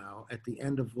orders now at the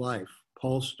end of life,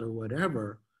 pulsed or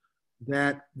whatever,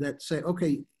 that say,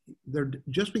 okay,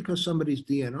 just because somebody's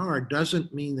DNR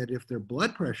doesn't mean that if their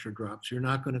blood pressure drops, you're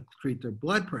not going to treat their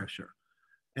blood pressure.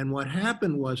 And what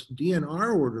happened was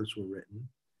DNR orders were written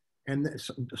and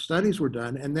the studies were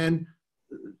done, and then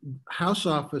house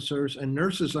officers and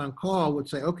nurses on call would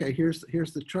say, okay, here's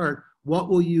the chart. What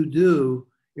will you do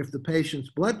if the patient's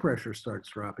blood pressure starts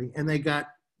dropping? And they got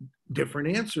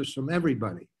different answers from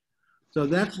everybody. So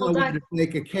that's no way to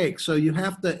make a cake. So you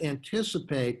have to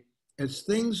anticipate as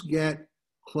things get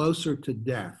closer to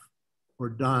death or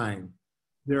dying,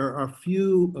 there are a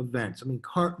few events. I mean,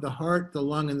 the heart, the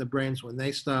lung, and the brains, when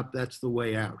they stop, that's the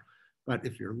way out. But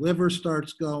if your liver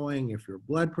starts going, if your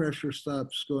blood pressure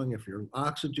stops going, if your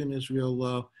oxygen is real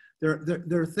low, there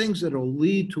are things that will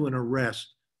lead to an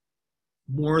arrest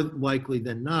more likely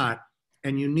than not.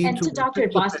 And you need to Dr.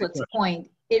 Boslett's point,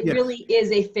 it really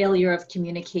is a failure of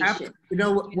communication.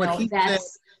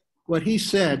 What he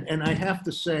said, and I have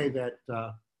to say that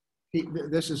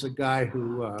this is a guy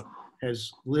who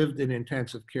has lived in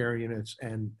intensive care units,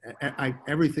 and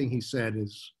everything he said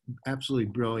is absolutely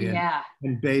brilliant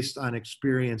and based on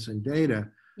experience and data.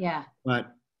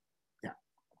 But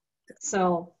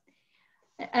so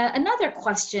another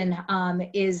question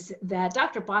is that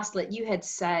Dr. Boslett, you had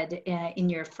said in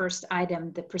your first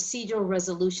item, the procedural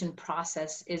resolution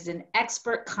process is an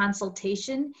expert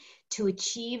consultation to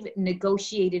achieve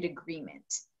negotiated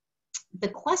agreement. The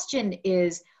question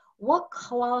is, what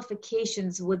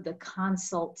qualifications would the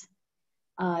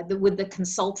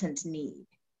consultant need?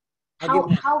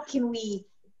 How can we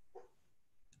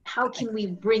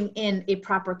bring in a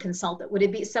proper consultant? Would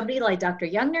it be somebody like Dr.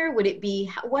 Youngner? Would it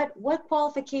be, what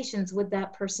qualifications would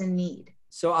that person need?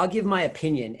 So I'll give my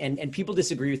opinion, and people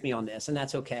disagree with me on this, and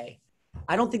that's okay.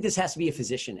 I don't think this has to be a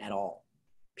physician at all,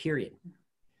 period.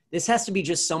 This has to be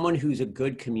just someone who's a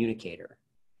good communicator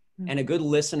and a good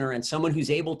listener, and someone who's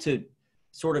able to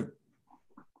sort of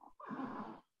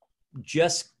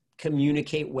just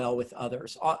communicate well with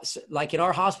others. Like in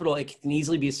our hospital, it can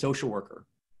easily be a social worker.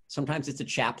 Sometimes it's a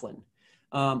chaplain.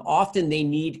 Often they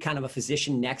need kind of a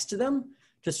physician next to them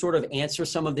to sort of answer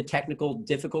some of the technical,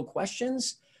 difficult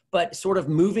questions, but sort of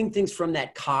moving things from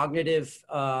that cognitive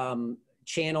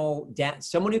channel down,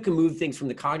 someone who can move things from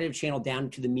the cognitive channel down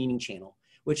to the meaning channel,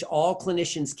 which all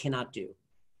clinicians cannot do.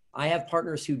 I have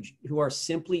partners who are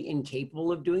simply incapable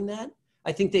of doing that.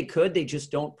 I think they could, they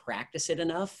just don't practice it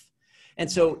enough. And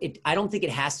so I don't think it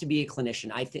has to be a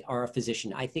clinician, or a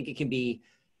physician. I think it can be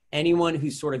anyone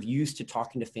who's sort of used to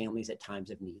talking to families at times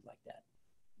of need like that.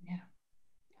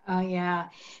 Yeah.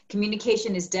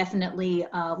 Communication is definitely,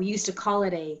 we used to call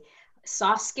it a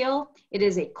soft skill. It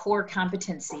is a core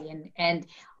competency, and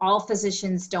all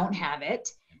physicians don't have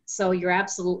it. So you're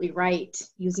absolutely right,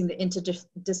 using the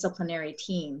interdisciplinary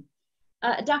team.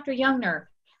 Dr. Youngner,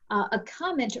 a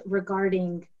comment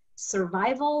regarding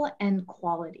survival and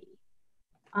quality.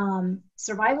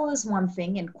 Survival is one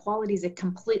thing and quality is a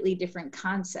completely different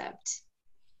concept.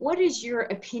 What is your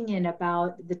opinion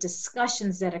about the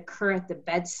discussions that occur at the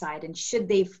bedside, and should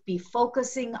they be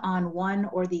focusing on one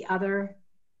or the other?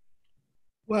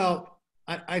 Well,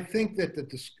 I think that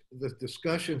the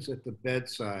discussions at the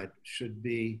bedside should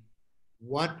be,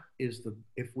 what is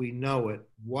if we know it,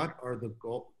 what are the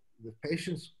goals? The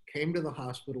patients came to the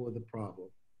hospital with a problem.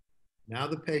 Now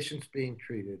the patient's being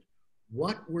treated.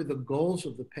 What were the goals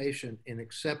of the patient in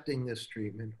accepting this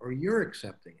treatment, or you're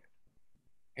accepting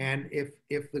it? And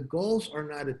if the goals are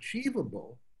not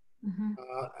achievable,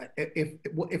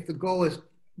 if the goal is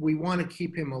we want to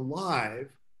keep him alive,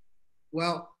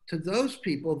 well, to those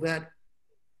people, that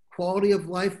quality of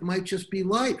life might just be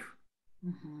life.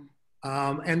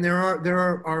 And there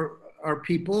are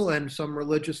people and some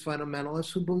religious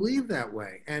fundamentalists who believe that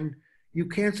way. And you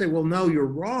can't say, well, no, you're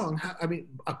wrong. I mean,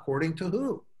 according to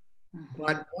who?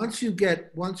 But once you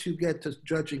get to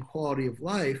judging quality of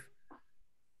life,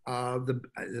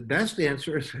 the best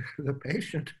answer is the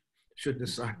patient should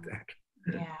decide that.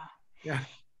 Yeah.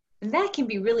 And that can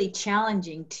be really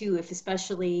challenging too,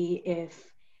 especially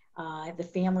if the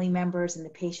family members and the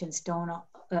patients don't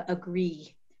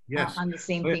agree on the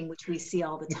same thing, which we see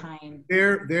all the time.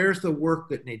 There's the work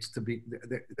that needs to be,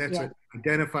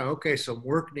 identify, okay, some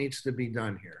work needs to be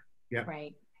done here. Yeah.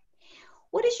 Right.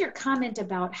 What is your comment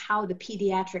about how the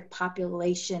pediatric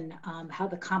population, how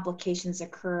the complications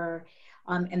occur,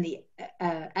 and the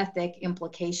ethic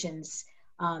implications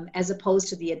as opposed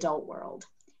to the adult world?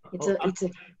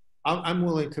 I'm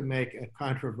willing to make a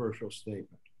controversial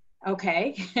statement.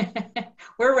 Okay,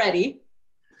 we're ready.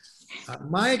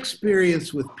 My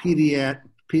experience with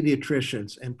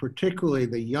pediatricians, and particularly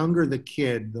the younger the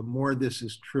kid, the more this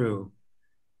is true,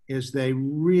 is they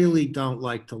really don't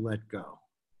like to let go.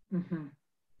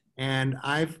 And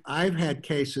I've had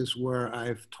cases where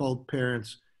I've told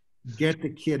parents, get the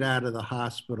kid out of the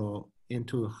hospital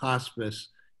into a hospice,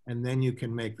 and then you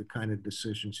can make the kind of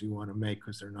decisions you want to make,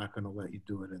 because they're not going to let you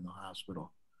do it in the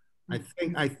hospital. I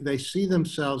think they see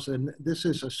themselves, and this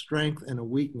is a strength and a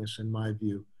weakness in my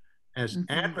view, as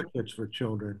advocates for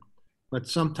children, but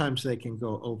sometimes they can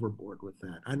go overboard with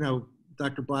that. I know,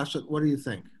 Dr. Boslett, what do you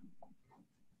think?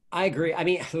 I agree. I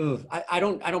mean, I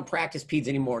don't practice peds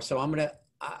anymore, so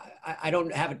I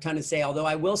don't have a ton to say, although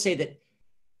I will say that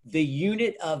the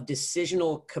unit of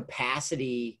decisional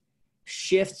capacity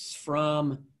shifts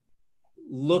from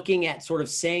looking at sort of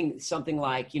saying something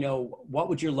like, what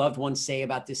would your loved one say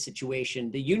about this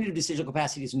situation? The unit of decisional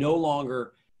capacity is no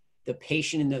longer the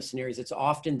patient in those scenarios. It's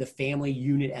often the family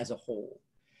unit as a whole.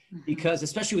 Because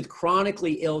especially with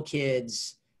chronically ill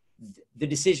kids, the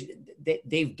decision,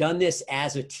 they've done this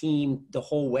as a team the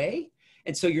whole way.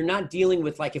 And so you're not dealing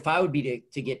with, like, if I would be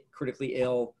to get critically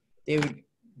ill, they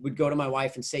would go to my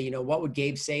wife and say, what would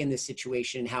Gabe say in this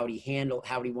situation? How would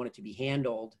he want it to be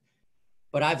handled?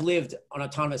 But I've lived an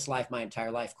autonomous life my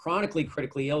entire life. Chronically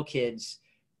critically ill kids,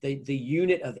 the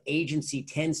unit of agency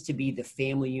tends to be the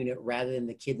family unit rather than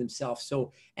the kid themselves.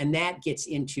 So, and that gets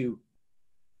into,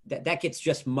 that gets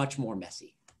just much more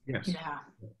messy. Yes.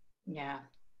 Yeah.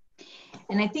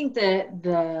 And I think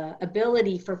the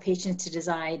ability for patients to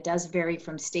decide does vary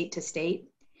from state to state,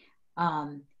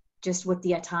 just with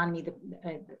the autonomy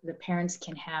the parents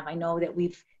can have. I know that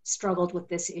we've struggled with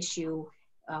this issue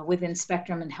within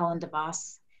Spectrum and Helen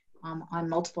DeVos on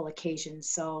multiple occasions.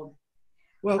 So,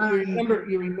 well, you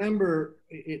remember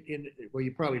well,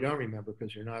 you probably don't remember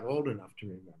because you're not old enough to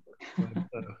remember.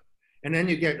 But, and then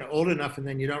you get old enough and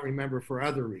then you don't remember for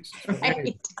other reasons.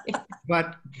 Right.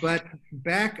 But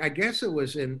back, I guess it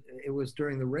was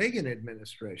during the Reagan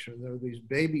administration, there were these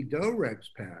baby doe regs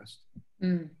passed,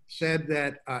 said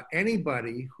that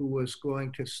anybody who was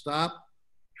going to stop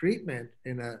treatment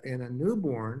in a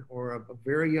newborn or a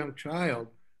very young child,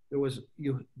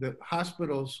 the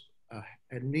hospitals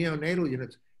and neonatal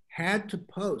units had to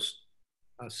post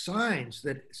signs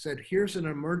that said, here's an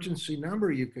emergency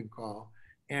number you can call,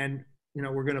 and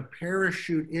we're going to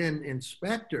parachute in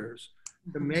inspectors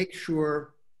to make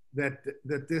sure that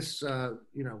this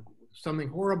something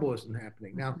horrible isn't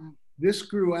happening. Now, this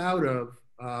grew out of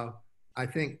I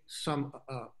think some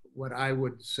what I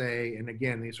would say, and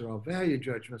again, these are all value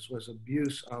judgments, was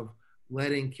abuse of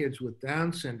letting kids with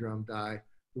Down syndrome die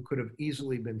who could have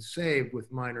easily been saved with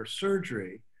minor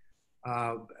surgery,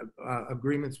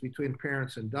 agreements between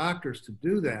parents and doctors to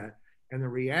do that. And the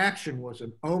reaction was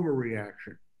an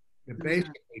overreaction. It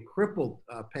basically crippled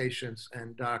patients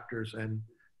and doctors and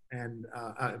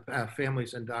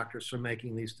families and doctors from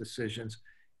making these decisions.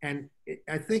 And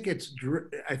I think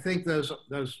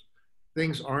those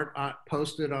things aren't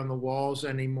posted on the walls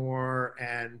anymore,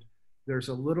 and there's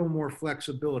a little more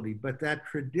flexibility. But that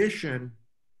tradition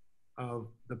of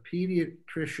the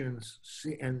pediatricians,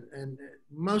 and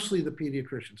mostly the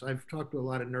pediatricians, I've talked to a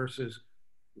lot of nurses,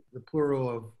 the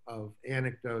plural of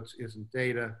anecdotes isn't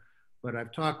data, but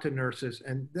I've talked to nurses,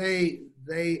 and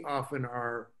they often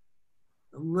are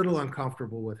a little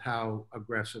uncomfortable with how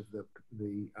aggressive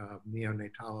the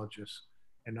neonatologists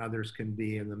and others can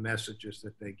be and the messages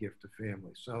that they give to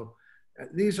families. So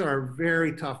these are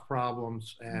very tough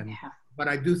problems, and but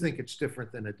I do think it's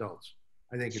different than adults.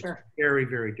 I think it's very,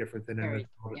 very different than an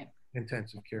adult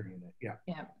intensive care unit. Yeah.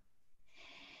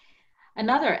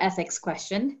 Another ethics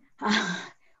question.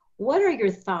 What are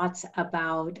your thoughts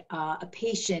about a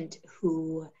patient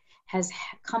who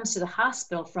comes to the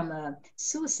hospital from a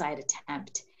suicide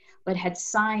attempt, but had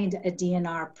signed a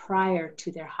DNR prior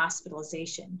to their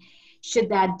hospitalization? Should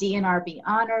that DNR be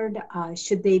honored?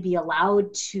 Should they be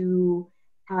allowed to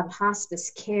have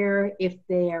hospice care if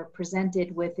they are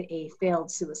presented with a failed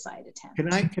suicide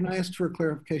attempt? Can I ask for a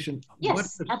clarification?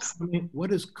 Yes, what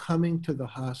does coming to the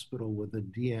hospital with a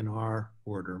DNR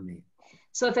order mean?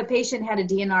 So if a patient had a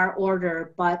DNR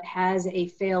order but has a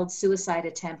failed suicide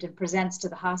attempt and presents to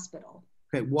the hospital.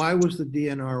 Okay, why was the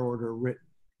DNR order written?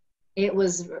 It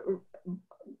was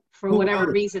for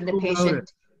whatever reason, the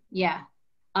patient,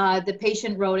 the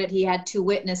patient wrote it. He had 2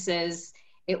 witnesses.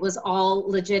 It was all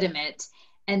legitimate.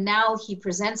 And now he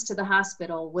presents to the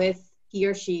hospital he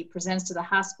or she presents to the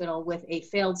hospital with a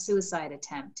failed suicide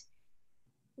attempt.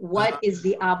 What is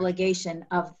the obligation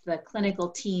of the clinical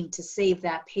team to save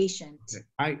that patient?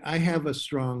 Okay. I have a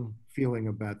strong feeling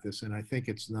about this, and I think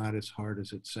it's not as hard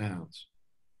as it sounds.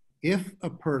 If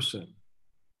a person,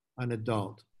 an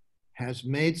adult, has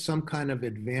made some kind of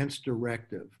advance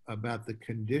directive about the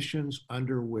conditions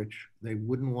under which they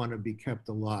wouldn't want to be kept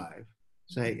alive,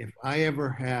 say, if I ever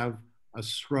have a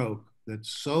stroke that's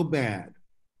so bad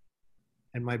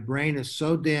and my brain is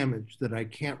so damaged that I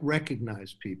can't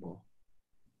recognize people,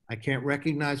 I can't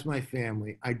recognize my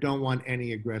family, I don't want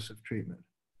any aggressive treatment.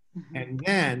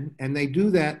 And they do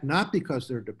that not because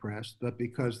they're depressed, but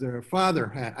because their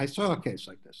father I saw a case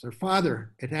like this.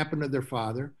 It happened to their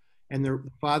father, and their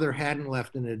father hadn't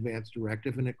left an advance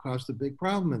directive, and it caused a big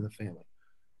problem in the family.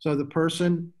 So the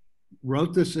person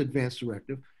wrote this advance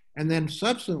directive and then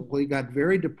subsequently got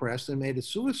very depressed and made a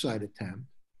suicide attempt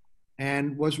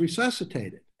and was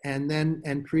resuscitated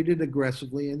and treated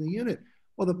aggressively in the unit.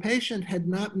 Well, the patient had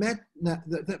not met,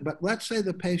 but let's say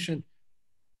the patient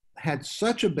had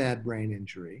such a bad brain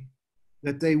injury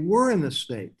that they were in the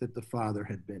state that the father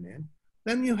had been in,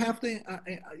 then you have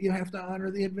to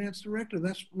honor the advance directive.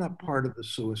 That's not part of the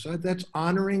suicide. That's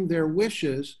honoring their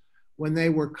wishes when they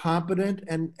were competent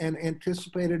and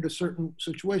anticipated a certain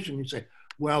situation. You say,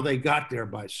 well, they got there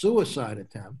by suicide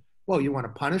attempt. Well, you want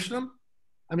to punish them?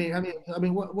 I mean,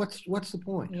 what's the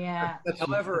point? Yeah.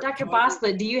 However, Dr.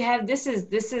 Boslett, do you have this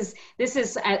is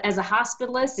as a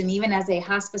hospitalist and even as a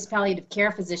hospice palliative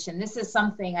care physician, this is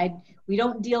something we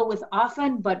don't deal with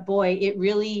often, but boy, it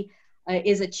really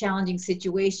is a challenging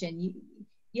situation.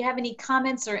 You have any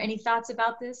comments or any thoughts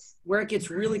about this? Where it gets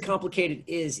really complicated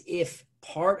is if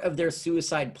part of their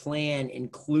suicide plan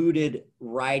included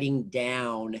writing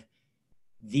down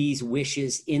these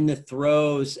wishes in the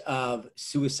throes of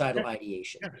suicidal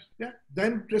ideation. Yeah,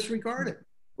 then disregard it.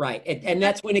 Right, and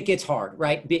that's when it gets hard,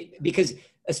 right? Because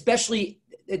especially,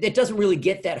 it doesn't really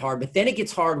get that hard, but then it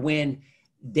gets hard when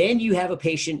then you have a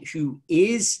patient who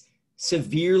is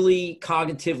severely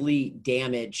cognitively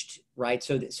damaged, right?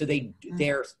 So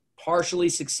they're partially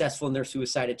successful in their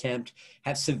suicide attempt,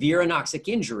 have severe anoxic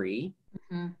injury,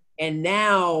 and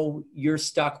now you're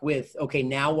stuck with, okay,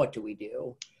 now what do we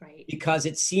do? Right. Because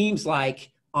it seems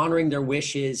like honoring their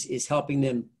wishes is helping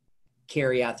them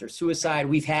carry out their suicide.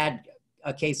 We've had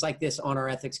a case like this on our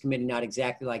ethics committee, not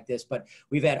exactly like this, but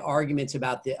we've had arguments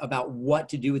about what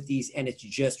to do with these, and it's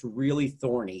just really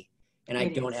thorny, and I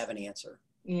don't have an answer.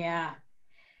 Yeah.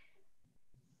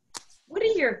 What are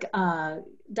your,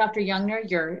 Dr.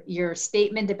 Youngner, your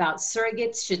statement about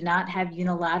surrogates should not have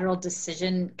unilateral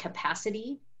decision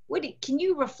capacity? Can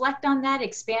you reflect on that,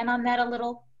 expand on that a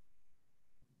little?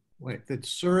 Wait, that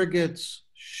surrogates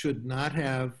should not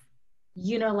have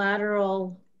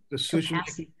unilateral decisional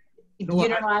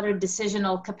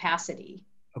capacity.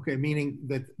 Okay, meaning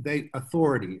that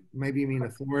authority, maybe you mean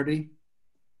authority?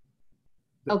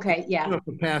 Okay, yeah.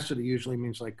 Capacity usually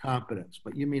means like competence,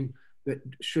 but you mean that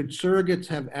should surrogates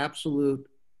have absolute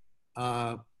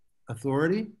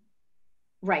authority?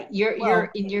 Right,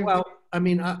 I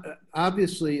mean,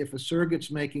 obviously, if a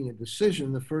surrogate's making a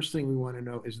decision, the first thing we want to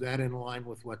know, is that in line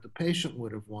with what the patient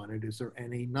would have wanted? Is there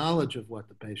any knowledge of what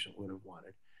the patient would have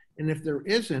wanted? And if there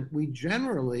isn't, we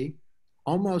generally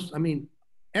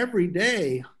every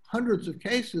day, hundreds of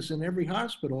cases in every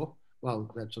hospital,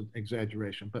 well, that's an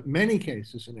exaggeration, but many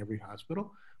cases in every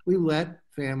hospital, we let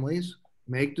families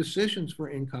make decisions for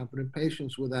incompetent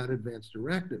patients without advance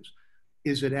directives.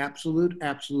 Is it absolute?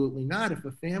 Absolutely not. If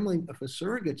a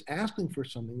surrogate's asking for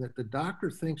something that the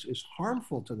doctor thinks is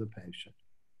harmful to the patient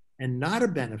and not a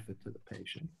benefit to the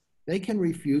patient, they can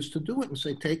refuse to do it and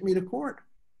say, take me to court.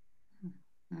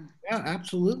 Yeah,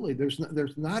 absolutely. There's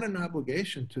not an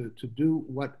obligation to do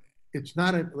what, it's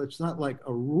not like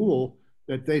a rule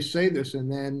that they say this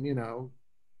and then, you know,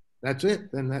 that's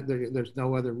it. Then there's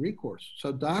no other recourse.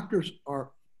 So doctors'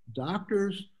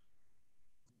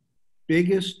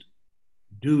 biggest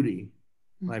duty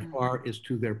by far is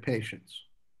to their patients.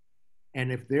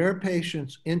 And if their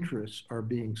patients' interests are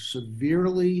being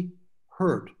severely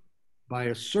hurt by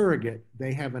a surrogate,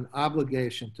 they have an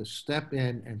obligation to step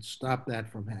in and stop that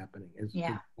from happening to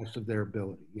the best of their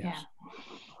ability. Yes. Yeah.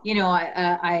 You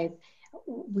know,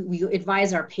 we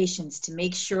advise our patients to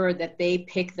make sure that they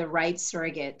pick the right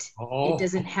surrogate. It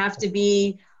doesn't have to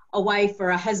be a wife or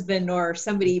a husband or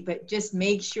somebody, but just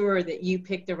make sure that you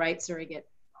pick the right surrogate.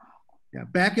 Yeah,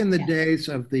 back in the days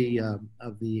of the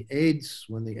AIDS,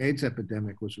 when the AIDS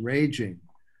epidemic was raging,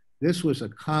 this was a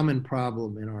common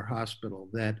problem in our hospital,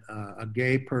 that a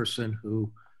gay person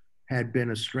who had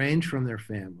been estranged from their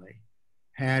family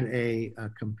had a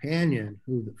companion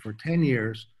who, for 10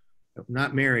 years,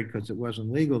 not married because it wasn't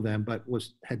legal then, but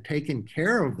had taken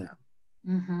care of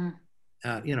them,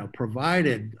 you know,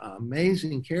 provided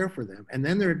amazing care for them. And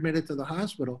then they're admitted to the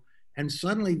hospital, and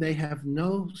suddenly they have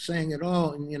no saying at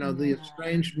all. And, you know, the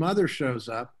estranged mother shows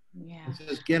up and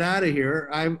says, get out of here.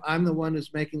 I'm the one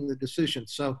who's making the decision.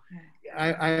 So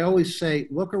I always say,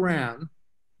 look around.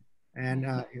 And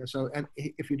and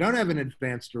if you don't have an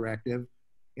advance directive,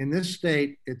 in this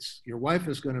state, it's your wife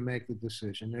is going to make the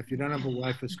decision. If you don't have a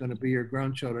wife, it's going to be your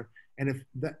grown children. And if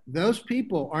those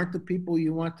people aren't the people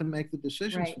you want to make the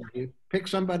decisions for you, pick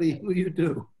somebody who you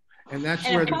do. And that's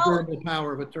where the durable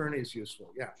power of attorney is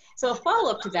useful. Yeah. So a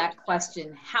follow-up to that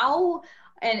question, how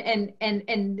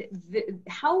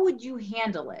how would you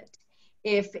handle it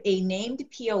if a named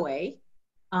POA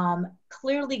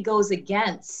clearly goes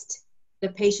against the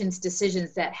patient's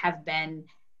decisions that have been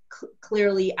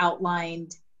clearly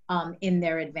outlined in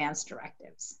their advance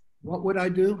directives? What would I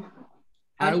do?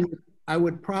 I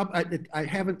would probably, I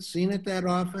haven't seen it that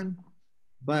often,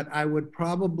 but I would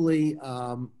probably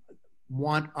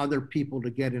want other people to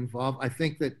get involved. I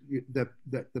think that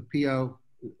the PO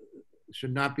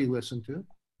should not be listened to.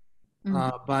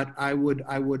 But I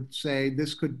would say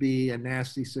this could be a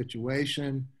nasty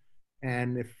situation.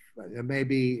 And if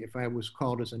I was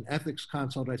called as an ethics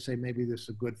consult, I'd say maybe this is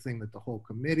a good thing that the whole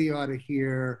committee ought to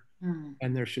hear.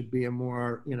 And there should be a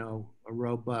more, you know, a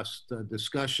robust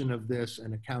discussion of this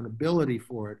and accountability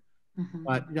for it.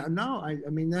 But no, I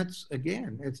mean, that's,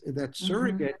 again, that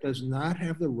surrogate does not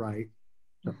have the right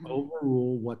to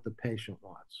overrule what the patient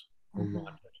wants or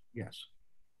wanted. Yes.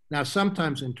 Now,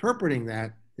 sometimes interpreting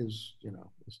that is, you know,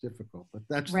 is difficult, but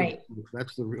that's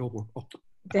that's the real world.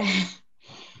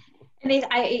 And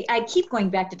I keep going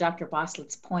back to Dr.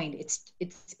 Boslett's point.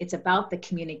 It's about the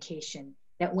communication,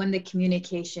 that when the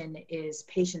communication is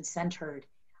patient-centered,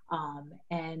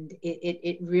 and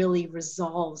it really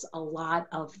resolves a lot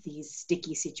of these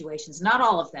sticky situations. Not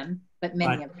all of them, but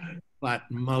many of them. But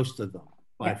most of them,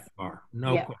 by far.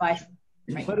 No question.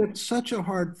 But it's such a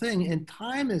hard thing. And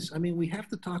time is, I mean, we have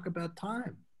to talk about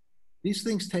time. These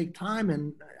things take time.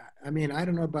 And I mean, I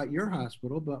don't know about your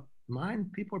hospital, but mine,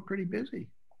 people are pretty busy.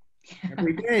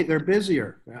 Every day they're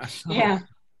busier. So,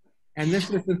 and this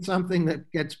isn't something that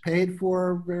gets paid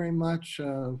for very much.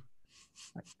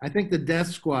 I think the death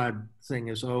squad thing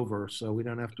is over, so we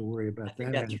don't have to worry about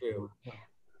that. That's true.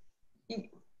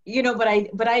 You know,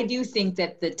 but I do think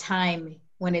that the time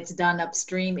when it's done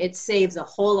upstream, it saves a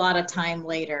whole lot of time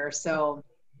later. So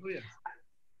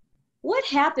what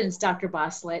happens, Dr.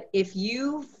 Boslett, if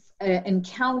you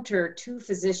encounter two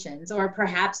physicians, or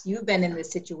perhaps you've been in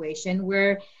this situation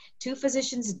where two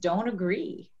physicians don't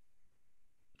agree?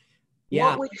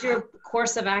 What would your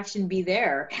course of action be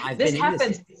there? This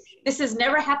happens. This has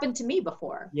never happened to me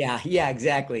before. Yeah,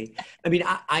 exactly. I mean,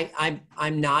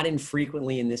 I'm not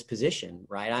infrequently in this position,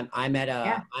 right? I'm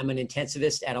an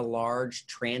intensivist at a large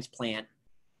transplant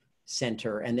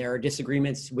center, and there are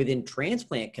disagreements within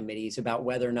transplant committees about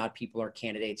whether or not people are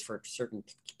candidates for certain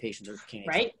patients or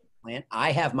candidates. Right. For transplant.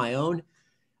 I have my own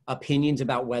opinions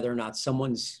about whether or not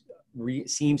someone's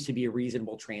seems to be a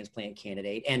reasonable transplant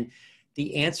candidate, and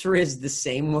the answer is the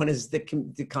same one as the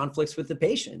conflicts with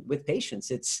patients.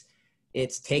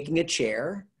 It's taking a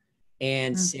chair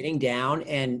and sitting down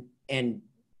and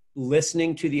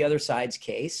listening to the other side's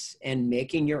case and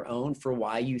making your own for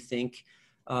why you think,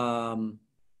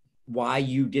 why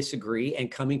you disagree,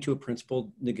 and coming to a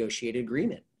principled negotiated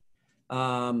agreement.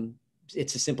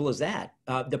 it's as simple as that.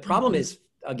 The problem is,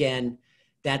 again,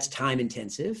 that's time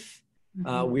intensive.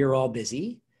 We're all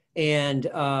busy, and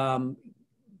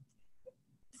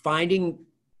finding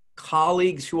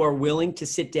colleagues who are willing to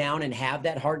sit down and have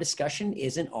that hard discussion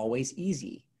isn't always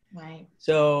easy. Right.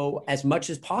 So as much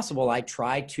as possible, I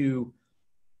try to,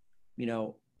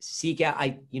 seek out,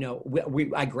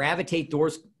 I gravitate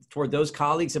toward those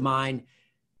colleagues of mine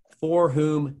for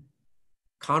whom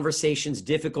conversations,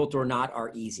 difficult or not,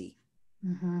 are easy,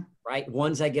 right?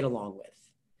 Ones I get along with.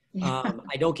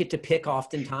 I don't get to pick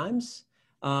oftentimes,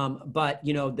 but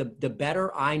the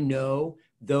better I know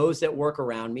those that work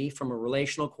around me from a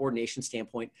relational coordination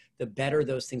standpoint, the better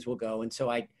those things will go. And so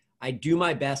I do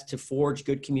my best to forge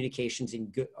good communications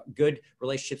and good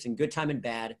relationships in good time and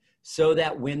bad, so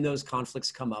that when those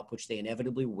conflicts come up, which they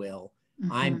inevitably will,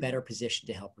 I'm better positioned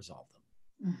to help resolve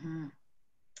them.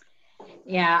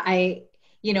 Yeah,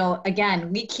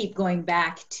 again, we keep going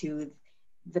back to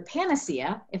the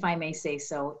panacea, if I may say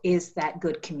so, is that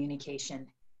good communication.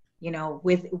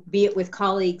 Be it with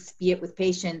colleagues, be it with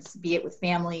patients, be it with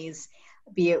families,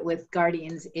 be it with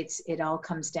guardians, it all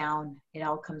comes down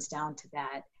to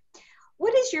that.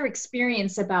 What is your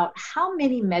experience about how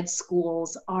many med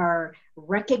schools are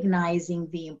recognizing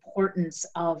the importance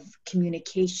of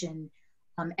communication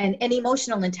and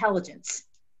emotional intelligence?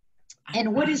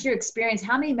 And what is your experience?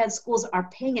 How many med schools are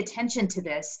paying attention to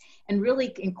this and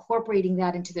really incorporating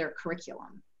that into their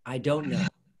curriculum? I don't know.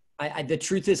 The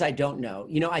truth is, I don't know.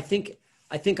 I think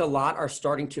a lot are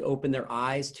starting to open their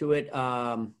eyes to it.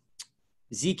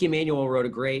 Zeke Emanuel wrote a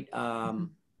great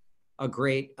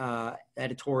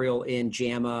editorial in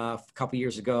JAMA a couple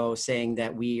years ago, saying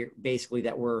that we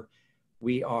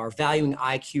are valuing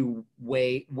IQ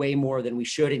way more than we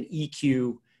should, and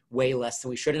EQ way less than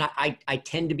we should. And I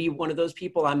tend to be one of those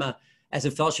people. As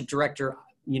a fellowship director,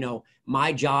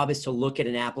 my job is to look at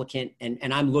an applicant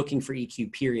and I'm looking for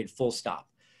EQ, period, full stop.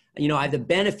 I have the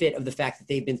benefit of the fact that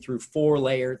they've been through 3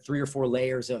 or 4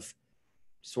 layers of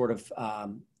sort of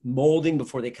molding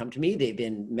before they come to me. They've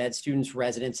been med students,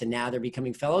 residents, and now they're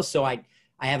becoming fellows. So I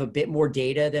have a bit more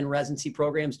data than residency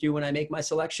programs do when I make my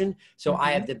selection. So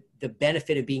I have the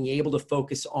benefit of being able to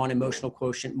focus on emotional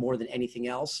quotient more than anything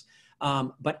else.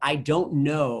 But I don't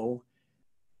know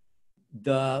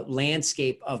the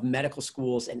landscape of medical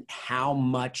schools and how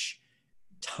much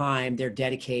time they're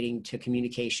dedicating to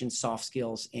communication, soft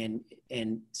skills,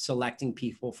 and selecting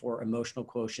people for emotional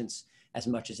quotients as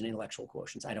much as an intellectual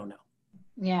quotients. I don't know.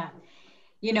 Yeah.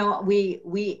 We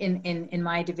in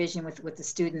my division with the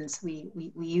students, we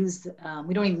use,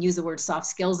 we don't even use the word soft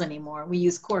skills anymore. We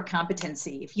use core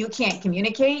competency. If you can't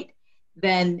communicate,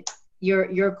 then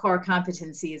your core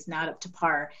competency is not up to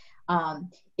par.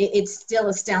 It's still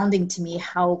astounding to me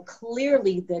how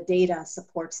clearly the data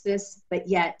supports this, but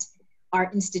yet our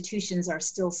institutions are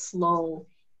still slow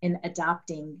in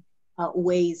adopting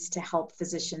ways to help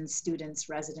physicians, students,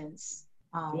 residents.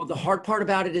 Well, the hard part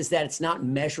about it is that it's not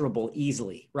measurable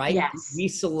easily, right? Yes. We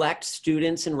select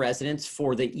students and residents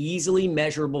for the easily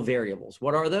measurable variables.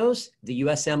 What are those? The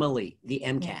USMLE, the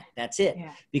MCAT. Yeah. That's it.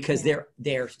 Yeah. Because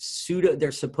they're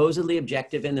supposedly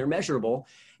objective and they're measurable.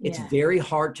 It's very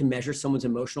hard to measure someone's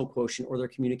emotional quotient or their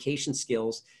communication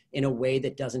skills in a way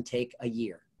that doesn't take a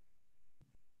year.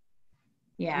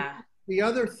 Yeah. The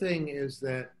other thing is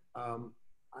that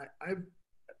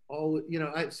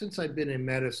since I've been in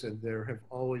medicine, there have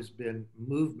always been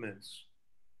movements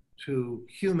to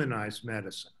humanize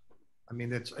medicine. I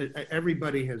mean,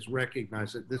 everybody has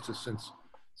recognized it. This is since,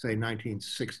 say,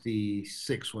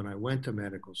 1966, when I went to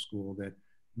medical school, that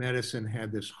medicine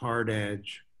had this hard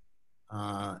edge,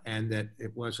 and that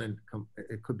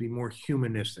it could be more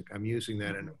humanistic. I'm using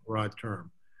that in a broad term.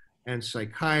 And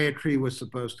psychiatry was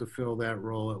supposed to fill that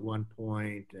role at one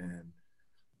point, and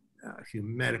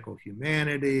medical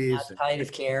humanities,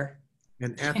 palliative care,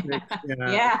 and ethics.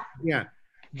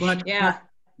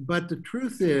 But the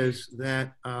truth is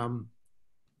that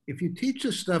if you teach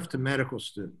this stuff to medical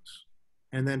students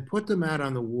and then put them out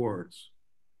on the wards,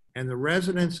 and the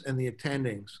residents and the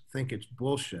attendings think it's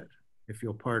bullshit, if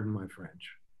you'll pardon my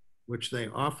French, which they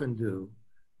often do,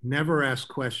 never ask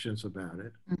questions about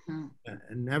it,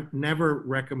 and never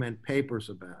recommend papers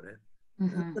about it,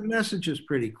 the message is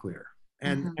pretty clear.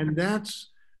 And that's,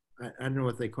 I don't know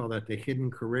what they call that, the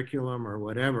hidden curriculum or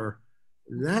whatever.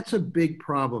 That's a big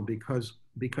problem because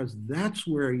that's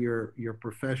where your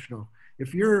professional,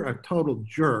 if you're a total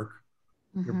jerk,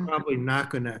 you're probably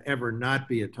not going to ever not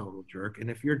be a total jerk.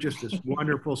 And if you're just this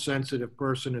wonderful, sensitive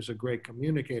person who's a great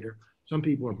communicator, some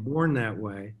people are born that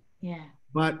way. Yeah.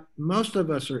 But most of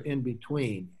us are in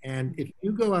between. And if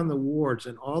you go on the wards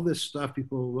and all this stuff,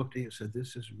 people will look at you and say,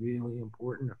 this is really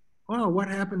important. oh, what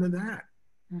happened to that?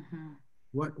 Mhm.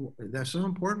 That's so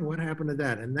important. What happened to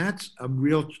that? And that's a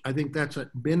real, I think that's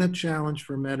been a challenge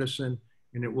for medicine,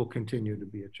 and it will continue to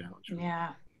be a challenge.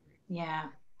 Yeah. Yeah.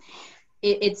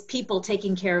 It's people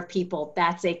taking care of people.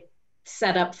 That's a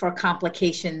setup for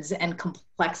complications and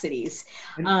complexities.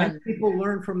 And people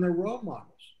learn from their role models.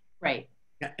 Right.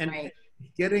 And right.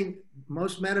 getting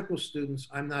most medical students,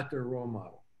 I'm not their role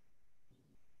model.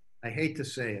 I hate to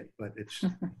say it, but it's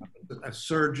a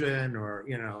surgeon or,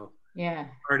 you know, yeah,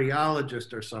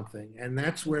 cardiologist or something. And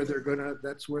that's where they're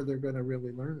gonna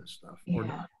really learn this stuff. Or yeah,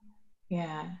 not.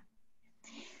 yeah.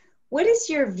 What is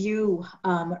your view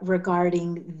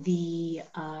regarding the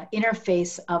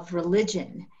interface of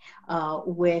religion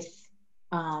with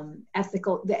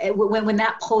ethical, when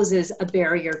that poses a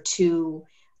barrier to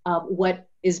what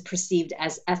is perceived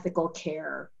as ethical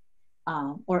care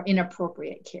or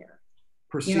inappropriate care?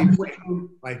 Perceived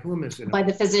by whom is it? By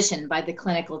the physician, by the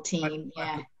clinical team,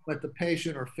 but the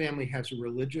patient or family has a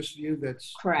religious view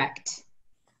that's... Correct.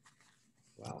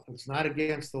 Well, if it's not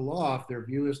against the law, if their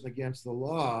view isn't against the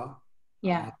law,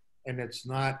 and it's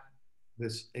not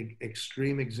this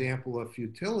extreme example of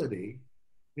futility,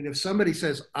 I mean, if somebody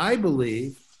says, I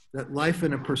believe that life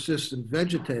in a persistent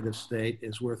vegetative state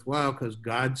is worthwhile because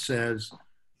God says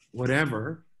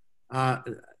whatever,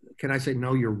 can I say,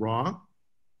 no, you're wrong?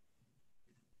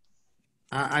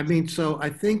 I mean, so I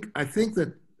think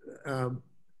that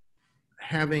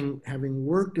having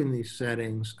worked in these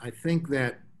settings, I think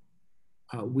that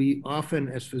we often,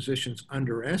 as physicians,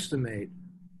 underestimate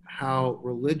how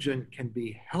religion can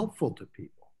be helpful to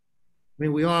people. I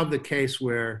mean, we all have the case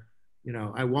where, you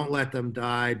know, I won't let them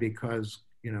die because,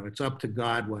 you know, it's up to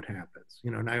God what happens.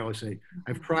 You know, and I always say,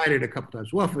 I've tried it a couple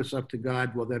times. Well, if it's up to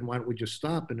God, well, then why don't we just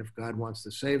stop? And if God wants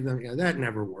to save them, yeah, that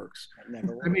never works.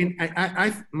 I mean,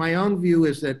 my own view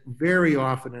is that very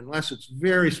often, unless it's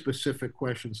very specific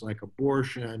questions like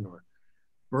abortion or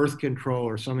birth control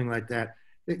or something like that,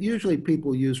 that usually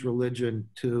people use religion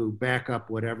to back up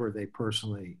whatever they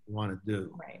personally want to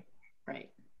do. Right, right.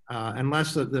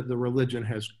 Unless the religion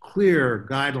has clear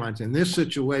guidelines. In this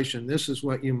situation, this is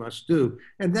what you must do.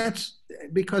 And that's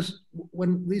because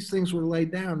when these things were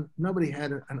laid down, nobody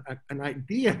had an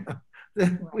idea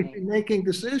that we'd be making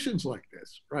decisions like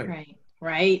this.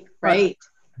 Right.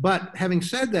 But having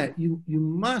said that, you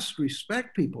must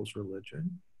respect people's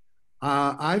religion.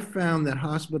 I've found that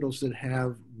hospitals that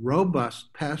have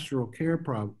robust pastoral care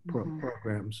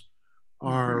programs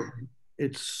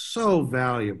it's so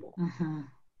valuable.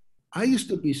 I used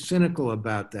to be cynical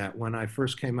about that when I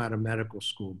first came out of medical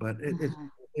school, but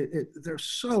they're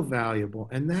so valuable.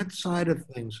 And that side of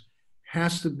things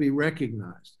has to be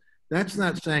recognized. That's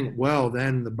not saying, well,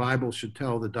 then the Bible should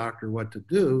tell the doctor what to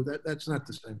do. That's not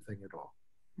the same thing at all.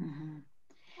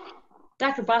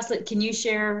 Dr. Boslett, can you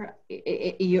share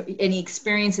any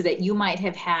experience that you might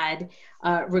have had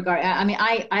I mean,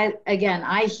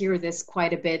 I hear this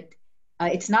quite a bit.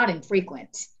 It's not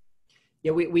infrequent.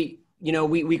 Yeah,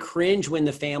 we cringe when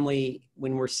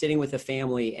when we're sitting with a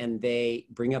family and they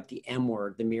bring up the M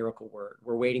word, the miracle word.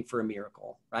 We're waiting for a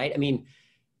miracle, right? I mean,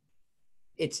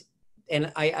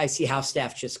 and I see how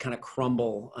staff just kind of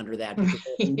crumble under that because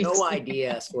they have no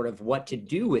idea sort of what to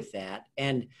do with that.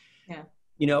 And,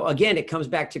 you know, again, it comes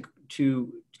back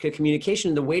to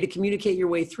communication. The way to communicate your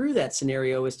way through that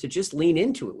scenario is to just lean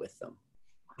into it with them.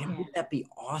 And wouldn't that be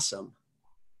awesome?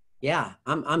 Yeah,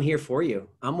 I'm here for you.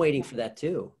 I'm waiting for that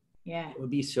too. Yeah. It would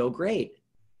be so great.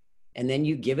 And then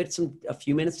you give it a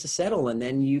few minutes to settle, and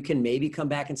then you can maybe come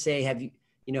back and say, have you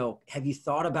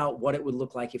thought about what it would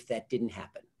look like if that didn't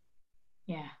happen?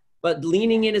 Yeah. But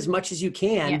leaning in as much as you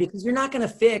can, because you're not going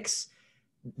to fix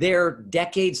their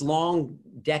decades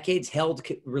held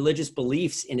religious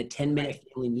beliefs in a 10-minute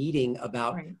family meeting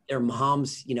about their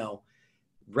mom's,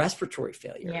 respiratory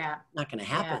failure. Yeah. Not going to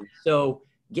happen. So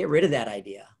get rid of that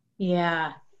idea.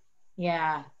 Yeah.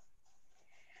 Yeah.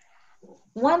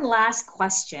 One last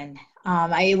question.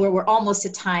 We're almost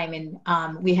at time and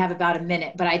we have about a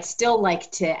minute, but I'd still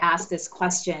like to ask this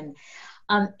question.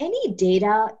 Any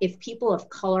data if people of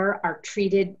color are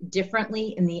treated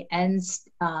differently in the end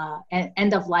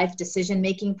of life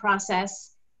decision-making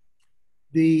process?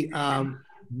 And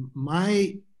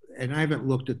I haven't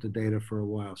looked at the data for a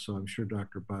while, so I'm sure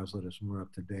Dr. Boslett is more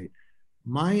up to date.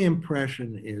 My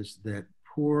impression is that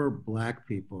poor Black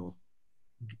people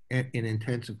in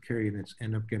intensive care units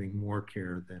end up getting more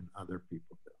care than other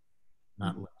people do,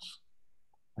 not less.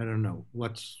 I don't know.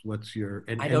 What's your...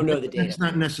 I don't know the data. It's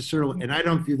not necessarily, and I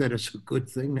don't view that as a good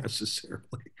thing necessarily.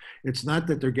 It's not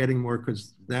that they're getting more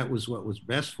because that was what was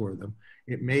best for them.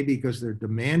 It may be because they're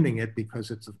demanding it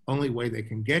because it's the only way they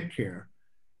can get care.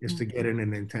 is to get in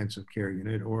an intensive care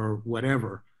unit or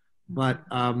whatever. But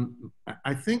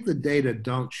I think the data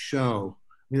don't show,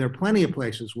 I mean, there are plenty of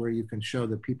places where you can show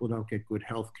that people don't get good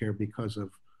health care because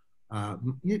of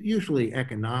usually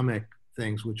economic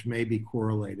things, which may be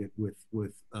correlated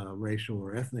with racial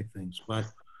or ethnic things. But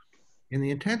in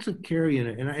the intensive care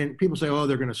unit, and people say, oh,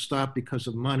 they're going to stop because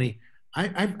of money.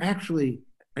 I've actually,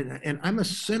 and I'm a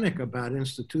cynic about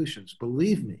institutions,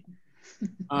 believe me.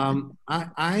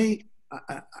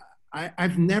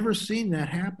 I've never seen that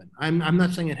happen. I'm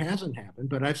not saying it hasn't happened,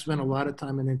 but I've spent a lot of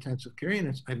time in intensive care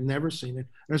units. I've never seen it.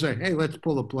 I say, hey, let's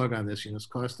pull the plug on this. It's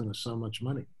costing us so much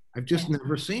money. I've just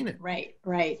never seen it. Right.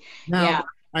 Now, yeah.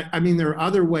 I mean, there are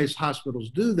other ways hospitals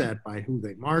do that by who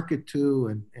they market to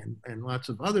and lots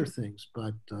of other things.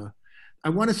 But I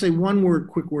want to say one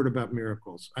quick word about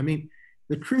miracles. I mean,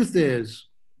 the truth is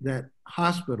that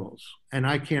hospitals, and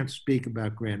I can't speak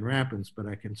about Grand Rapids, but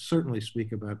I can certainly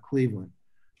speak about Cleveland.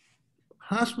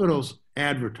 Hospitals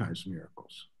advertise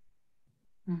miracles.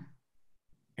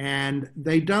 And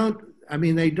I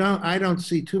don't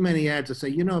see too many ads that say,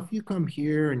 if you come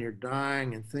here and you're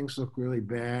dying and things look really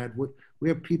bad, we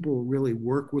have people who really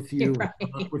work with you, right.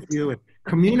 and talk with you and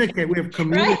communicate. We have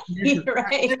communication.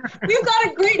 Right. We've got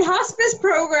a great hospice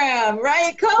program,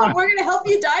 right? Come, we're going to help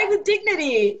you die with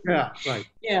dignity. Yeah, right.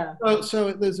 Yeah.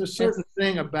 So there's a certain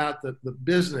thing about the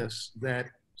business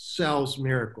that sells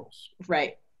miracles.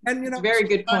 Right. And, very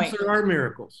good point. There are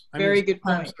miracles. Very good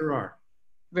point. There are.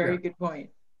 Very good point.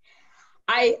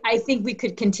 I think we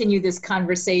could continue this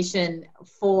conversation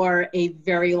for a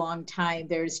very long time.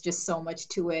 There's just so much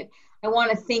to it. I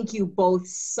want to thank you both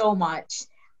so much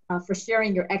for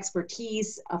sharing your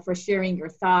expertise, for sharing your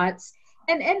thoughts,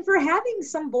 and for having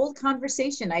some bold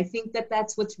conversation. I think that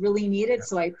that's what's really needed.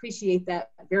 So I appreciate that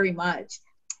very much.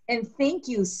 And thank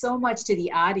you so much to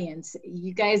the audience.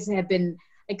 You guys have been,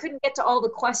 I couldn't get to all the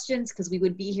questions because we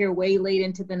would be here way late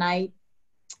into the night,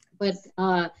 but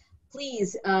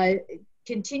please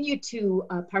continue to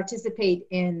participate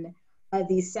in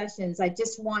these sessions. I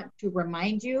just want to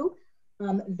remind you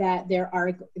that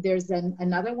there's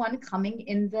another one coming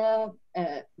in the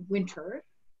winter,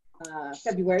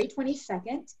 February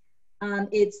 22nd.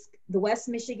 It's the West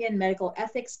Michigan Medical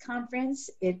Ethics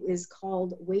Conference. It is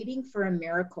called Waiting for a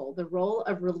Miracle, the Role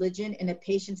of Religion in a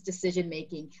Patient's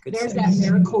Decision-Making. There's that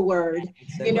miracle word,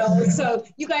 so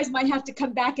you guys might have to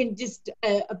come back and just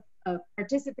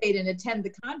participate and attend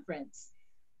the conference.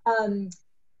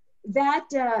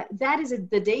 That is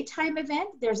the daytime event.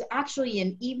 There's actually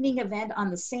an evening event on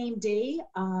the same day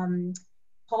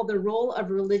called The Role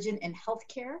of Religion in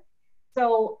Healthcare.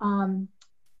 So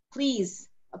please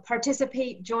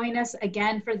participate, join us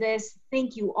again for this.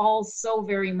 Thank you all so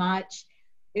very much.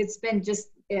 It's been just,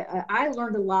 I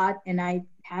learned a lot and I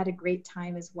had a great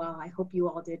time as well. I hope you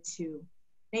all did too.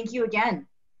 Thank you again.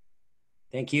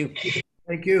 Thank you.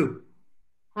 Thank you.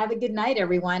 Have a good night,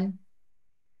 everyone.